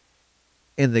 which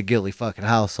in the Gilly fucking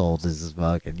household is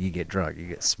fucking, you get drunk, you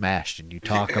get smashed, and you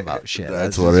talk about shit.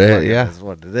 That's just what it is, fucking- yeah. That's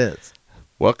what it is.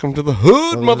 Welcome to the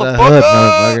hood, Welcome to the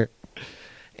motherfucker. hood, motherfucker.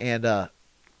 And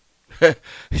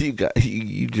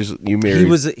You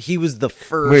married. he was the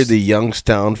first. Married the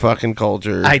Youngstown fucking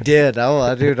culture. I did.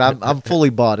 Oh, dude, I'm fully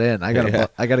bought in. I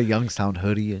got a Youngstown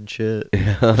hoodie and shit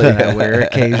that I wear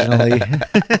occasionally.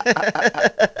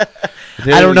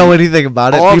 I don't know anything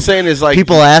about it. All I'm saying is, like,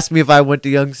 people ask me if I went to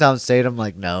Youngstown State. I'm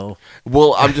like, no.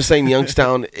 Well, I'm just saying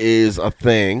Youngstown is a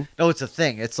thing. No, it's a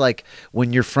thing. It's like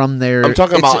when you're from there. I'm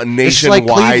talking about a it's like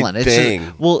nationwide Cleveland. It's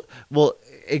thing. well,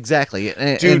 exactly.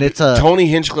 And Dude, it's a Tony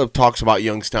Hinchcliffe talks about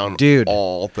Youngstown Dude,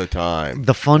 all the time.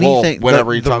 The funny thing,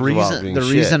 whenever he the talks reason, about being the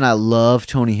shit. reason I love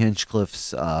Tony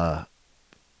Hinchcliffe's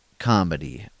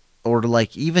comedy, or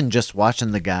like even just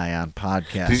watching the guy on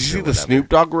podcasts. Did you see the Snoop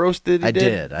Dogg roast? I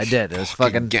did. It was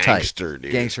fucking gangster, tight.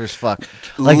 dude. Gangster as fuck.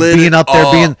 Like Lit being it up there,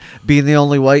 up. being the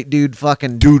only white dude,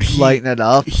 fucking lighting it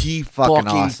up. He fucking fucking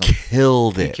awesome.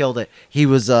 killed He it. killed it. He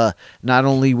was not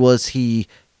only was he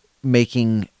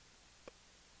making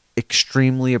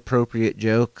extremely appropriate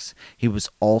jokes, he was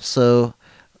also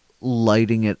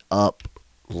lighting it up,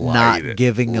 not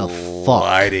giving a fuck.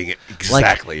 Lighting it.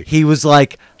 Exactly. Like, he was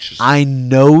like, I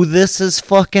know this is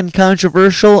fucking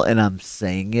controversial, and I'm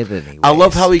saying it anyway. I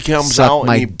love how he comes Suck out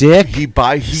my and dick. he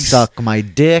Suck my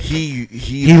dick. He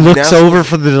looks nestles- over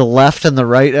from the left and the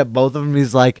right at both of them.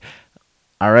 He's like,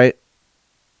 all right,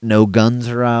 no guns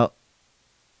are out.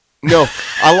 No,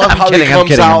 I love I'm how kidding, he I'm comes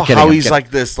kidding, I'm out, kidding, how I'm he's kidding. like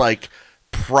this, like,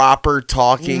 proper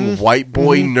talking white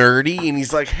boy nerdy, and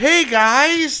he's like, hey,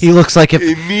 guys. He looks like if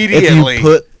Immediately. you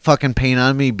put fucking paint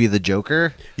on me, be the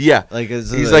Joker. Yeah. Like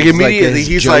he's like, immediately, this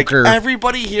he's Joker. like,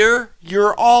 everybody here,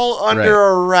 you're all under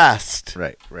arrest.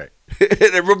 Right. And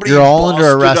everybody You're all bossed under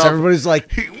it arrest. up. Everybody's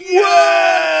like,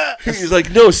 What? He's like,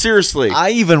 no, seriously.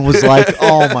 I even was like,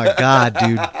 oh my God,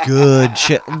 dude, good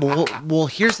shit. Well,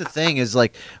 here's the thing is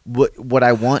like, what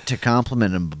I want to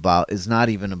compliment him about is not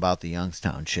even about the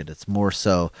Youngstown shit. It's more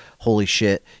so, holy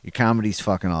shit, your comedy's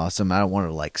fucking awesome. I don't want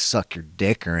to like suck your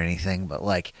dick or anything, but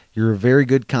like, you're a very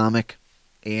good comic.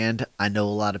 And I know a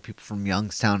lot of people from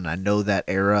Youngstown, and I know that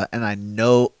era, and I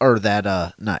know, or that,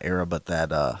 not era, but that,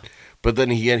 But then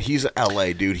he's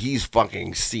LA, dude. He's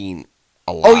fucking seen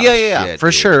a lot oh, yeah, of yeah, shit, for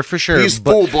dude. sure. He's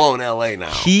But full-blown LA now.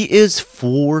 he is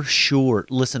for sure.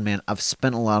 Listen, man, I've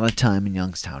spent a lot of time in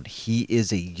Youngstown. He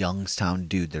is a Youngstown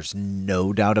dude. There's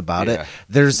no doubt about it. Yeah.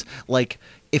 There's, like,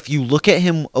 if you look at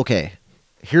him, okay,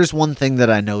 here's one thing that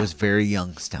I know is very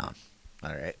Youngstown. All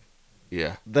right.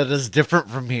 Yeah, That is different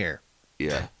from here.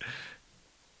 yeah.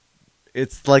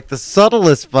 It's like the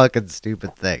subtlest fucking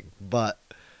stupid thing. But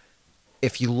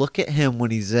if you look at him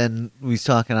when he's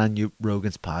talking on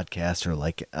Rogan's podcast or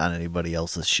like on anybody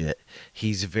else's shit,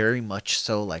 he's very much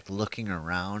so like looking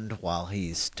around while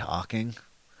he's talking.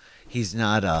 He's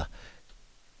not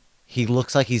he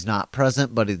looks like he's not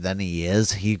present, but then he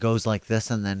is. He goes like this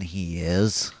and then he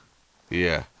is.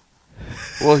 Yeah.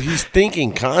 Well, he's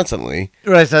thinking constantly.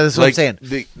 Right, so that's what I'm Like,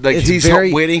 saying.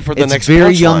 He's waiting for the next It's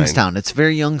very punchline. Youngstown. It's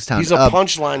very Youngstown. He's a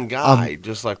punchline guy,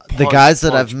 just like the guys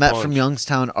that I've punch, met punch. from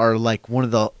Youngstown are like one of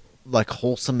the like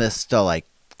wholesomest, like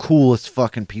coolest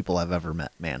fucking people I've ever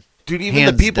met, man. Dude, even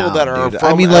Hands the people down, that are dude.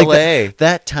 from I mean, LA. like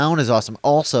that town is awesome.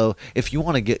 Also, if you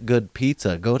want to get good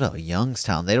pizza, go to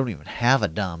Youngstown. They don't even have a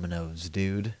Domino's,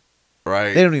 dude.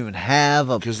 right? They don't even have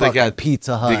a Because fucking they got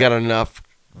Pizza Hut. They got enough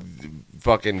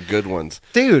fucking good ones.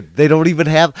 Dude, they don't even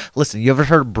have. Listen, you ever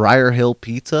heard of Briar Hill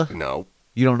Pizza? No.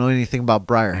 You don't know anything about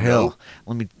Briar Hill. Nope.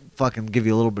 Let me fucking give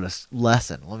you a little bit of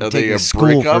lesson. Let me Are take they you a to school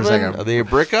brick for a oven? second. Are they a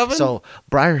brick oven? So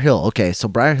Briar Hill, okay. So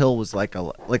Briar Hill was like a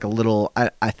little.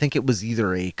 I think it was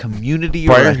either a community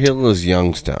or Briar Hill is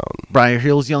Youngstown. Briar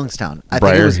Hill's Youngstown. I think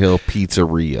it Briar was, Hill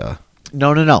Pizzeria.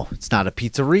 No. It's not a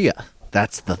pizzeria.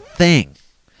 That's the thing.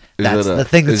 That's it a- the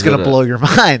thing that's is going it to a- blow your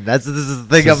mind. This is the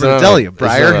thing So I'm it's going not to tell a- you. it's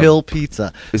Briar not a- Hill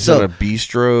Pizza. It's So not a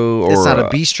bistro or it's not a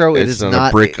bistro. It it's is not not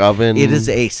a brick oven. It is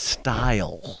a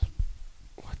style.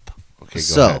 Okay,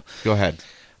 So- Go ahead.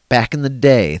 Back in the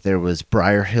day, there was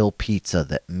Briar Hill Pizza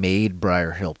that made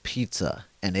Briar Hill Pizza,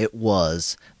 and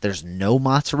there's no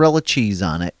mozzarella cheese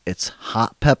on it. It's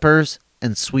hot peppers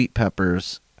and sweet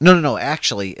peppers. No.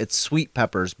 Actually, it's sweet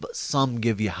peppers, but some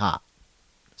give you hot.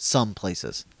 Some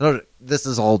places. No, this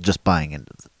is all just buying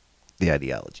into the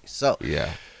ideology. So,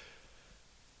 Yeah.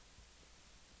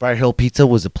 Briar Hill Pizza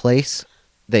was a place.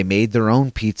 They made their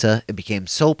own pizza. It became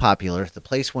so popular, the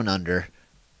place went under,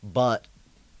 but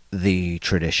the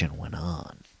tradition went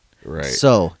on. Right.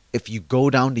 So, if you go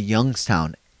down to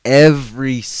Youngstown,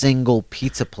 every single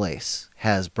pizza place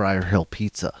has Briar Hill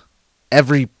Pizza.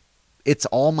 It's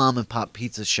all mom and pop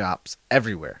pizza shops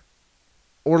everywhere.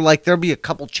 Or like there'll be a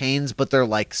couple chains, but they're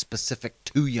like specific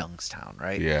to Youngstown,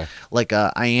 right? Yeah. Like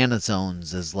Iana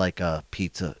Zones is like a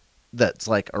pizza that's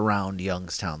like around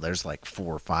Youngstown. There's like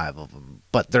 4 or 5 of them,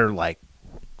 but they're like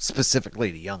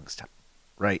specifically to Youngstown,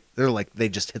 right? They're like they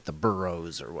just hit the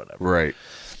boroughs or whatever. Right.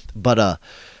 But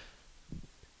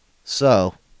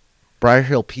so Briar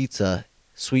Hill Pizza,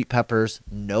 sweet peppers,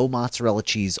 no mozzarella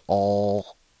cheese,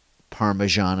 all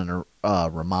Parmesan and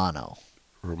Romano.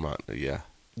 Yeah.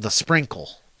 The sprinkle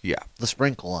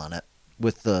on it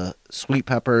with the sweet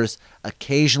peppers.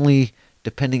 Occasionally,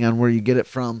 depending on where you get it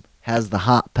from, has the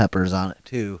hot peppers on it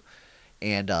too.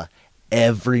 And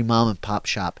every mom and pop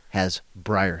shop has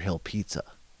Briar Hill Pizza.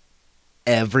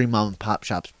 Every mom and pop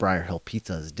shop's Briar Hill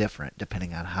Pizza is different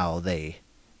depending on how they.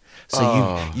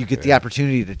 So you get the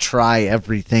opportunity to try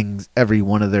every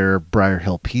one of their Briar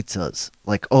Hill pizzas.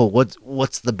 Like, oh,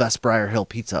 what's the best Briar Hill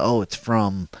pizza? Oh, it's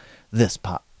from this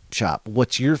pop shop.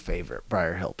 What's your favorite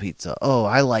Briar Hill pizza? Oh,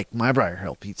 I like my Briar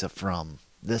Hill pizza from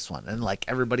this one. And like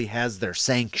everybody has their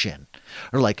sanction.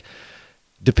 Or like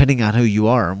depending on who you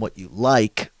are and what you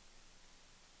like,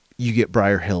 you get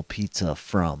Briar Hill pizza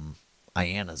from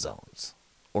Iana Zones.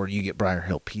 Or you get Briar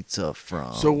Hill Pizza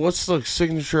from... So what's the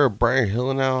signature of Briar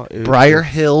Hill now? Briar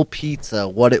Hill Pizza,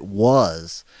 what it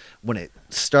was, when it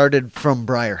started from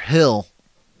Briar Hill,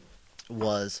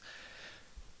 was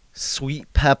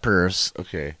sweet peppers,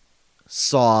 Okay.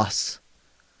 sauce,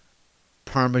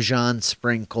 Parmesan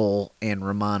sprinkle, and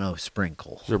Romano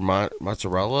sprinkle. Is there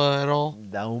mozzarella at all?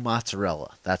 No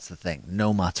mozzarella. That's the thing.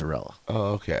 No mozzarella. Oh,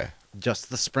 okay. Just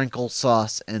the sprinkle,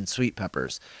 sauce, and sweet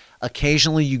peppers.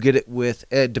 Occasionally you get it with,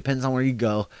 it depends on where you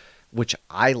go, which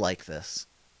I like this,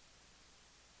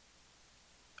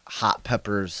 hot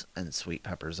peppers and sweet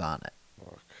peppers on it.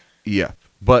 Yeah.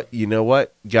 But you know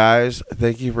what, guys?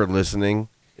 Thank you for listening.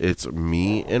 It's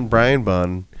me and Brian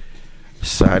Bunn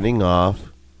signing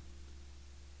off.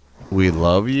 We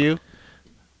love you.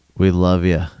 We love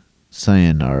you.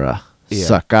 Sayonara. Yeah.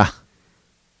 Sucker.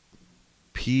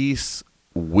 Peace.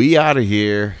 We out of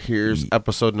here. Here's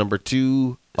episode number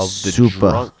 2 of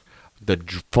Super. the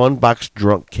Fun Box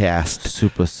Drunk Cast.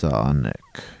 Supersonic.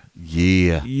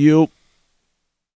 Yeah. Yup.